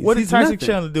leaves. What did Tyson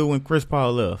Chandler do when Chris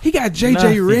Paul left? He got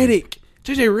JJ Redick.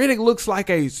 JJ Redick looks like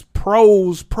a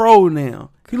pro now.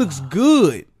 He looks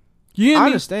good. You hear me? I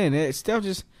understand that.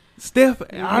 Steph.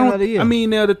 I mean,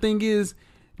 now the thing is,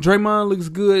 Draymond looks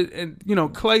good, and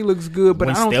Clay looks good, but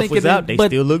when I don't Steph think was out, they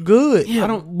still look good. Yeah,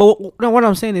 But no, what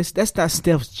I'm saying is that's not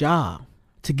Steph's job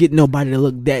to get nobody to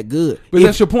look that good. But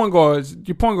that's your point guards.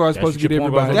 Your point guard's supposed to get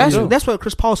everybody. That's what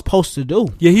Chris Paul's supposed to do.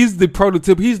 Yeah, he's the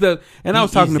prototype. I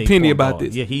was talking to Penny about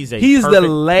this. Yeah, he's the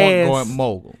last point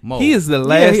guard mogul. He is the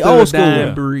last old school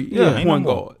dime breed. Yeah, point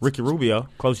guard. Ricky Rubio,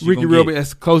 close. Ricky Rubio,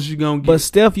 as close as you gonna get. But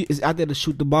Steph is out there to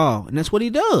shoot the ball, and that's what he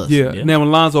does. Yeah. Now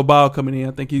when Lonzo Ball coming in,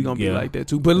 I think he's gonna be like that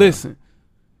too. But listen,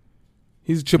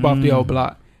 he's a chip off the old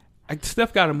block.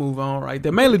 Steph got to move on right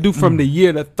there. Mainly due from the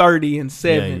year to 30 and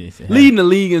 7, leading the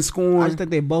league in scoring. I just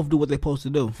think they both do what they're supposed to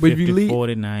do. But 50, if you lead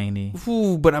 40,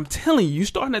 90. But I'm telling you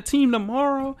starting a team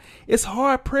tomorrow, it's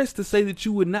hard pressed to say that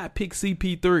you would not pick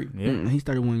CP3. Yeah. He's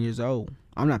 31 years old.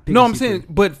 I'm not picking. No, I'm CP3.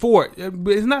 saying,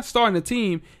 but it's not starting a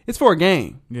team. It's for a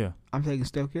game. Yeah, I'm taking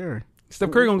Steph Curry.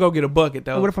 Steph Curry gonna go get a bucket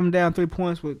though. What if I'm down 3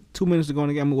 points with 2 minutes to go in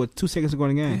the game? With 2 seconds to go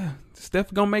in the game? Yeah,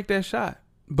 Steph gonna make that shot.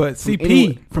 But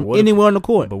from anywhere on the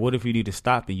court. But what if you need to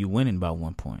stop and you winning by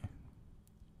 1 point?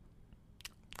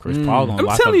 Chris Paul gonna I'm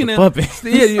lock telling up you the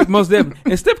now. Yeah, most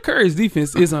definitely. And Steph Curry's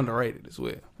defense is underrated as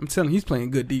well. I'm telling you, he's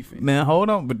playing good defense. Man, hold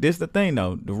on. But this the thing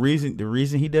though. The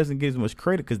reason he doesn't get as much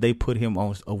credit because they put him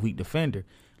on a weak defender.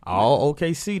 All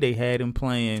OKC they had him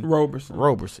playing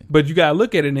Roberson. But you gotta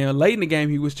look at it now. Late in the game,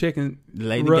 he was checking.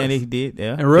 Late in the game, he did.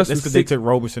 Yeah, and Russ that's because they took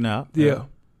Roberson out. Yeah.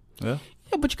 Yeah,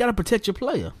 but you gotta protect your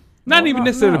player. Not even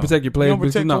necessarily to protect your players. You don't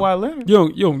protect Kawhi Leonard.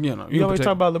 You always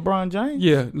talk about LeBron James.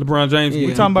 Yeah, LeBron James.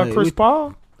 We talking about Chris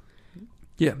Paul.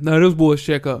 Yeah, no, those boys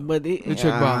check up. But they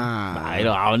check ball. I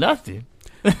don't nothing.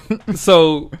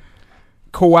 So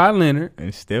Kawhi Leonard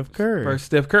and Steph Curry versus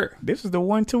Steph Curry. This is the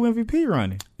 1-2 MVP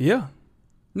running. Yeah.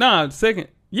 Nah, second.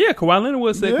 Yeah, Kawhi Leonard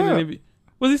was second. Yeah. MVP.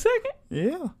 Was he second?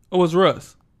 Yeah. Or was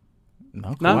Russ?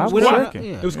 No, Kawhi was second.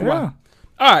 Yeah. It was Kawhi.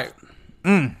 All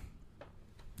right.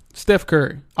 Steph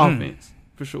Curry, offense,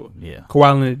 for sure. Yeah.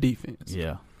 Kawhi Leonard, defense.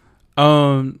 Yeah.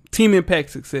 Team impact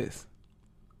success.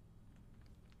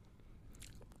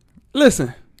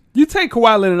 Listen, you take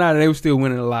Kawhi Leonard out and they were still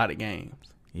winning a lot of games.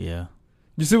 Yeah.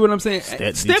 You see what I'm saying?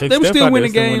 Steph they were still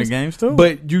winning games too.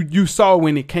 But you saw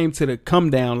when it came to the come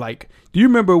down, like, do you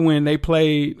remember when they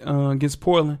played against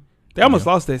Portland? They almost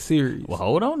lost that series. Well,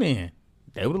 hold on then.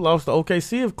 They would have lost to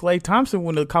OKC if Klay Thompson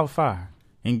wouldn't have caught fire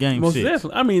in game 6. Most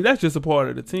definitely. I mean, that's just a part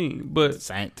of the team. But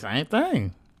same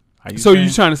thing. So you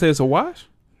trying to say it's a wash?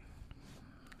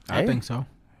 I think so.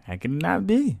 How can it not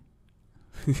be?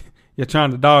 You're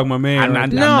trying to dog my man. I'm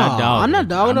not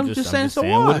dogging. I'm just saying it's a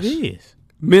wash. What it is.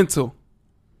 Mental.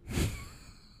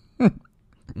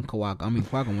 Kawhi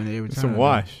gonna win it every time. It's a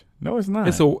wash. No, it's not.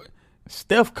 It's a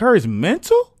Steph Curry's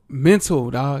mental? Mental,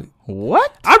 dog.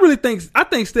 What? I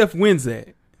think Steph wins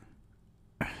that.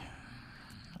 I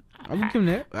can give him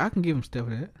that. I can give him Steph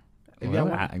that.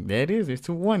 That is. It's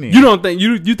 2-1. You don't think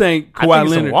you think Kawhi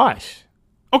Leonard? It's a wash.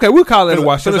 Okay, we'll call it a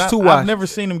wash. So it's 2 wash. I've never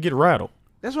seen him get rattled.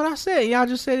 That's what I said. Y'all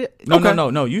just said it. No, Okay.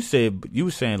 no. You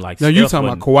were saying like. No, Steph you talking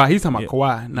about wasn't- Kawhi. He's talking about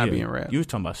Kawhi not Yeah. being rattled. You was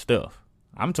talking about Steph.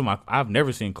 I'm talking about. I've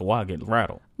never seen Kawhi get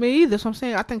rattled. Me either. That's what I'm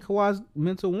saying. I think Kawhi's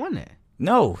mental won that.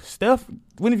 No, Steph.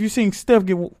 When have you seen Steph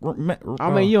get? I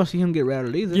mean, you don't see him get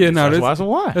rattled either. Yeah, no, that's why it's a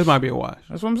wash. this might be a wash.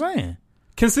 That's what I'm saying.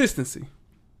 Consistency.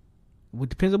 It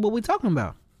depends on what we're talking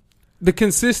about. The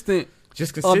consistent.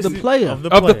 Just the consistent player. Of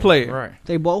the player. Right.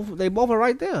 They both are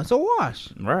right there. It's a wash.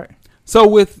 Right. So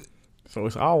with So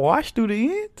it's all washed through the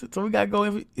end. So we gotta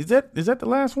go. Is that the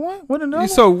last one? What another?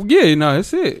 so yeah, no,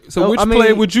 that's it. So So, which I mean-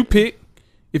 player would you pick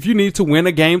if you need to win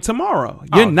a game tomorrow?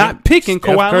 You're Oh, not picking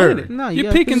Steph Kawhi Curry. Leonard. No, you You're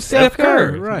gotta picking pick Steph Steph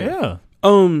Curry, Curry. right. Yeah.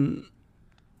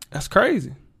 That's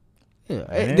crazy. Yeah.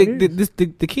 Yeah,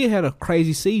 The kid had a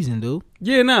crazy season, dude.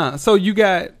 Yeah, nah. So you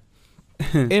got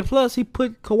And plus, he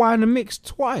put Kawhi in the mix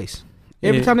twice.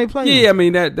 Every time they play. Yeah, I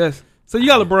mean that's so you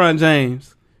got LeBron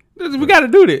James. We got to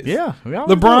do this. Yeah. we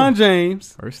always LeBron do.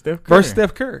 James Versus Steph Curry. versus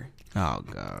Steph Curry. Oh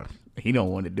God. He don't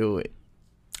want to do it.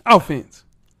 Offense,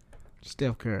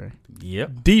 Steph Curry.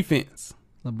 Yep. defense.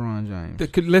 LeBron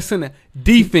James. Listen,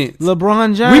 defense.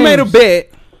 LeBron James. We made a bet.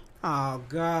 Oh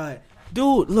God.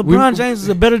 Dude, LeBron James is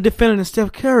a better defender than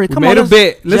Steph Curry. We Come made on, a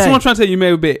bet. Listen, Jay, what I'm trying to tell you. You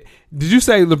made a bet. Did you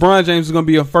say LeBron James was going to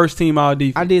be a first team all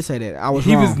defense? I did say that. I was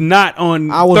He wrong. was not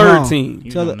on I was third wrong. team.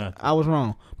 He's Tell not it- nothing. I was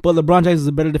wrong. But LeBron James is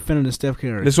a better defender than Steph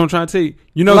Curry. That's what I'm trying to tell you.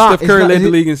 You know Lock, Steph it's Curry not- led is the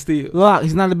it- league in steals. Look,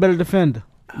 he's not a better defender.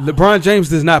 LeBron James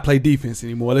does not play defense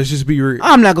anymore. Let's just be real.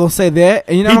 I'm not gonna say that,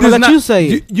 and you know He I'm gonna does let not- you say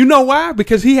it. You know why?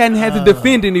 Because he hadn't had to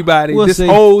defend anybody We'll this see.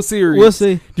 whole series. We'll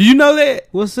see. Do you know that?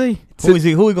 We'll see. Who is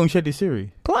he? Who he gonna shut this series?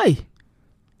 Clay.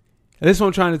 That's what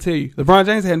I'm trying to tell you. LeBron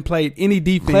James hadn't played any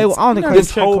defense Clay, I don't think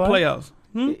this Clay- whole check Clay. playoffs.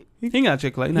 He ain't got to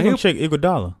check Clay. He No, gonna he'll check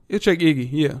Iguodala. check Iggy.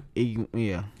 Yeah,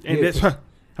 Yeah. and that's right.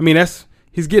 I mean,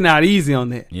 he's getting out easy on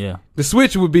that. Yeah. The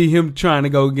switch would be him trying to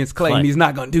go against Clay, Clay. and he's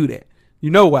not going to do that. You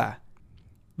know why?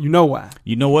 You know why?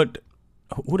 You know what?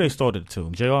 Who they started to?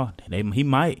 JR. He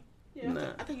might.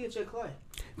 I think he'll check Clay.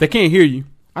 They can't hear you.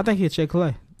 I think he'll check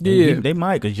Clay. Yeah, They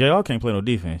might because JR can't play no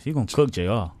defense. He gonna cook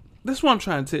JR. that's what I'm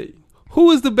trying to tell you.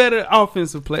 Who is the better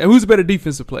offensive player? Who's the better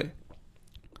defensive player?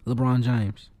 LeBron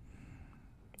James.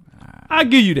 I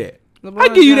give you that. LeBron I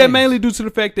give you that James. mainly due to the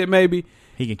fact that maybe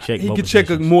He can check. he both could check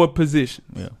positions. more positions.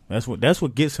 Yeah, that's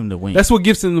what gets him the win. That's what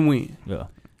gives him the win. yeah,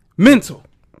 Mental.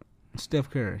 Steph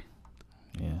Curry.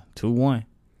 yeah. 2-1.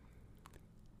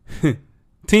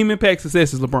 Team impact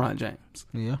success is LeBron James.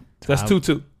 Yeah. That's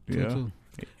 2-2. Yeah,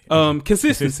 2-2.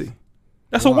 Consistency.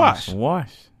 That's a wash.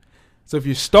 Wash. So if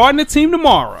you're starting a team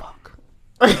tomorrow,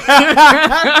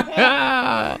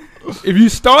 if you're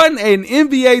starting an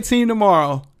NBA team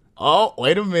tomorrow Oh,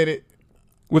 wait a minute.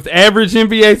 with average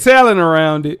NBA talent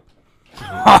around it,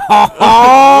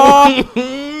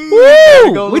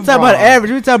 We talking about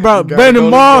average. We talking about Brandon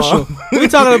Marshall. We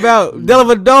talking about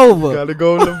Dellavedova. Gotta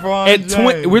go LeBron.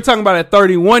 at we're talking about a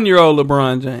 31-year-old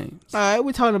LeBron James. All right,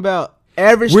 we talking about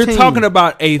average. We're team. talking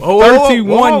about a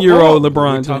 31-year-old LeBron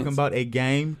We're James. talking about a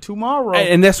game tomorrow.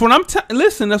 And that's what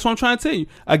listen, that's what I'm trying to tell you.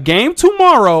 A game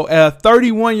tomorrow, a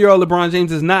 31-year-old LeBron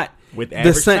James is not With the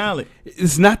average same. talent.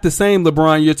 It's not the same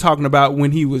LeBron you're talking about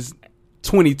when he was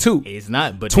 22, It's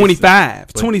not, but 25,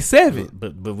 but- 27.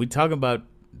 But we talking about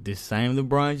the same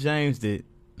LeBron James that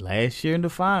last year in the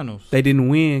finals. They didn't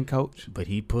win, coach. But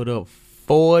he put up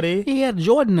 40. He had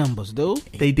Jordan numbers, dude.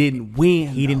 They didn't win.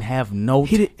 He didn't have no.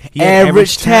 He did- had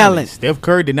average talent. Steph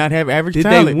Curry did not have average Did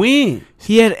talent. they win?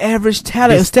 He had average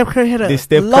talent. Did- Steph Curry had a Did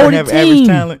Steph Curry loaded have team. average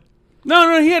talent?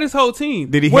 No, he had his whole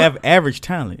team. Did he What- have average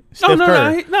talent? No, Steph no,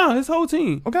 Curry. no, his whole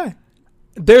team. Okay.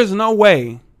 There's no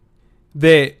way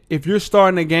that if you're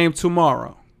starting a game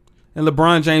tomorrow and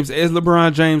LeBron James is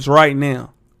LeBron James right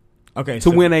now Okay. to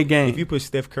win a game. If you put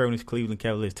Steph Curry on this Cleveland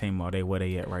Cavaliers team, where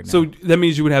they at right now? So that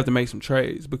means you would have to make some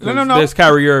trades because No. there's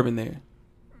Kyrie Irving there.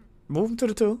 move him to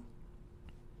the 2.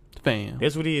 Fam.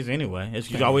 That's what he is anyway.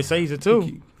 That's you always say he's a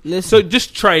 2. Listen, So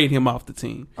just trade him off the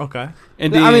team. Okay.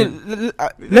 And then I mean,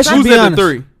 let's just who's be at honest. the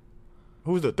 3?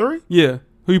 Who's the 3? Yeah.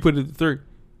 Who you put at the 3?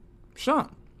 Shump.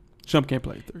 Shump can't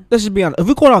play 3. Let's just be honest. If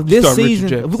we're going off this Start Richard season,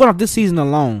 Jefferson. if we're going off this season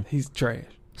alone, He's trash.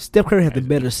 Steph Curry had the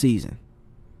better season.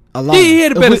 Alone. Yeah, he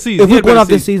had a better If season. If He we're had a going better off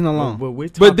this season. season alone,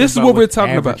 But this is what we're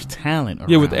talking average about. talent.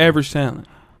 Yeah, with around. average talent.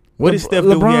 What did Steph do?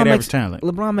 He LeBron had makes- average talent.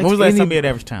 LeBron makes When was the last any- time he had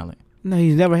average talent? no,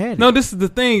 he's never had it. No, this is the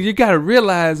thing. You got to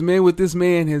realize, man, what this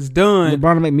man has done.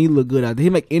 LeBron make me look good out there. He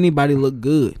make anybody look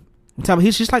good. I'm talking about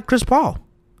he's just like Chris Paul.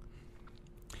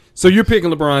 So you're picking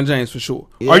LeBron James for sure.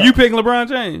 Yeah. Are you picking LeBron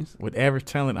James? With average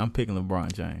talent, I'm picking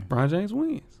LeBron James. LeBron James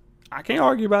wins. I can't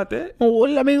argue about that.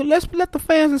 Well, I mean, let's let the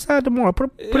fans decide tomorrow.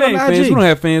 Put It it on ain't IG. fans. We don't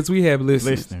have fans. We have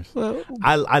listeners. Listeners. Well,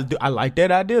 I like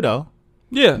that idea though.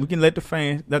 Yeah. We can let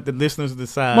the listeners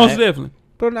decide. Most definitely.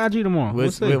 Put it on IG tomorrow.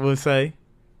 We'll say,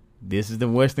 this is the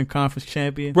Western Conference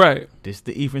champion. Right. This is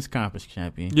the Eastern Conference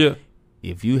champion. Yeah.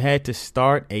 If you had to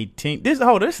start a team, this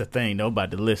is the thing though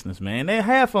about the listeners, man.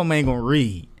 Half of them ain't gonna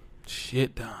read.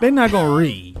 Shit, done. They're not gonna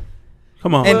read.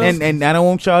 Come on. And I don't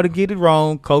want y'all to get it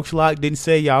wrong. Coach Locke didn't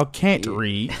say y'all can't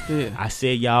read. Yeah. I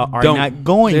said y'all are not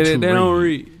going to read. They don't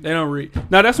read. They don't read.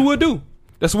 Now that's what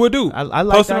we'll do. I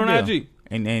like post it on IG.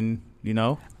 And you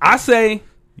know, I say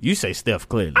you say Steph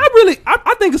clearly.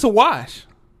 I think it's a wash.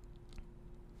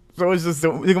 So it's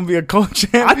gonna be a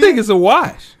co-champion. I think it's a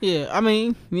wash. Yeah, I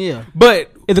mean, yeah.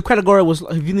 But if the category was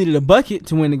if you needed a bucket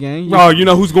to win the game, you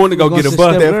know who's going to go get a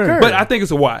bucket. Steph But I think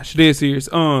it's a wash. Dead serious.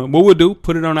 What we'll do?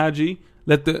 Put it on IG.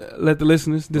 Let the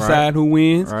listeners decide who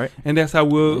wins. Right. And that's how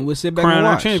we'll sit back crown and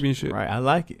our watch. championship. Right. I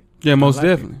like it. Yeah, most like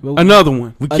definitely. Another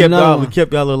one. We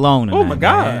kept y'all alone. Oh my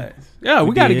God. Man. Yeah,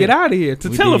 we got to get out of here. To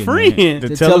tell a friend.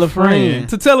 To tell a friend.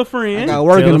 To tell a friend. I got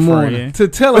work in the morning. To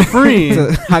tell a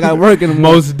friend. I got work in the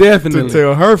morning. Most definitely. To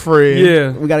tell her friend.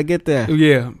 Yeah. We got to get there.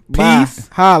 Yeah. Bye. Peace.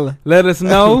 Holla. Let us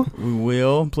know. We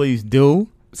will. Please do.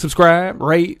 Subscribe.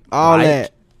 Rate. All like.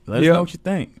 that. Let us know what you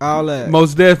think. All that.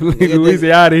 Most definitely. Weezy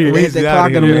out of here. We hit that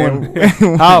clock in the morning.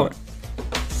 Holla.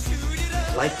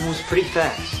 Life moves pretty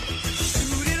fast.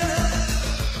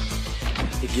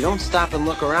 If you don't stop and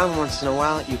look around once in a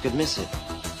while, you could miss it.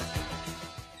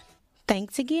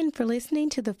 Thanks again for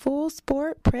listening to the Full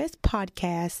Sport Press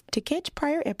Podcast. To catch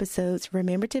prior episodes,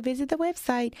 remember to visit the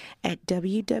website at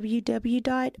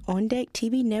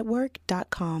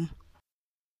www.ondecktvnetwork.com.